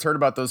I first heard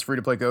about those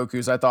free-to-play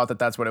Gokus, I thought that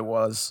that's what it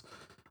was.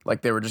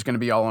 Like they were just going to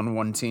be all on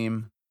one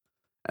team.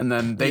 And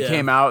then they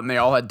came out and they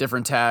all had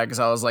different tags.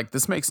 I was like,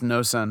 this makes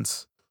no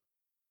sense.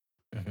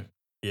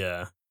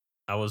 Yeah.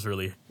 It was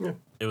really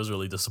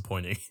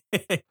disappointing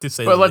to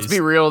say. But let's be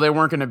real, they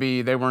weren't going to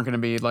be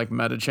like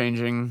meta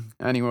changing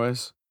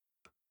anyways.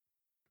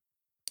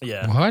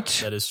 Yeah.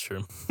 What? That is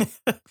true.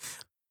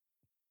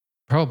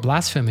 Bro,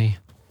 blasphemy.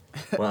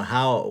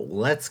 Well,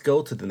 let's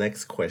go to the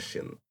next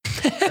question.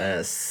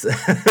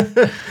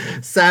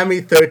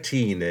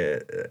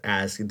 Sammy13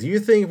 asks, do you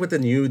think with the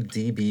new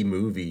DB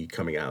movie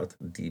coming out,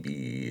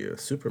 DB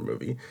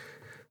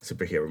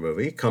superhero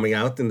movie coming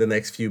out in the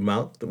next few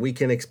months, we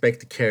can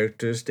expect the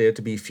characters there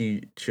to be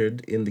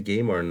featured in the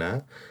game or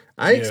not?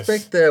 I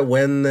expect that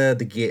when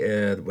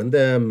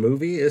the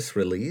movie is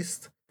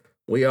released,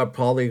 we are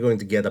probably going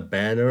to get a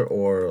banner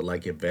or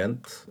like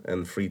event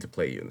and free to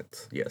play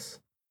units. Yes.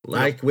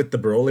 Like with the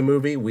Broly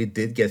movie, we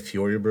did get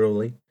Fury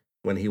Broly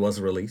when he was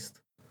released.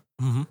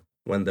 Mm-hmm.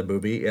 When the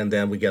movie, and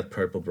then we get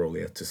Purple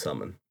Broly to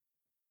summon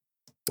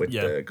with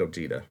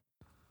Gogeta.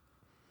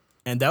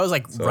 And that was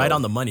like right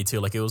on the money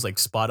too. Like it was like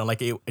spot on. Like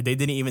they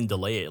didn't even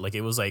delay it. Like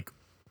it was like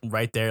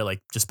right there,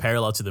 like just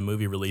parallel to the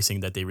movie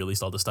releasing that they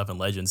released all the stuff in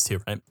Legends too,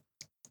 right?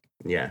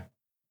 Yeah.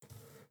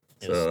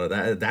 Yes. So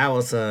that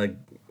was a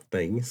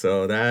thing.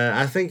 So that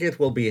I think it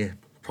will be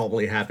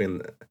probably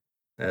happen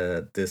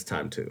this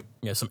time too.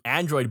 Yeah, some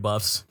Android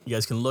buffs. You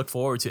guys can look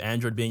forward to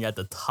Android being at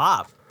the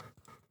top,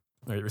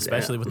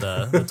 especially with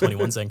the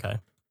 21 Zenkai.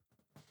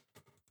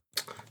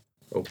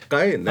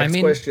 Okay, next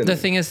question. The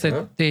thing is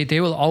that they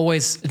will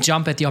always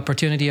jump at the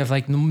opportunity of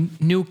like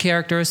new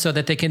characters so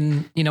that they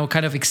can,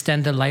 kind of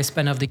extend the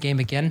lifespan of the game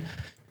again.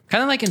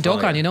 Kind of like in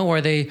Dokkan,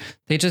 where they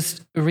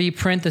just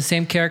reprint the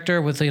same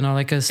character with,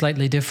 like a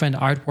slightly different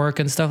artwork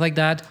and stuff like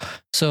that.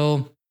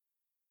 So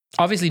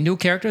obviously new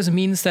characters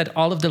means that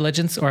all of the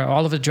Legends or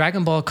all of the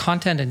Dragon Ball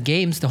content and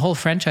games, the whole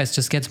franchise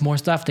just gets more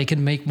stuff. They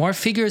can make more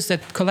figures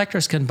that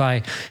collectors can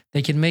buy.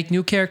 They can make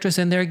new characters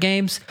in their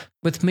games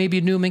with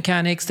maybe new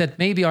mechanics that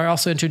maybe are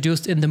also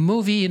introduced in the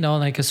movie,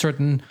 like a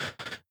certain,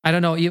 I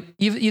don't know,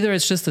 either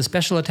it's just a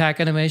special attack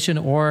animation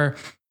or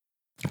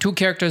 2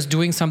 characters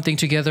doing something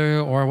together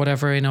or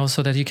whatever,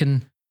 so that you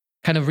can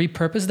kind of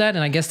repurpose that.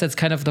 And I guess that's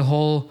kind of the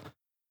whole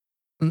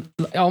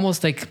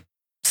almost like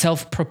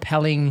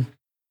self-propelling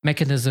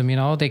mechanism.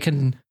 They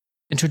can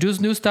introduce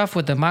new stuff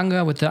with the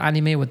manga, with the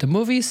anime, with the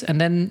movies,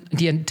 and then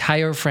the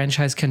entire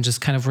franchise can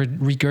just kind of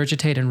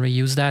regurgitate and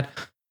reuse that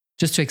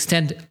just to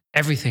extend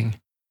everything.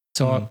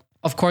 So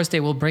of course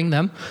they will bring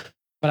them,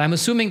 but I'm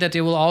assuming that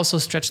they will also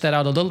stretch that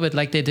out a little bit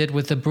like they did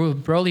with the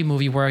Broly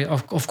movie, where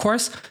of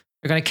course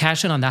they're going to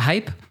cash in on the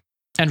hype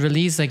and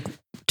release like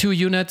 2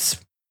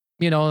 units,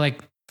 like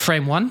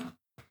frame 1.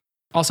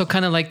 Also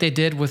kind of like they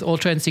did with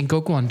Ultra Instinct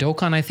Goku on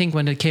Dokkan, I think,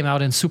 when it came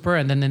out in Super,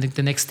 and then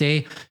the next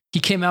day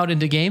he came out in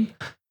the game.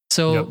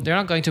 So they're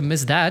not going to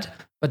miss that.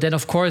 But then,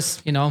 of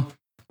course, now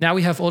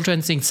we have Ultra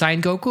Instinct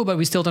Sign Goku, but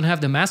we still don't have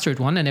the Mastered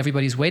one, and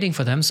everybody's waiting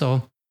for them.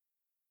 So,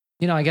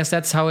 I guess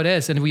that's how it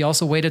is. And we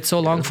also waited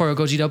so long for a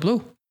Gogeta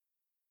Blue.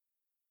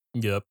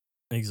 Yep,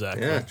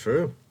 exactly. Yeah,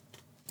 true.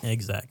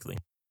 Exactly.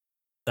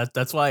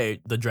 That's why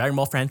the Dragon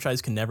Ball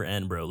franchise can never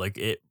end, bro. Like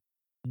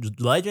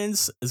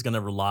Legends is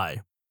gonna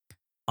rely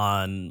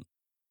on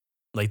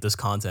like this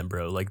content,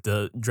 bro. Like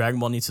the Dragon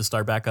Ball needs to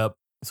start back up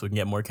so we can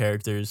get more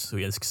characters, so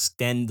we can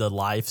extend the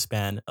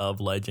lifespan of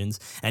Legends,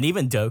 and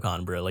even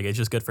Dokkan, bro. Like it's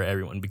just good for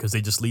everyone because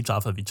they just leech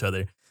off of each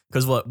other.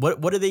 Because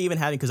what are they even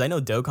having? Because I know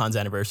Dokkan's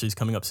anniversary is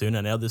coming up soon.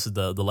 I know this is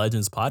the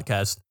Legends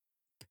podcast,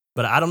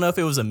 but I don't know if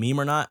it was a meme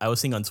or not. I was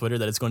seeing on Twitter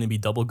that it's going to be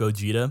double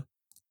Gogeta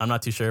I'm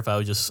not too sure if I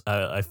would just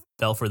I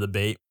fell for the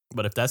bait.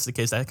 But if that's the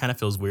case, that kind of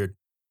feels weird.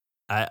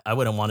 I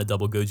wouldn't want a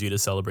double Gogeta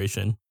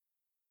celebration.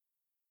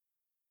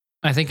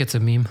 I think it's a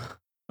meme.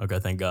 Okay,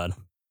 thank God.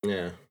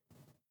 Yeah.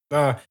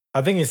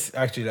 I think it's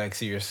actually like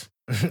serious.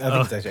 I think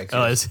it's actually like,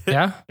 serious. Is it?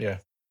 Yeah. Yeah.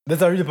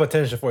 There's a real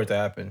potential for it to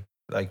happen.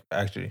 Like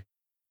actually.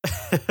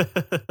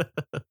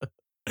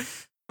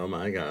 Oh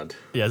my God.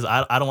 Yes,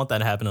 I don't want that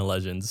to happen in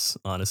Legends,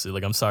 honestly.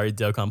 Like, I'm sorry,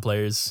 Dokkan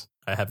players.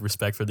 I have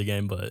respect for the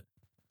game, but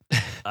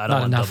I don't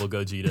want enough. double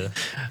Gogeta.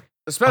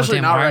 Especially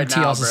damn, not right RMT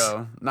now, also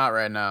bro. Not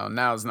right now.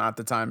 Now's not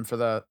the time for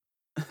that.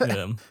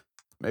 Yeah.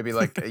 Maybe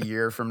like a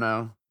year from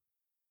now.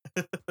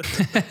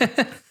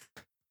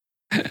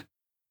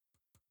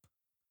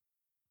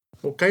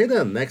 Okay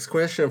then, next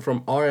question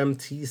from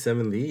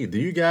RMT7D. Do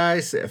you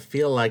guys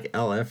feel like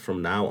LF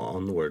from now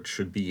onward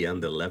should be on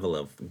the level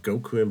of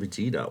Goku and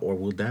Vegeta, or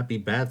will that be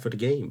bad for the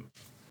game?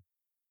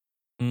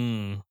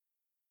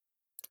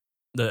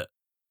 The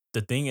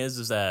thing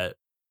is that,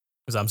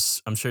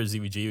 because I'm sure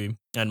ZVG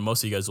and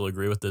most of you guys will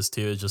agree with this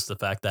too, is just the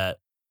fact that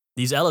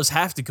these LFs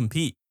have to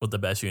compete with the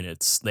best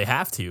units. They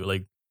have to.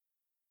 Like,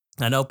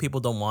 I know people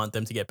don't want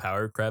them to get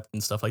power crept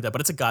and stuff like that, but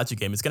it's a gacha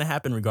game. It's gonna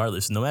happen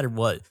regardless. No matter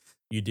what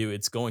you do,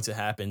 it's going to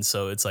happen.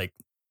 So it's like,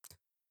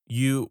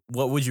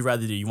 what would you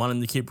rather do? You want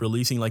them to keep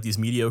releasing like these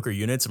mediocre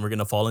units, and we're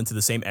gonna fall into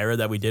the same era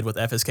that we did with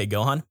FSK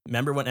Gohan?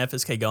 Remember when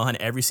FSK Gohan,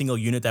 every single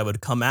unit that would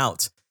come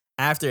out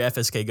after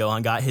FSK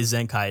Gohan got his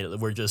Zenkai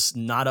were just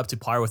not up to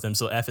par with him,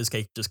 so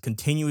FSK just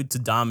continued to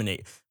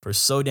dominate for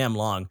so damn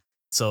long.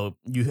 So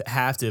you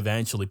have to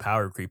eventually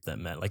power creep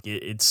them, man. Like,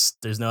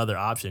 there's no other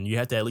option. You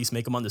have to at least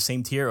make them on the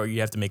same tier, or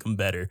you have to make them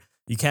better.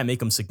 You can't make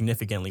them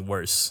significantly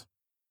worse,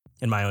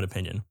 in my own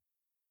opinion.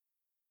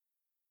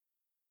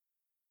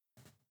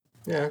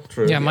 Yeah,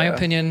 true. Yeah, my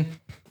opinion.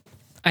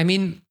 I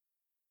mean,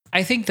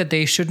 I think that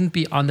they shouldn't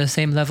be on the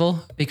same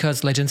level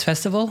because Legends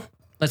Festival,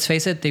 let's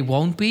face it, they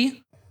won't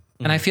be.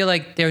 And I feel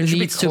like there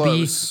needs to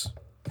be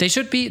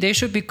they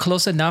should be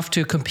close enough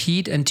to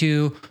compete and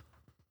to,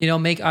 you know,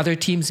 make other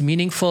teams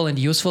meaningful and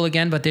useful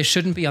again, but they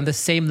shouldn't be on the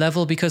same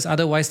level because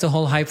otherwise the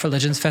whole hype for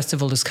Legends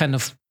Festival is kind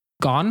of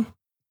gone.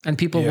 And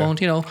people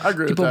won't, you know,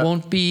 people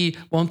won't be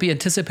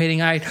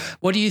anticipating, all right,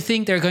 what do you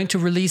think they're going to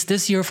release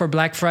this year for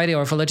Black Friday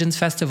or for Legends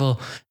Festival?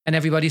 And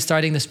everybody's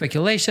starting the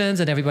speculations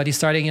and everybody's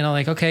starting, you know,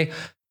 like, okay,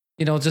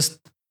 you know, just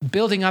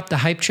building up the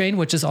hype train,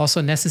 which is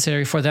also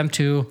necessary for them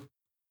to,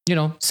 you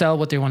know, sell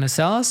what they want to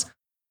sell us.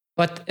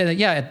 But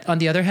on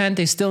the other hand,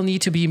 they still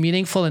need to be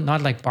meaningful and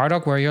not like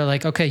Bardock, where you're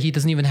like, okay, he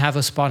doesn't even have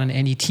a spot on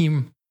any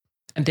team.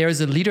 And there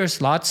is a leader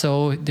slot,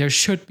 so there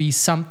should be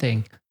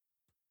something.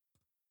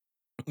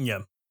 Yeah.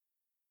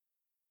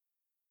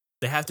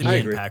 They have to be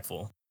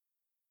impactful.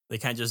 They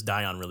can't just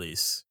die on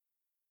release.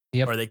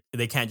 Yep. Or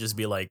they can't just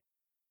be like,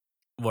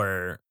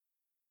 where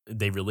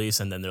they release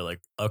and then they're like,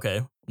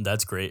 okay,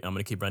 that's great. I'm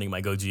going to keep running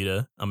my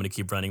Gogeta. I'm going to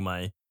keep running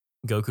my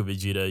Goku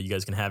Vegeta. You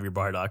guys can have your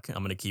Bardock.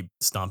 I'm going to keep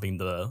stomping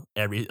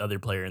every other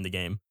player in the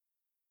game.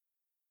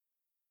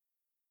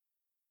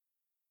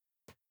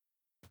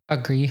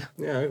 Agree.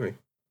 Yeah, I agree.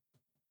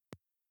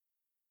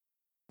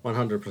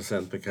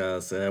 100%,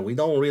 because we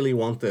don't really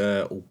want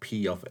the OP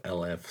of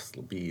LF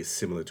to be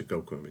similar to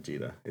Goku and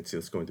Vegeta. It's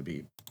just going to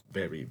be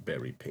very,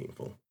 very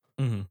painful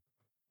in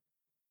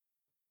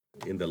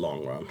the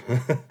long run.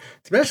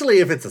 Especially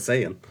if it's a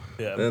Saiyan.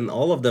 Yeah. Then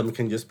all of them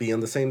can just be on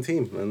the same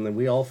team, and then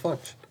we all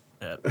fucked.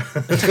 Yeah.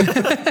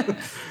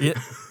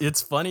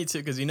 It's funny too,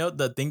 because you know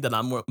the thing that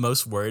I'm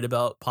most worried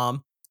about,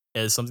 Palm,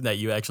 is something that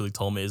you actually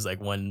told me, is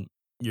like when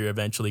you're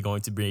eventually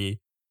going to be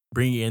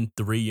bringing in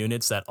 3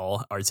 units that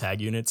all are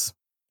tag units.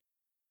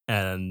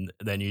 And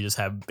then you just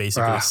have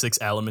basically 6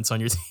 elements on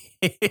your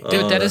team.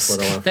 Dude,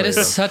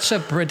 that's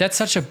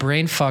such a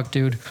brain fuck,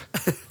 dude.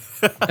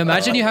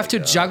 Imagine you have to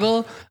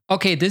juggle.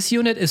 Okay, this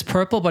unit is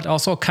purple, but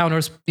also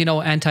counters, you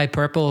know,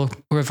 anti-purple,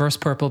 reverse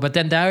purple. But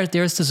then there's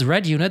this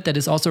red unit that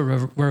is also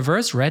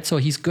reverse red, so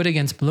he's good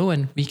against blue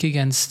and weak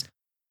against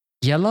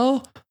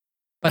yellow.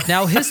 But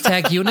now his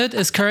tag unit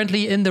is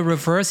currently in the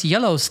reverse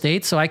yellow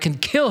state, so I can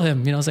kill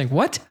him. You know, it's like,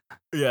 what?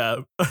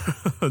 Yeah,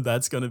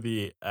 that's gonna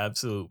be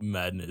absolute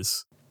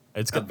madness.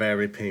 It's a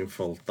very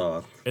painful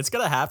thought. It's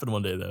gonna happen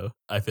one day, though.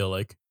 I feel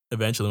like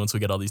eventually, once we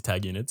get all these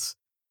tag units,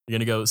 you're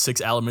gonna go 6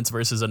 elements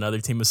versus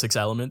another team of 6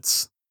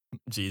 elements.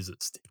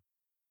 Jesus.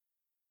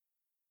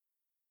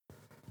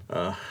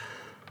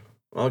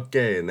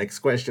 Okay, next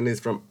question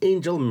is from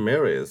Angel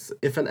Maris.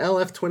 If an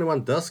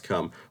LF21 does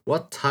come,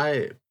 what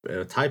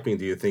typing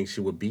do you think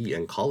she would be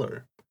and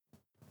color?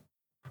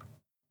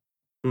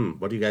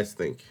 What do you guys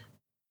think?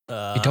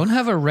 We don't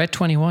have a red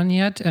 21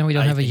 yet, and we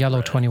don't have a yellow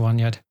red 21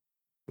 yet.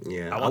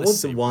 Yeah,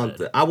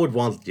 I would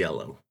want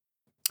yellow.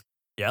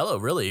 Yellow,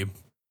 really?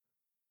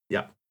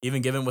 Yeah.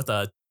 Even given with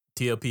a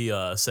TOP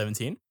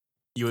 17,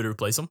 you would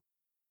replace him?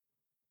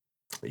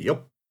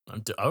 Yep.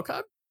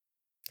 Okay.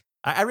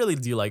 I really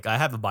do like. I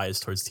have a bias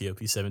towards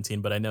TOP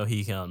 17, but I know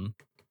he can.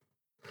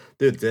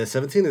 Dude, the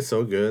 17 is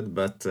so good,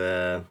 but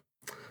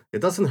it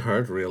doesn't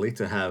hurt really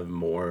to have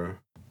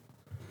more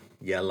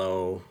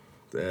yellow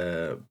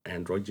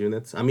android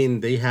units. I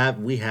mean, we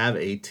have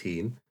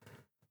 18,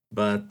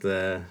 but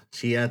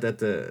she at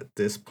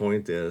this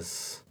point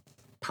is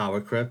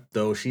power crept,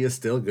 though she is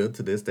still good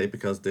to this day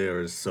because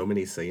there's so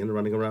many Saiyan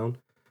running around.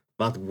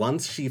 But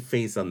once she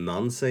faces a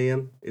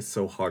non-Saiyan, it's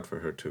so hard for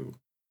her to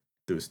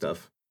do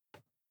stuff.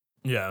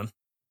 Yeah,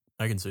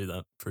 I can see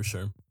that for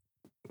sure.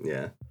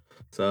 Yeah.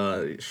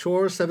 So,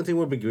 sure, 17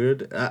 would be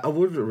good. I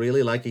would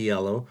really like a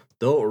yellow,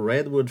 though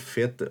red would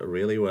fit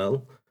really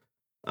well.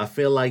 I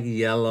feel like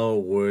yellow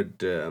would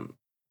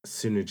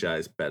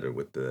synergize better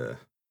with the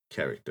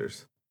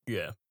characters.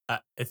 Yeah. I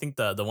think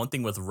the one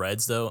thing with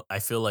reds, though, I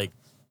feel like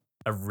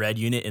a red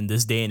unit in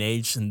this day and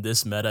age, in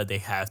this meta, they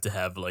have to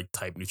have like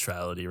type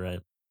neutrality, right?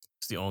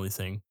 It's the only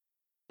thing.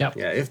 Yep.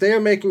 Yeah, if they are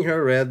making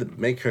her red,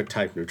 make her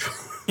type neutral.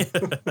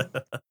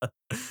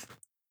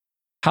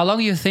 How long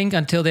do you think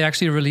until they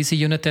actually release a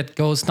unit that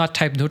goes not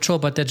type neutral,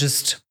 but that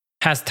just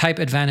has type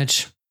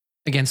advantage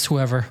against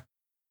whoever?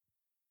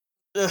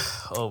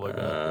 Oh my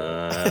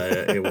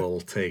god. It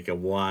will take a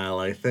while,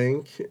 I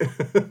think.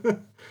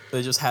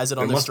 It just has it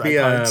on It the must strike be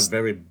a cards.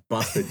 very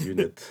busted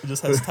unit. It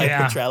just has type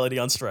Yeah. neutrality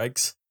on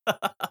strikes.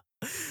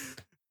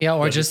 Yeah,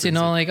 or That just, is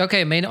like,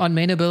 okay, on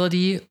main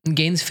ability,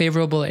 gains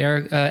favorable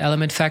air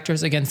element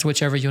factors against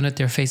whichever unit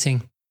they're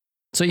facing.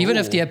 So even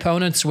if the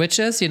opponent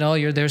switches,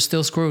 they're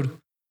still screwed.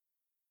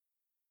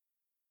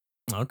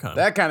 Okay.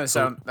 That kind of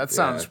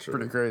sounds true.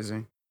 pretty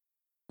crazy.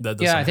 That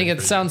does Yeah, I sound think pretty it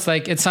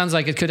crazy. sounds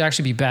like it could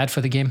actually be bad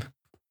for the game.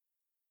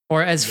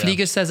 Or as Yeah.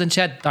 Flieger says in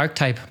chat, dark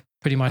type,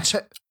 pretty much.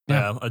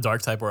 Yeah, a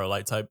dark type or a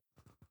light type.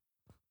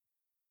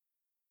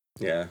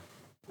 Yeah.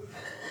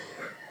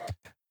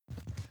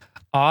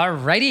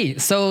 Alrighty,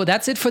 so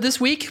that's it for this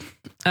week.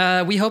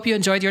 We hope you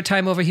enjoyed your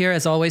time over here.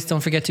 As always,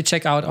 don't forget to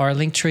check out our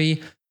link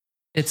tree.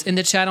 It's in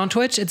the chat on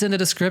Twitch. It's in the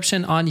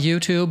description on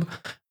YouTube.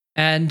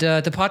 And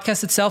the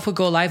podcast itself will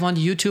go live on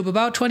YouTube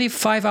about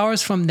 25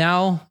 hours from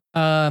now.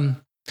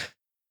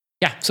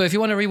 Yeah, so if you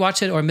want to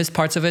rewatch it or miss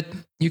parts of it,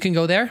 you can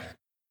go there.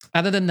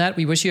 Other than that,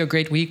 we wish you a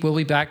great week. We'll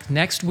be back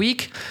next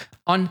week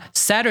on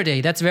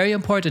Saturday. That's very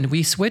important.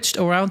 We switched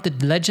around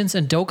the Legends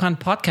and Dokkan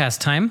podcast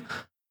time.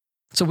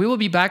 So we will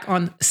be back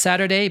on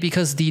Saturday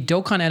because the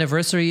Dokkan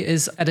anniversary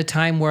is at a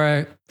time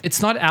where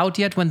it's not out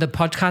yet when the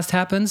podcast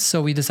happens.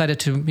 So we decided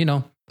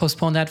to,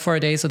 postpone that for a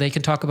day so they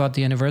can talk about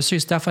the anniversary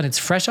stuff and it's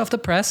fresh off the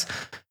press.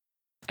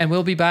 And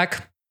we'll be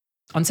back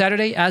on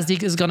Saturday.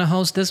 Azdeek is going to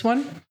host this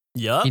one.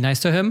 Yeah. Be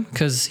nice to him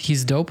because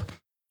he's dope.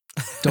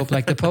 Dope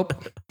like the Pope.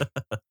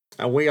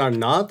 And we are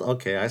not?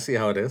 Okay, I see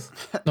how it is.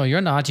 No,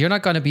 you're not. You're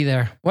not going to be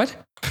there. What?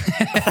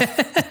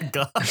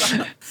 God.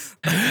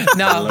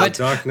 No, Hello, but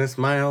darkness,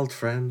 my old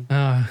friend.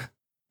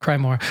 cry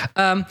more.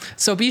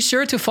 So be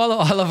sure to follow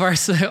all of our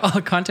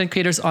all content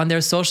creators on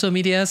their social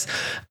medias.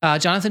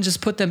 Jonathan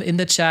just put them in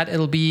the chat.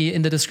 It'll be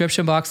in the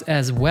description box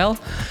as well.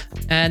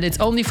 And it's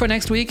only for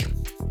next week.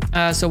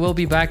 So we'll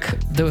be back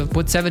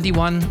with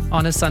 71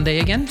 on a Sunday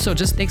again. So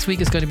just next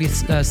week is going to be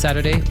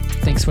Saturday.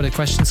 Thanks for the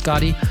question,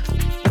 Scotty.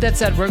 With that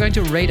said, we're going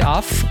to raid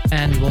off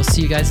and we'll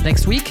see you guys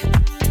next week.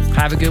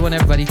 Have a good one,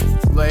 everybody.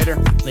 Later.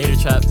 Later,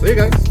 chat. See you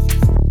guys.